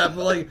lead to that,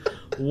 but like,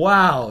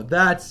 wow,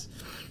 that's...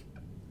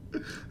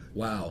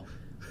 Wow.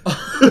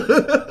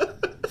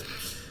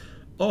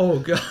 Oh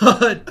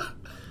god.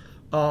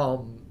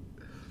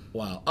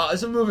 Wow.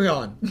 So moving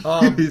on.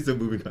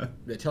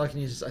 The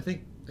telekinesis, I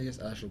guess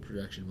astral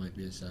projection might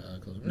be a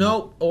close.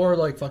 No, or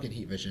like fucking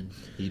heat vision.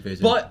 Heat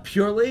vision. But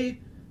purely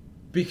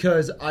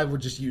because I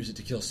would just use it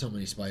to kill so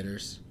many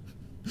spiders.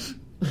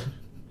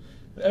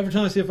 Every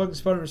time I see a fucking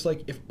spider, it's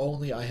like, if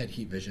only I had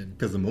heat vision.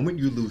 Because the moment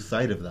you lose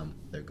sight of them,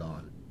 they're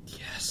gone.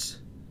 Yes.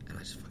 And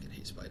I just fucking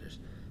hate spiders.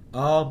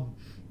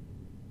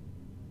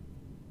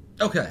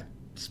 Okay.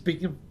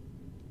 Speaking of...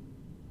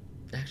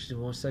 Actually, do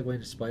we want to segue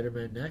into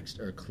Spider-Man next,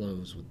 or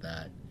close with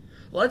that?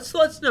 Let's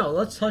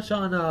touch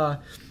on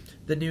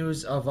the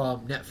news of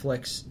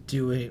Netflix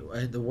doing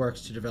in the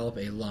works to develop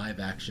a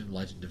live-action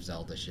Legend of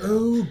Zelda show.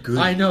 Oh, good.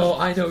 I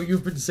know.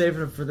 You've been saving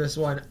them for this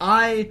one.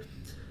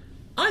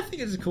 I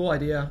think it's a cool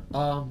idea.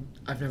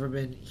 I've never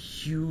been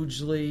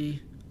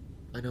hugely...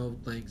 I know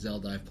playing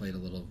Zelda, I've played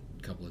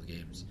couple of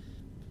games.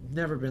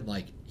 Never been,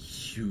 like,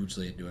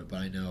 hugely into it, but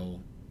I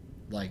know,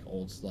 like,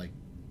 old, like,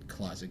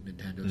 classic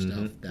Nintendo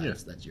stuff.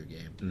 That's your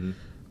game.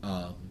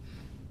 Mm-hmm.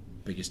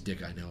 Biggest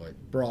dick I know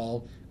at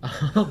Brawl.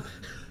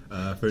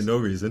 For no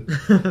reason.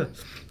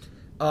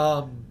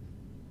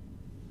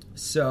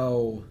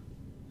 So...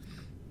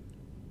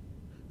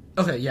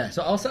 Okay, yeah,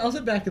 so I'll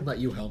sit back and let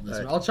you helm this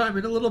one. I'll chime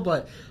in a little,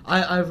 but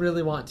I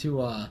really want to,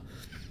 I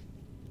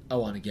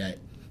want to get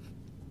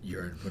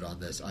your input on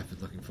this. I've been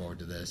looking forward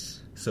to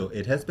this. So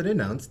it has been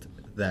announced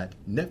that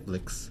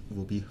Netflix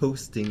will be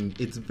hosting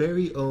its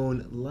very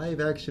own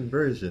live-action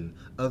version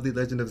of The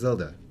Legend of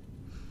Zelda.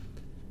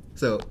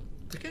 So...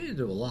 They're getting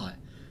into a lot.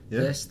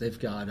 Yeah. This, they've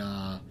got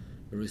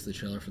released the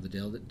trailer for the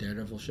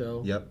Daredevil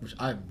show. Yep. Which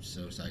I'm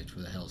so psyched for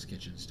the Hell's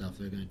Kitchen stuff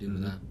they're going to do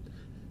with that.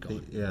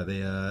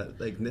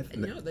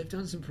 They've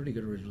done some pretty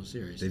good original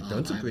series. They've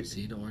done some. I haven't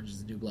seen Orange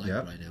Is the New Black,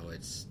 but I know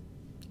it's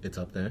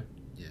up there.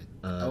 Yeah,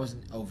 I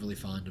wasn't overly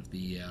fond of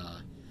the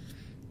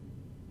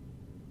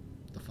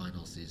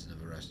final season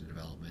of Arrested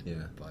Development.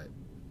 Yeah, but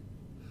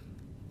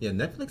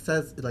Netflix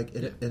has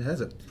it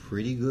has a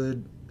pretty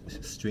good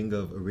string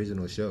of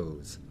original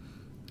shows.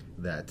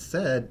 That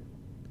said,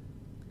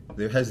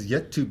 there has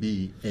yet to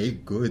be a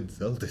good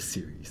Zelda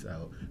series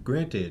out.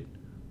 Granted,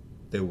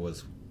 there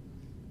was.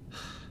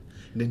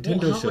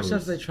 Nintendo shows. How much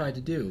have they tried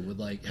to do?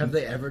 Have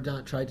they ever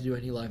tried to do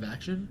any live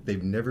action?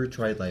 They've never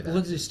tried live action.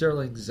 Lindsay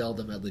Sterling's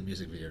Zelda medley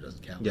music video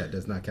doesn't count. Yeah, it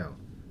does not count.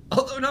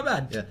 Although not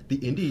bad. Yeah, the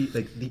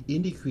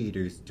indie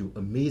creators do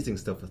amazing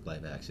stuff with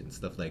live action.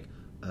 Stuff like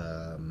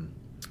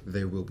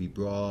There Will Be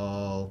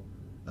Brawl.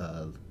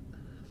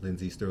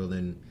 Lindsay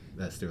Sterling.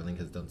 Sterling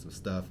has done some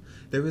stuff.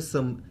 There was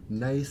some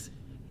nice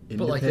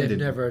independent. But they've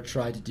never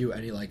tried to do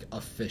any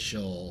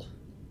official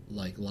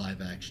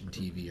live action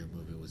TV or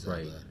movie with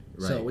Zelda.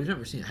 Right. So we've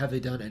never seen it. Have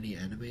they done any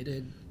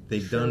animated?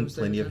 They've done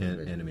plenty of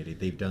animated.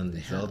 They've done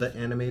Zelda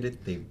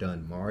animated. They've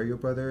done Mario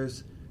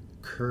Brothers,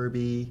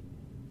 Kirby.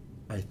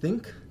 I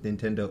think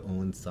Nintendo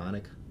owned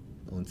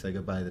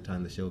Sega by the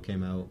time the show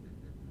came out.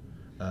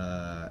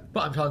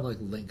 But I'm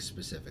talking Link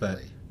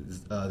specifically.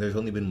 But there's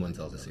only been one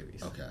Zelda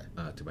series. Okay.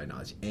 To my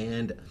knowledge.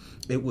 And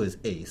it was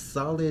a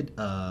solid,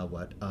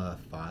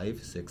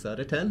 5, 6 out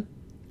of 10?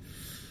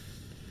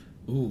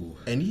 Ooh.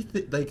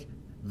 Anything,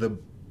 the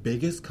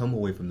biggest come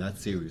away from that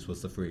series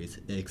was the phrase,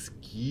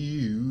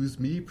 "Excuse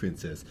me,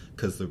 princess,"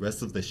 because the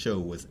rest of the show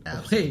was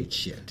absolute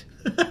shit.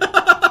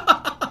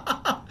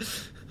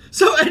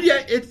 So and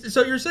yet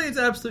so you're saying it's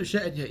absolute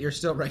shit, and yet you're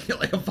still ranking it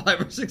like a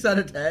 5 or 6 out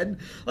of 10.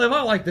 Like, if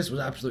I like this was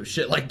absolute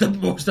shit, like the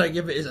most I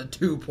give it is a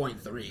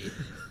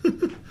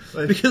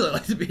 2.3 because I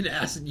like to be an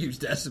ass and use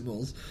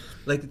decimals.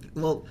 Like,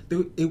 well,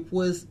 it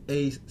was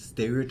a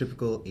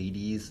stereotypical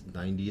 80s,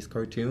 90s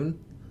cartoon.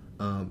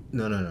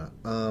 No.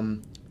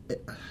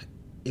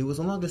 It was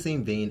along the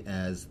same vein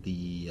as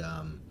the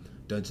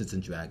Dungeons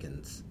and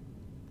Dragons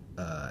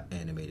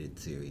animated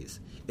series.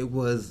 It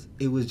was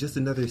just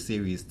another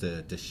series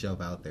to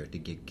shove out there to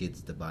get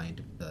kids to buy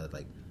into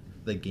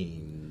the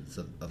games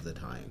of the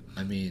time.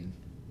 I mean,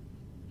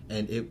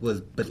 and it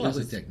was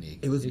technique.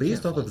 It was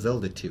based off of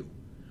Zelda 2,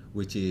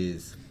 which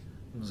is.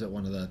 Was it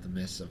one of the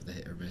miss of the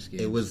hit or miss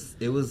games? It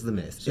was the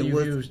miss. So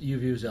you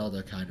view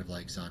Zelda kind of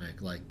like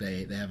Sonic, like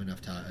they have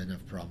enough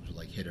problems with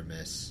like hit or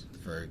miss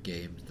for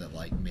games that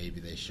like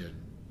maybe they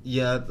shouldn't.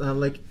 Yeah,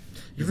 like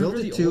you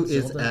Zelda 2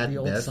 is at the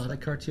old best.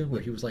 Sonic cartoon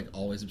where he was like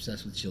always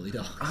obsessed with chili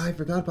dogs. I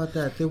forgot about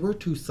that. There were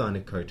 2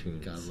 Sonic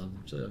cartoons. God, I love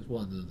them. So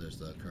there's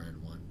the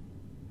current one.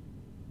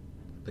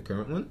 The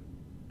current one?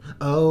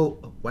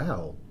 Oh,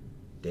 wow.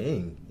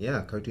 Dang.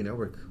 Yeah, Cartoon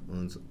Network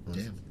owns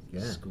Damn.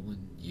 Yeah.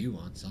 Schooling you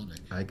on Sonic.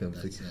 I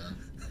completely.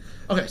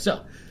 Okay,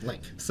 so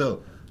Link.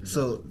 So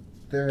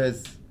there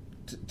has,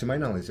 to my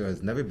knowledge, there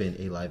has never been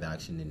a live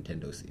action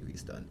Nintendo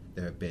series done.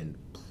 There have been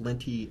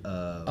plenty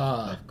of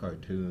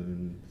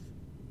cartoons.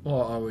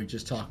 Well, are we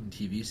just talking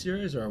TV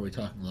series, or are we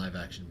talking live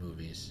action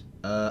movies?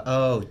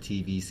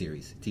 TV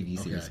series,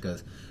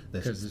 because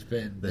there's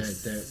been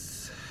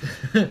the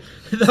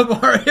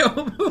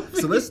Mario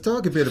movie. So let's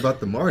talk a bit about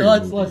the Mario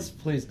movie. Let's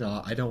please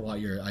not. I don't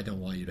want you to have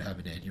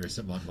an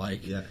aneurysm on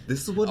mic. Yeah,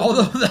 this is what.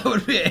 Although that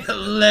would be a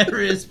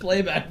hilarious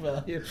playback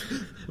value.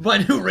 My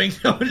new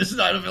ringtone would just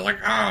not have been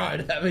like,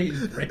 I'd have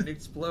his brain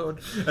explode.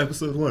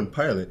 Episode 1,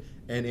 pilot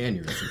and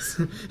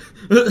aneurysms.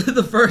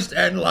 The first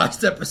and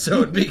last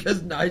episode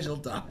because Nigel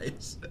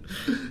dies.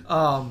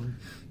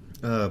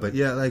 But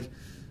yeah, like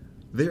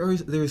there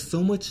is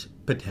so much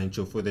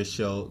potential for this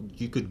show.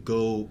 You could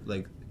go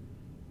like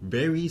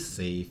very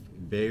safe,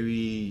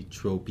 very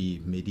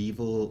tropey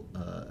medieval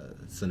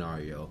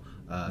scenario.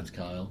 It's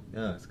Kyle.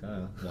 Yeah, it's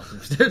Kyle. Walking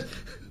upstairs.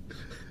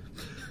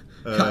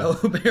 Kyle,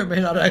 who may or may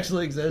not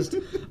actually exist.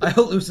 I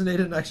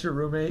hallucinated an extra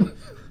roommate.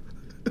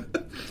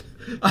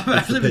 I'm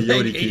actually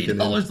paying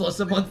 $80 less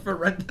a month for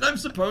rent than I'm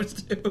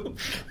supposed to.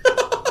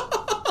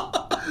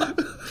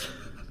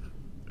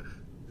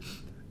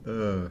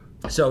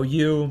 So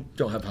you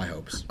don't have high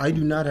hopes. I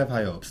do not have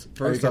high hopes.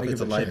 First off,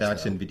 it's a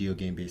live-action video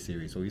game-based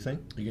series. What were you saying?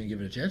 Are you going to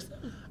give it a chance, though?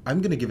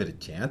 I'm going to give it a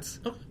chance.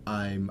 Okay.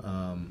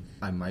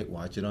 I might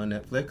watch it on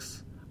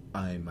Netflix.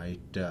 I might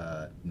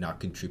not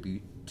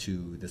contribute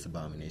to this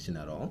abomination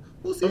at all.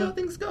 We'll see how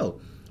things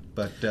go.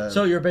 But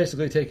so you're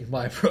basically taking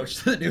my approach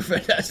to the new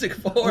Fantastic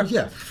Four. Oh,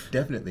 yeah,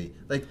 definitely.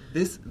 Like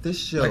this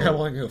show. Like I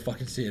want to go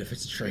fucking see it if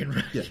it's a train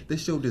wreck. Yeah,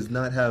 this show does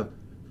not have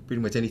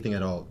pretty much anything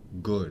at all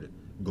good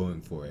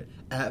going for it.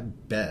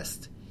 At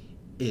best,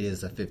 it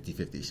is a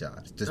 50-50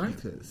 shot.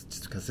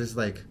 Just because there's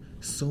like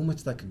so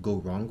much that could go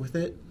wrong with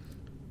it.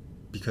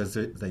 Because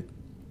it's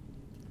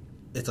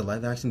a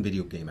live action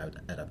video game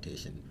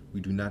adaptation. We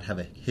do not have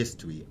a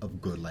history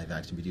of good live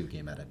action video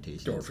game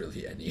adaptations. Don't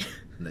really any.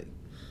 Like,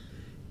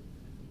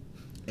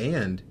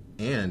 and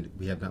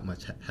we have not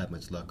had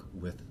much luck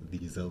with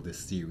the Zelda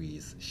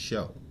series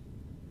show.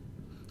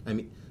 I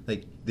mean,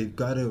 like they've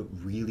got to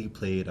really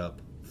play it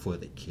up for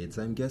the kids,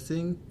 I'm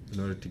guessing, in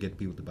order to get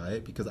people to buy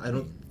it, because I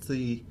don't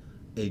see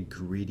a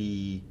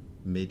gritty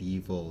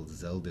medieval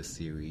Zelda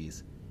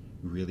series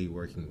really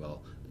working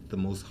well. The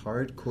most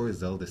hardcore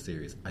Zelda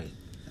series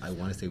I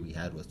want to say we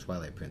had was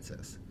Twilight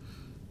Princess,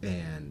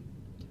 and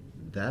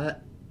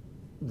that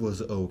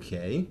was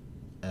okay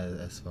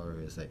as far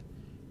as like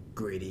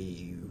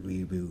gritty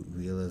reboot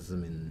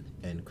realism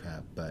and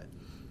crap, but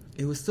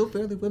it was still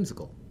fairly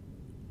whimsical,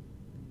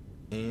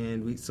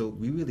 and we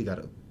really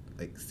gotta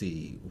like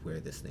see where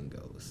this thing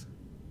goes.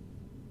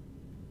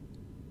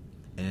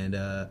 And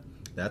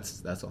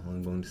that's all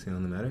I'm going to say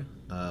on the matter.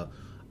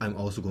 I'm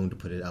also going to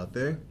put it out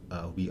there.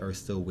 We are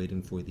still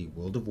waiting for the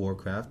World of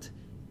Warcraft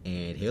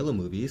and Halo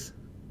movies.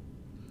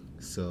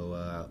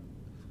 So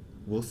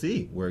we'll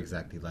see where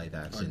exactly live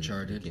action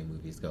Uncharted game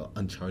movies go.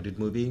 Uncharted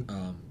movie.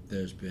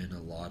 There's been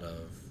a lot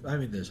of. I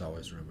mean, there's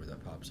always a rumor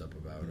that pops up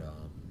about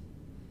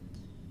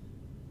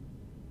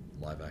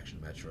live action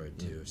Metroid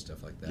 2,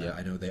 stuff like that. Yeah.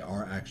 I know they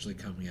are actually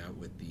coming out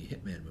with the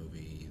Hitman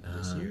movie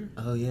this year.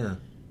 Oh yeah.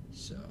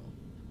 So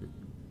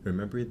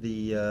remember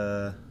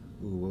the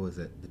what was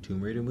it? The Tomb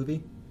Raider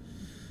movie?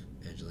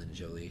 Angelina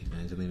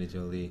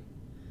Jolie.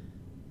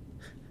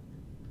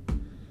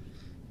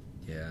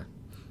 Yeah.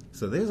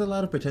 So there's a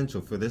lot of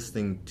potential for this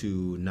thing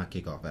to not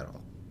kick off at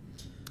all.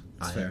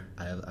 That's fair.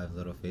 I have a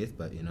little faith,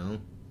 but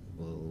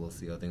we'll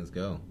see how things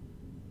go.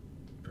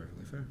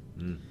 Perfectly fair.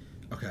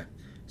 Okay,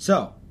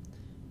 so,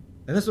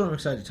 and this is what I'm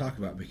excited to talk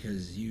about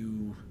because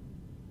you,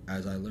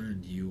 as I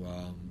learned, you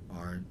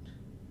aren't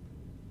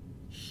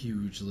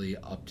hugely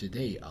up to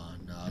date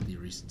on the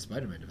recent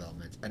Spider-Man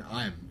developments, and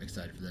I'm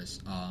excited for this.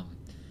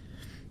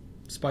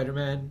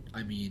 Spider-Man,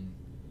 I mean,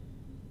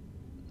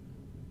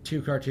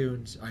 two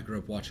cartoons I grew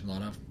up watching a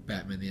lot of: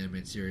 Batman the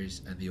Animated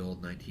Series and the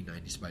old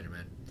 1990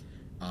 Spider-Man.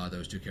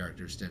 Those two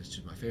characters stand as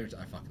two of my favorites.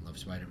 I fucking love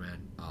Spider-Man.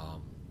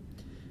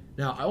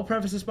 Now, I will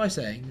preface this by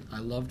saying I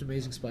loved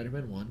Amazing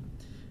Spider-Man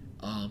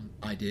 1.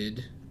 I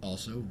did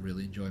also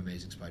really enjoy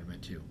Amazing Spider-Man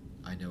 2.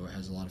 I know it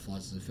has a lot of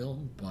flaws as a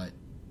film, but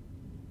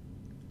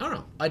I don't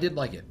know. I did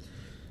like it.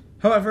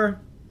 However,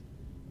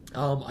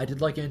 I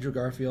did like Andrew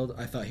Garfield.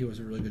 I thought he was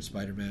a really good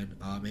Spider-Man.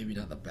 Maybe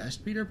not the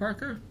best Peter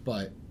Parker,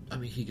 but I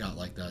mean, he got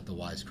like the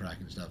wisecrack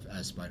and stuff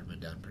as Spider-Man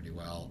down pretty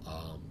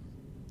well.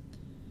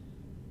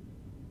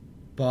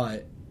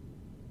 But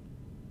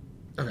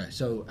okay,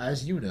 so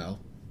as you know,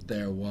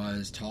 there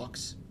was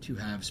talks to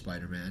have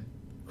Spider-Man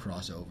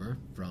crossover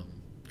from,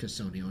 because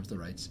Sony owns the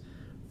rights,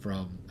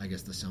 from I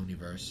guess the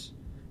Sonyverse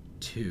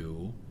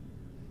to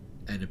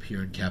and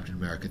appear in Captain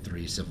America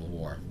 3 Civil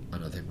War.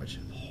 Another thing which,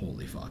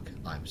 holy fuck,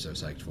 I'm so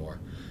psyched for.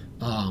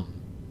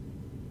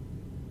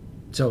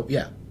 So,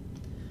 yeah.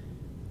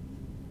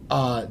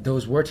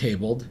 Those were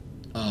tabled.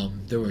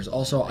 There was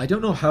also, I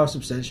don't know how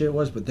substantiated it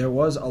was, but there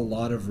was a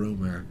lot of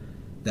rumor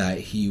that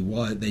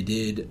they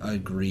did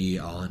agree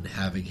on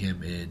having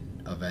him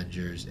in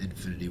Avengers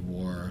Infinity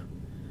War.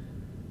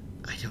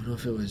 I don't know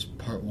if it was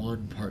part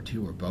 1, part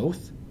 2, or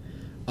both.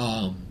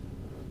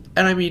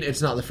 And I mean,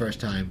 it's not the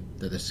first time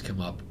that this has come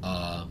up.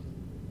 I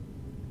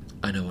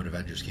know when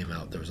Avengers came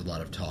out, there was a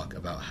lot of talk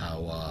about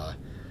how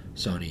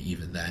Sony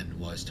even then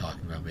was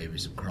talking about maybe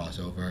some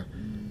crossover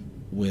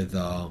with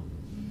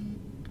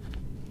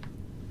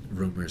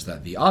rumors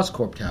that the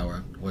Oscorp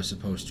Tower was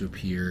supposed to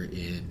appear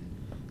in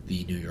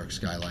the New York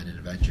skyline in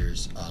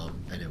Avengers,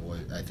 and it was,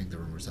 I think the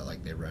rumors that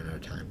like they ran out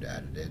of time to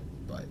add it in,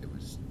 but it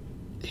was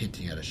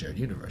hinting at a shared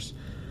universe.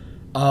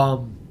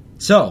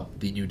 So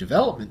the new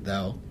development,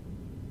 though,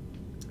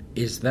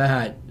 is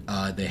that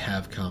they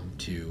have come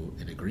to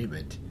an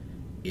agreement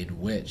in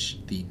which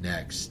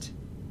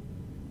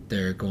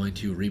they're going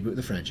to reboot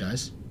the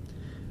franchise,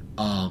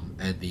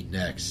 and the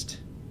next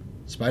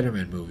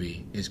Spider-Man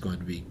movie is going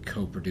to be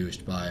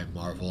co-produced by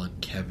Marvel and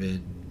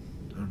Kevin.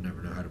 I don't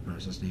never know how to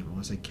pronounce his name. I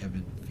want to say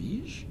Kevin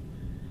Feige.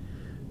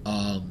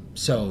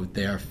 So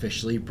they are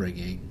officially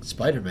bringing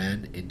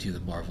Spider-Man into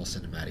the Marvel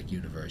Cinematic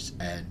Universe,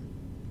 and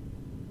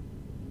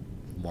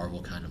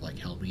Marvel kind of like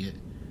helming it.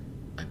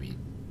 I mean,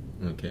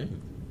 okay,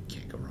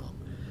 can't go wrong.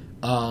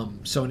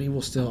 Sony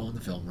will still own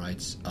the film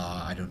rights.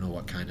 I don't know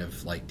what kind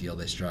of like deal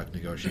they struck,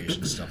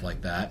 negotiations, stuff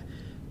like that.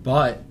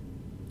 But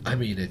I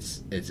mean,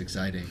 it's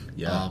exciting.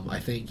 Yeah. I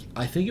think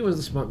it was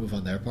a smart move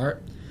on their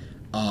part.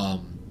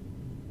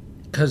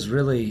 Because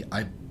really,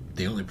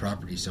 the only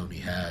property Sony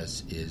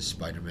has is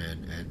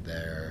Spider-Man, and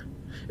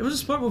it was a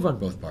smart move on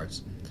both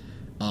parts.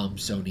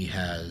 Sony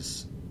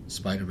has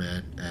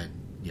Spider-Man and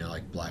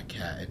like Black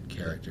Cat and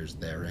characters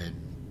therein,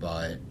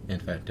 but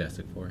and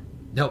Fantastic Four.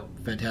 Nope,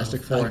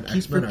 Fantastic Four and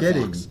X-Men are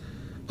Fox.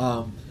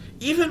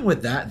 Even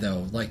with that,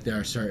 though, like there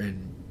are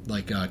certain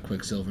like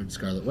Quicksilver and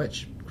Scarlet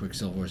Witch.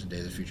 Quicksilver is in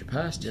Days of Future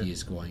Past. Yeah. He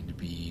is going to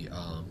be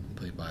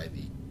played by I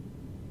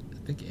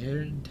think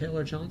Aaron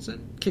Taylor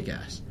Johnson,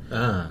 Kick-Ass.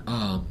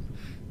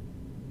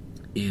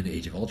 In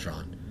Age of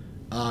Ultron.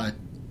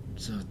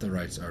 So the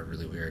rights are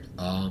really weird.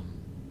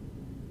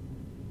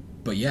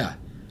 But yeah,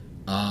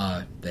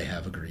 they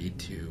have agreed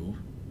to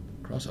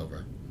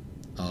crossover,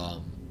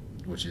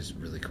 which is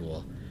really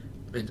cool.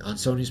 And on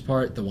Sony's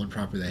part, the one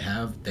property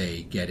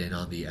they get in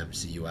on the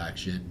MCU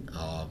action.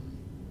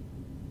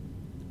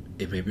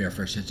 It may be our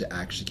first chance to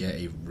actually get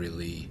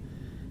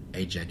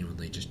a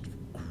genuinely just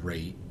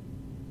great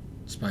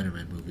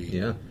Spider-Man movie.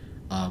 Yeah.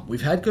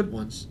 We've had good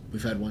ones.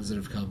 We've had ones that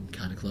have come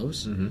kind of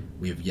close. Mm-hmm.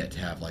 We have yet to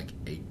have like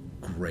a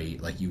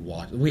great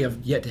we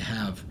have yet to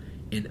have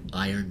an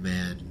Iron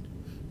Man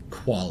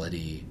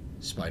quality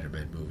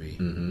Spider-Man movie.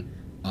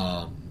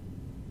 Mm-hmm.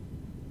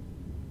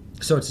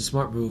 So it's a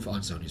smart move on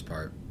Sony's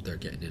part. They're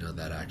getting in on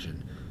that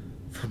action.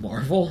 For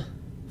Marvel,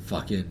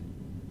 fucking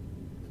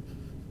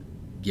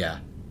yeah.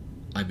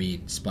 I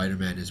mean,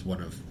 Spider-Man is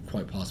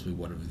quite possibly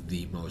one of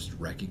the most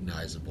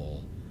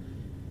recognizable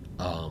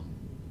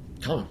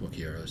comic book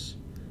heroes.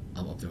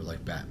 I'm up there with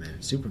like Batman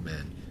and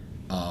Superman.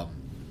 I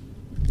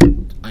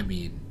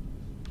mean,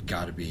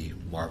 gotta be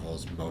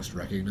Marvel's most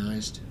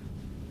recognized.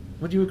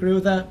 Would you agree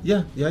with that?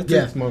 Yeah, I think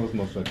it's Marvel's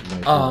most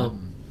recognized.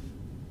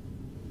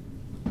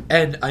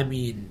 And I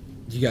mean,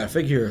 you gotta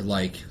figure,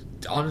 like,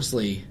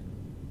 honestly,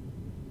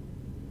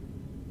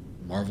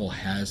 Marvel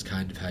has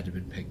kind of had to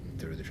been picking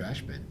through the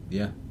trash bin.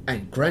 Yeah.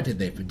 And granted,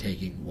 they've been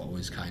taking what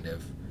was kind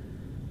of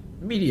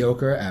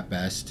mediocre at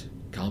best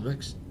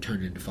comics,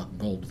 turned into fucking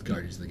gold with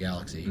Guardians of the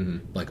Galaxy.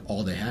 Mm-hmm. Like,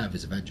 all they have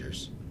is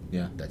Avengers.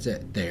 Yeah. That's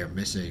it. They are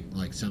missing,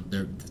 like, some of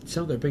their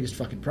biggest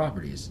fucking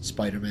properties.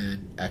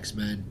 Spider-Man,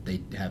 X-Men,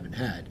 they haven't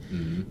had.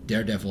 Mm-hmm.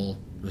 Daredevil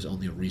was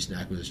only a recent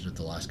acquisition of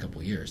the last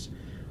couple of years.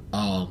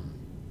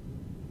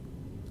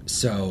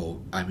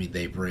 So, I mean,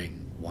 they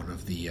bring one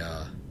of the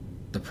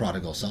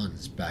prodigal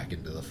sons back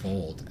into the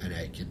fold, and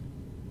it can,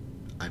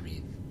 I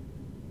mean,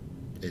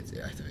 I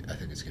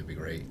think it's going to be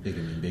great. It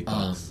can be big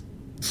box.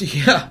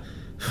 Yeah.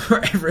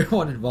 for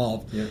everyone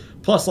involved. Yeah.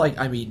 Plus, like,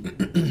 I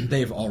mean,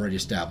 they've already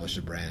established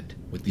a brand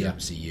with the Yeah.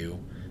 MCU.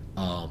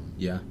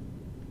 Yeah,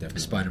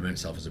 definitely. Spider-Man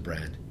itself is a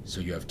brand,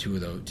 so you have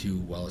two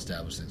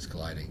well-established things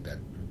colliding that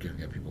are going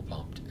to get people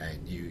pumped.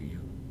 And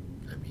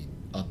I mean,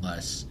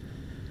 unless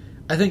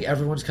I think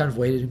everyone's kind of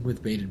waiting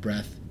with bated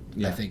breath.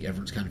 Yeah. I think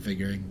everyone's kind of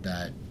figuring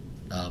that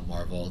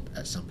Marvel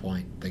at some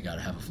point they got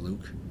to have a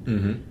fluke.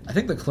 Mm-hmm. I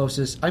think the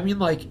closest, I mean,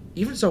 like,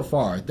 even so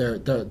far, they're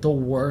the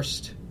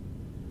worst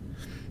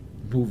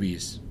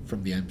movies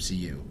from the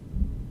MCU.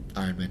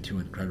 Iron Man 2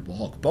 and Incredible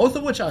Hulk, both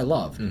of which I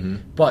love,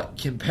 Mm-hmm. but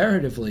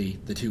comparatively,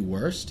 the two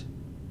worst,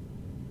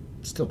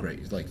 still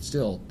great. Like,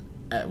 still,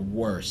 at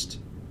worst,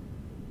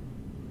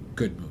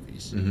 good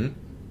movies. Mm-hmm.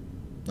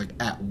 Like,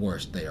 at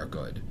worst, they are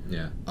good.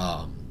 Yeah.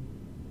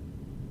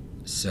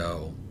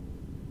 So,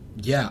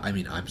 yeah, I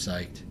mean, I'm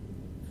psyched.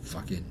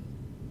 Fucking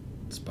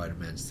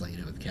Spider-Man slaying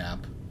it with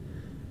Cap.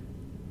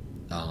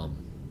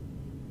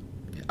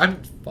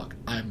 I'm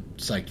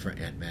psyched for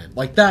Ant-Man.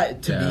 Like,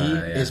 that, to me,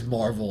 is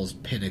Marvel's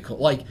pinnacle.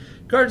 Like,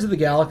 Guardians of the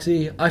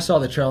Galaxy, I saw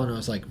the trailer and I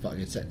was like, fuck,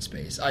 it's set in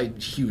space. I'm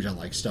huge on,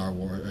 like, Star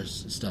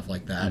Wars or stuff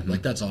like that. Mm-hmm.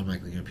 Like, that's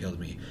automatically going to appeal to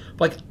me.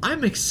 But, like,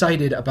 I'm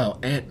excited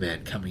about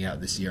Ant-Man coming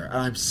out this year, and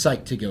I'm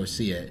psyched to go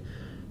see it.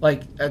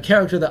 Like, a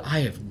character that I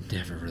have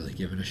never really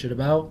given a shit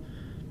about,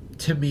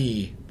 to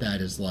me,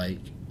 that is, like,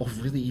 or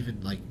really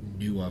even, like,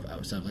 knew of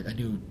outside. Like, I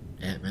knew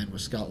Ant-Man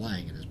was Scott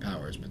Lang and his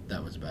powers, but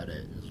that was about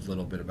it. It was a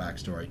little bit of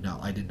backstory. No,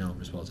 I didn't know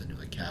him as well as I knew,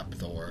 like, Cap,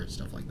 Thor, and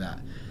stuff like that.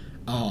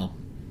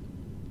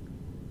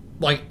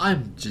 Like,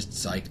 I'm just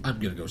psyched. I'm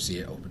gonna go see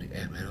it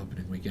Ant-Man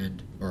opening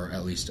weekend, or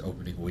at least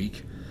opening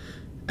week.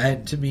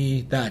 And to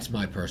me, that's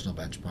my personal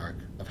benchmark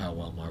of how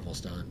well Marvel's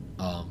done.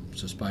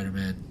 So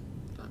Spider-Man,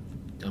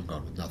 I'm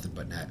going with nothing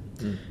but net.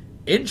 Mm.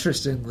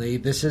 Interestingly,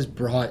 this has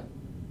brought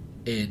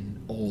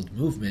in old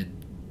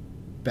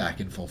movement back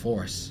in full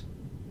force.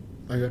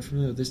 Are you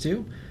familiar with this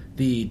too?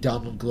 The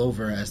Donald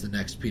Glover as the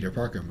next Peter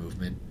Parker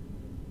movement.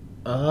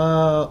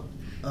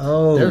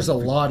 There's a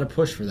lot of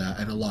push for that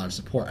and a lot of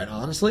support. And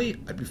honestly,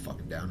 I'd be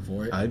fucking down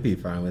for it. I'd be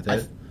fine with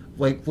it.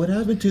 Like, what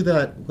happened to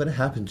that? What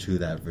happened to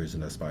that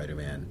version of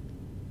Spider-Man?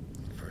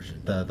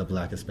 The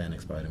Black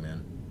Hispanic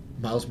Spider-Man.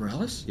 Miles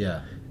Morales?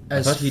 Yeah,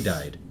 I thought he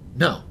died.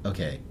 No,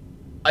 Okay.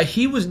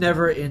 He was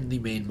never in the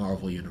main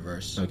Marvel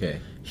universe. Okay.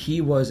 He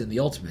was in the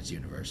Ultimates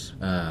universe.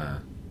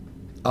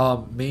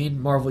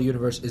 Main Marvel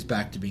universe is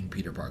back to being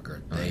Peter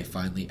Parker. They Okay.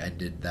 finally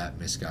ended that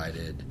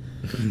misguided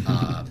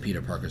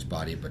Peter Parker's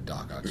body, but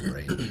Doc Ock's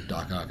brain.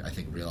 Doc Ock, I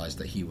think, realized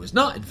that he was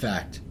not, in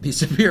fact, the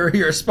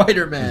superior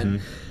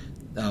Spider-Man.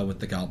 With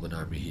the Goblin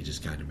Army, he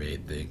just kind of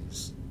made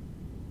things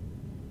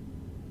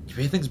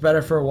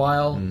better for a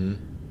while.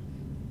 Mm-hmm.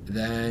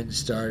 Then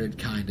started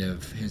kind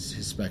of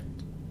his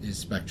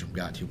spectrum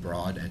got too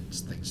broad, and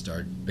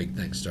big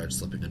things started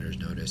slipping under his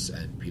notice,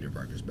 and Peter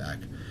Parker's back.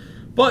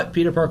 But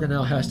Peter Parker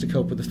now has to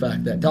cope with the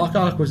fact that Doc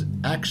Ock was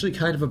actually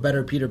kind of a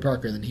better Peter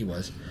Parker than he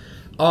was.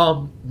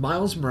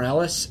 Miles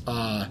Morales,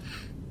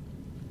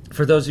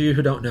 for those of you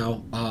who don't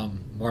know,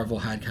 Marvel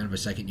had kind of a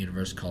second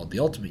universe called the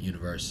Ultimate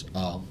Universe.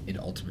 In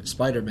Ultimate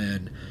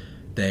Spider-Man,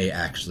 they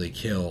actually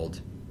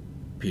killed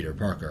Peter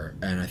Parker,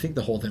 and I think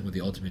the whole thing with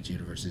the Ultimate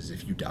Universe is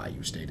if you die,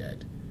 you stay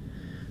dead.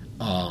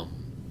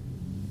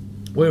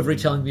 Way of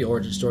retelling the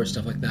origin story,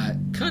 stuff like that.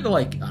 Kind of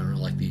like, I don't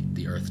know, like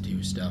the Earth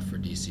 2 stuff for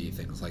DC,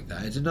 things like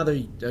that. It's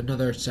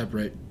another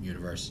separate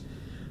universe.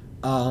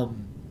 So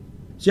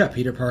yeah,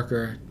 Peter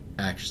Parker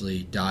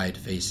actually died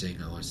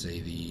facing, I want to say,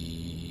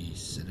 the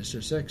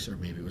Sinister Six, or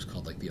maybe it was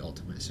called like the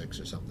Ultimate Six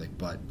or something,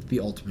 but the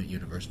Ultimate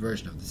Universe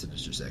version of the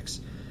Sinister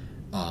Six.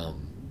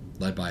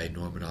 Led by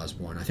Norman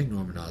Osborn. I think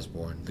Norman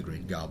Osborn, the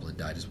Green Goblin,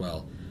 died as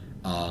well.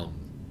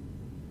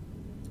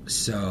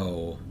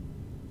 So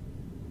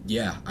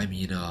yeah, I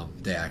mean,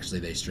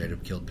 they straight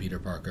up killed Peter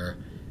Parker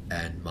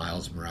and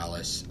Miles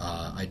Morales.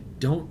 I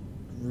don't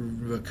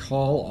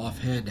recall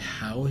offhand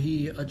how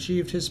he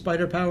achieved his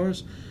spider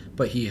powers,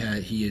 but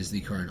he is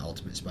the current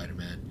Ultimate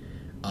Spider-Man.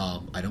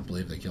 I don't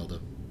believe they killed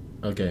him.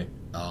 Okay.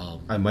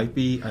 I might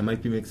be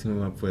mixing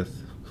him up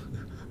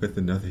with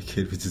another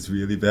kid, which is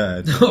really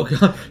bad. Oh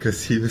god,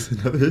 because he was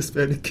another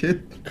Hispanic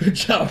kid. Good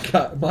job,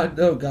 God.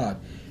 Oh god,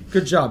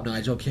 good job,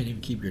 Nigel. Can't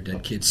even keep your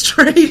dead kid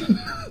straight.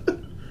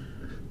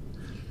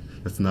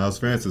 That's Niles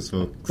Francis,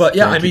 folks. But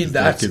yeah, I mean,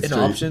 that's an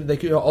option. They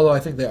could, although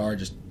I think they are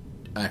just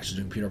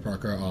actually doing Peter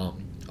Parker.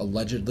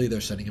 Allegedly,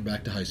 they're sending him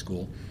back to high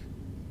school.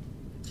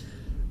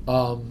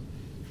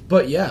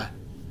 But yeah,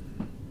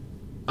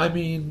 I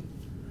mean,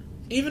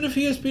 even if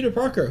he is Peter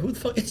Parker, who the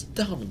fuck? It's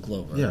Donald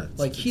Glover. Yeah,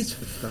 like he's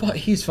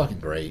fucking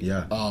great.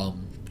 Yeah.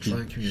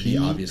 Trying community,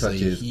 obviously,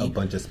 touches a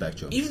bunch of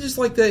spectrum. Even just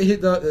like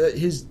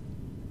his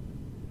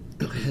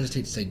I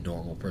hesitate to say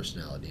normal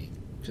personality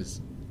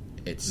because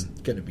it's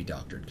going to be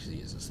doctored because he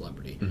is a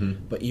celebrity.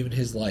 Mm-hmm. But even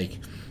his like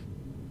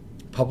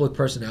public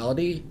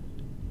personality,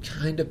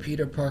 kind of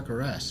Peter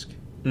Parker-esque.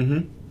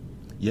 Mm-hmm.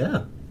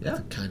 Yeah. Yeah.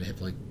 Kind of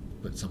hip, like,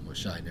 but somewhat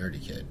shy,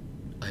 nerdy kid.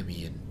 I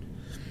mean,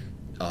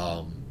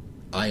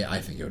 I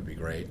think it would be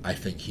great. I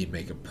think he'd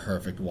make a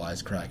perfect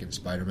wisecrack in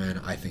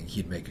Spider-Man. I think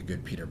he'd make a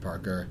good Peter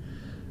Parker.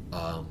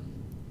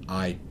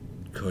 I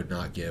could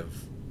not give,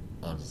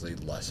 honestly,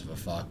 less of a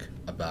fuck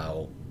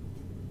about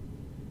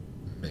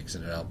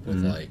mixing it up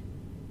with, like,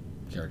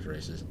 character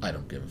races. I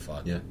don't give a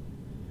fuck. Yeah.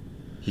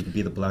 He could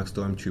be the Black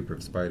Stormtrooper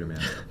of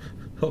Spider-Man.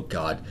 Oh,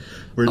 God.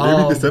 We're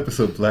naming this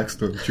episode Black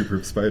Stormtrooper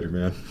of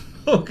Spider-Man.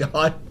 Oh,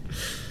 God.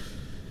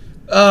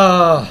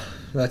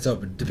 That's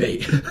open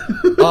debate.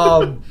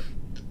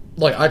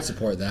 Like, I'd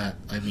support that.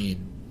 I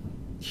mean,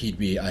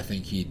 I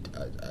think he'd,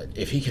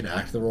 if he can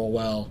act the role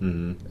well,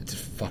 it's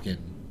fucking,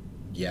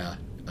 yeah,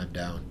 I'm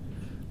down.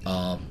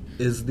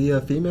 Is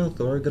the female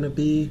Thor going to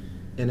be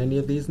in any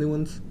of these new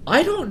ones?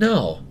 I don't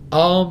know.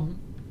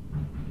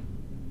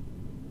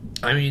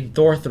 I mean,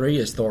 Thor 3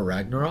 is Thor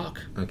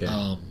Ragnarok. Okay.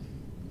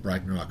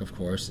 Ragnarok, of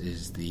course,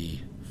 is the...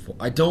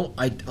 I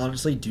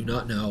honestly do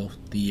not know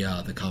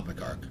the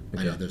comic arc.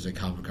 Okay. I know there's a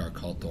comic arc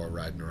called Thor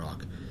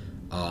Ragnarok.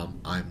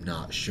 I'm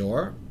not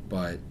sure,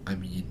 but, I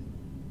mean,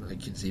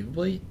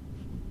 conceivably,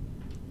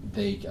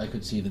 I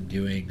could see them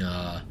doing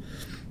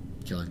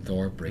killing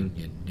Thor, bringing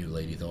in new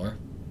Lady Thor.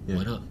 Yeah.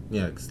 Why not?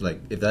 Yeah, because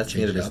like if that's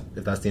the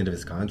end of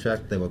his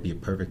contract, that would be a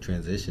perfect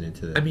transition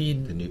into the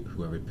new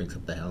whoever picks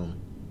up the helm.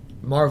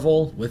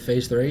 Marvel with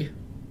Phase 3,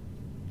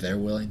 they're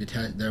willing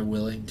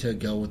to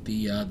go with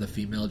the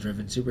female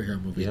driven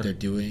superhero movies. Yeah. They're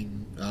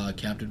doing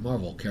Captain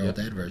Marvel, Carol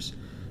Danvers.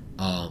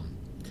 I'm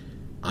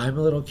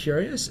a little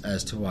curious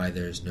as to why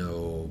there's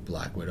no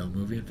Black Widow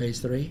movie in Phase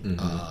 3.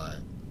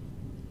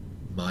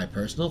 My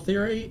personal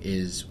theory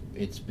is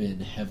it's been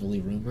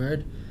heavily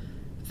rumored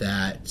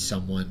that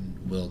someone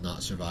will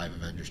not survive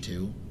Avengers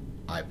 2.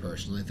 I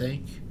personally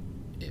think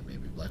it may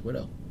be Black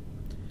Widow.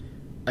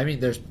 I mean,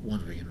 there's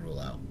one we can rule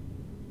out.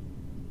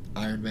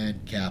 Iron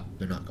Man, Cap,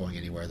 they're not going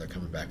anywhere. They're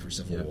coming back for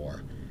Civil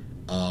War.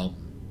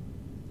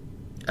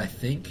 I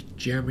think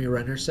Jeremy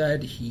Renner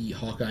said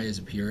Hawkeye is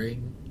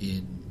appearing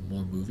in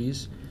more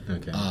movies.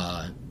 Okay.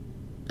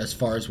 As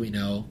far as we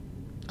know.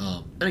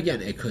 And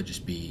again, it could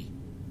just be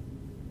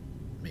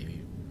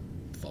maybe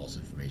false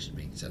information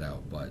being set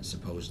out, but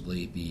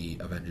supposedly the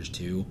Avengers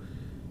 2,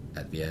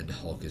 at the end,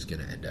 Hulk is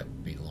going to end up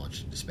being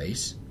launched into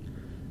space.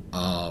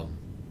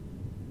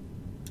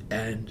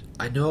 And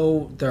I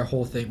know their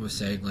whole thing was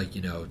saying, like,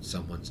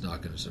 someone's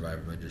not going to survive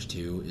Avengers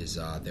 2 is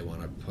they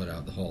want to put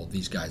out the whole,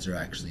 these guys are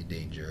actually in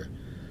danger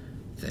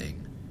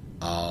thing.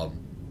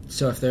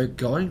 So if they're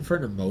going for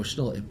an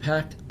emotional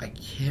impact, I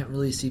can't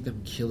really see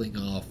them killing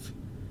off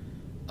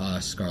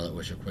Scarlet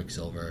Witch or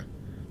Quicksilver.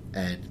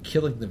 And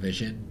killing the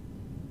Vision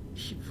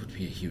would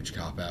be a huge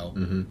cop-out,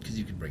 because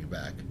you can bring it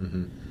back.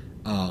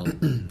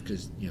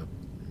 Because, new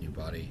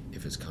body,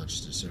 if his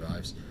consciousness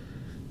survives.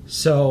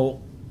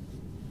 So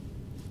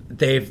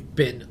they've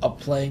been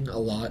playing a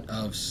lot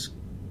of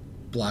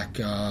Black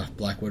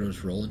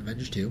Widow's role in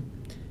Avengers 2,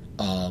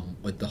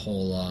 with the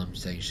whole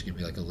saying she's going to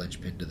be like a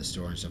linchpin to the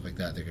story and stuff like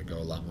that. They're going to go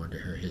a lot more into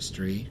her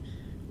history,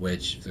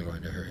 which, if they're going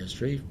into her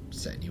history,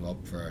 setting you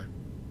up for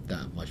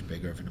that much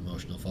bigger of an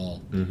emotional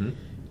fall.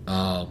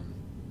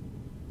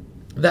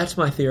 That's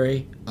my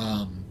theory.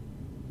 I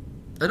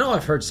know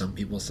I've heard some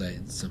people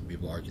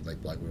argue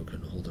like Black Widow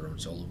couldn't hold her own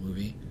solo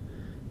movie.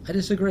 I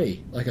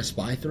disagree. Like a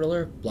spy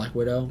thriller, Black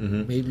Widow,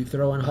 maybe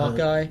throw in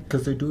Hawkeye.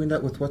 Because they're doing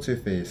that with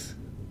What's-Her-Face.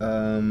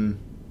 One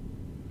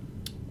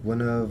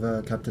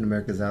of Captain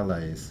America's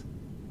allies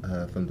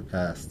from the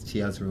past. She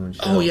has her own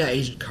show. Oh, yeah,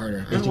 Agent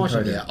Carter. Agent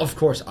Carter. Yeah, of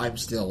course, I'm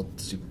still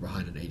super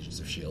behind on Agents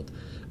of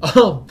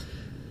S.H.I.E.L.D.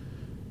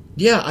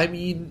 Yeah, I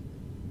mean,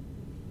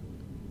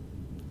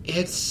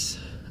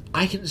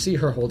 I can see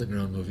her holding her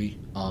own movie.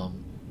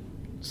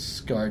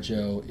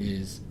 ScarJo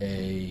is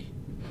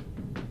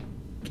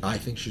I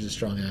think she's a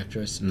strong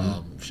actress.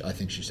 I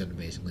think she said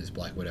amazingly as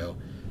Black Widow.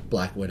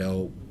 Black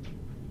Widow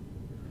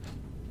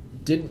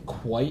didn't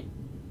quite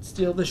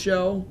steal the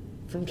show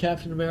from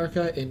Captain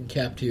America in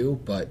Cap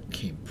 2, but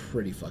came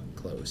pretty fucking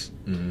close.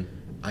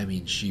 I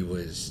mean, she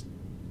was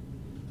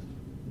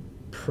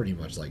pretty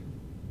much like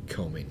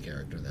co-main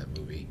character in that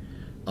movie.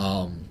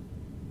 I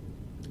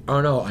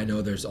don't know. I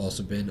know there's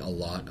also been a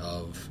lot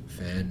of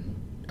fan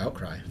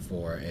outcry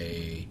for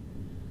a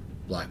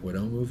Black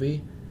Widow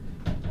movie.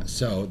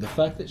 So the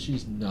fact that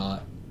she's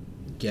not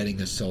getting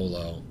a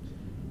solo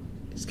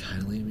is kind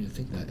of leading me to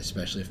think that,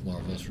 especially if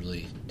Marvel's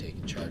really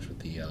taking charge with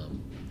the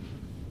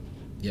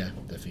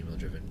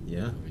female-driven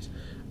movies.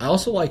 I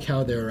also like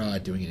how they're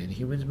doing an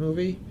Inhumans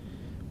movie,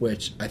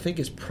 which I think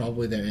is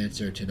probably their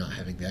answer to not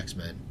having the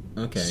X-Men.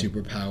 Okay.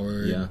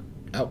 Superpowered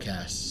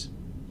outcasts.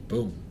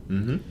 Boom.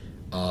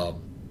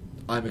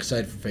 I'm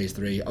excited for Phase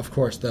 3. Of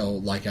course, though,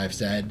 like I've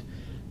said,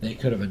 they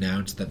could have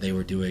announced that they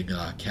were doing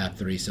Cap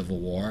 3 Civil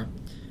War,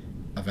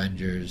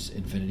 Avengers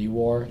Infinity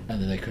War,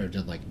 and then they could have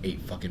done like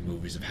 8 fucking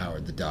movies of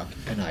Howard the Duck,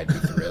 and I'd be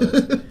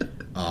thrilled.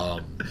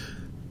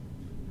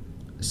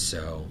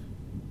 So,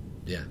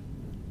 yeah.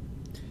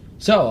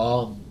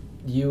 So,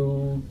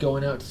 you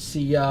going out to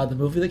see the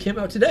movie that came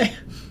out today?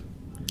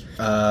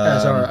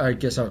 As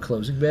our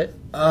closing bit.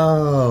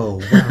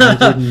 Oh, wow, I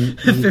didn't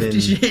even... 50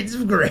 Shades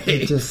of Grey.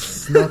 It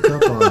just snuck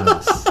up on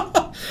us.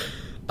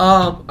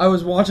 I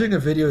was watching a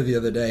video the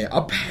other day.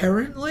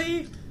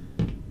 Apparently,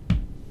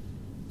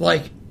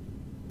 like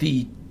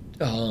the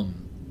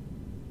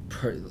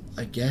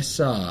I guess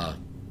fuck,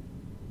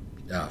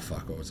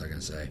 what was I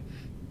gonna say?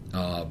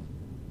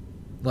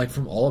 Like,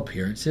 from all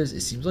appearances, it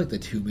seems like the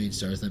two main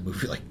stars in the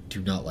movie like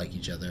do not like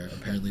each other.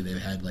 Apparently,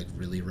 they've had like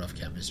really rough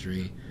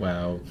chemistry.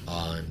 Wow.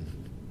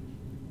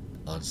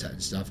 On set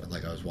and stuff, and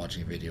like I was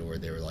watching a video where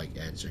they were like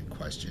answering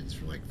questions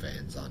from like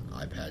fans on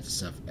iPads and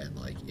stuff, and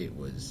like it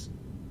was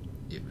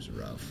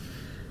rough.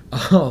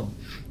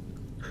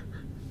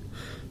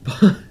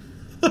 But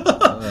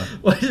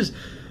what is?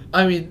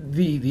 I mean,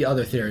 the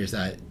other theory is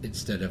that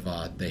instead of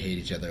they hate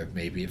each other,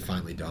 maybe it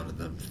finally dawned on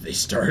them they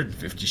starred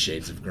 50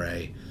 Shades of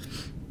Grey.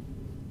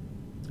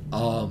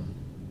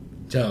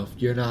 So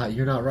you're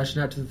not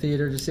rushing out to the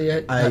theater to see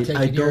it? Not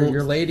taking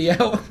your lady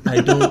out?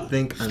 I don't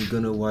think I'm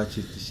gonna watch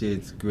 50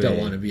 Shades of Grey. Don't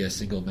want to be a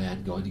single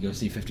man going to go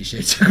see 50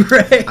 Shades of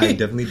Grey. I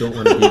definitely don't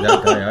want to be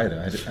that guy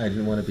either. I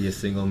didn't want to be a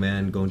single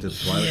man going to the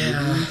Twilight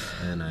movies,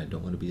 and I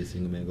don't want to be a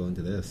single man going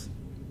to this.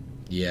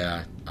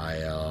 Yeah,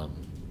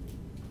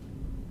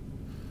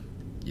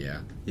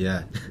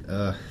 Yeah.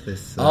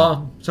 This.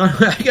 So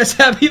I guess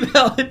Happy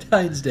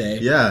Valentine's Day.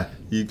 Yeah,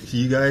 you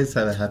guys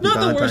have a happy Not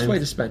Valentine's. the worst way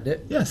to spend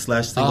it. Yeah, /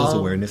 Singles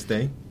Awareness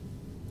Day.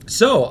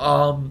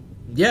 So,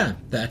 yeah,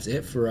 that's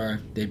it for our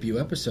debut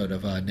episode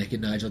of Nick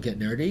and Nigel Get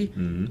Nerdy.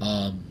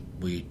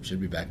 Mm-hmm. We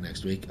should be back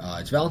next week.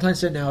 It's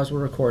Valentine's Day now as we're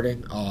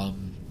recording. I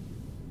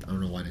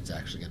don't know when it's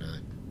actually gonna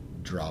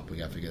drop. We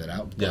gotta figure that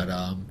out. Yeah.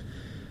 But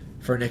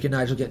for Nick and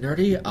Nigel Get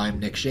Nerdy, I'm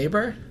Nick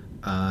Shaber.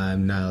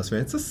 I'm Niles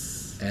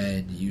Francis.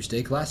 And you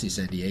stay classy,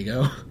 San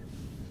Diego.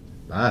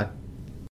 Bye.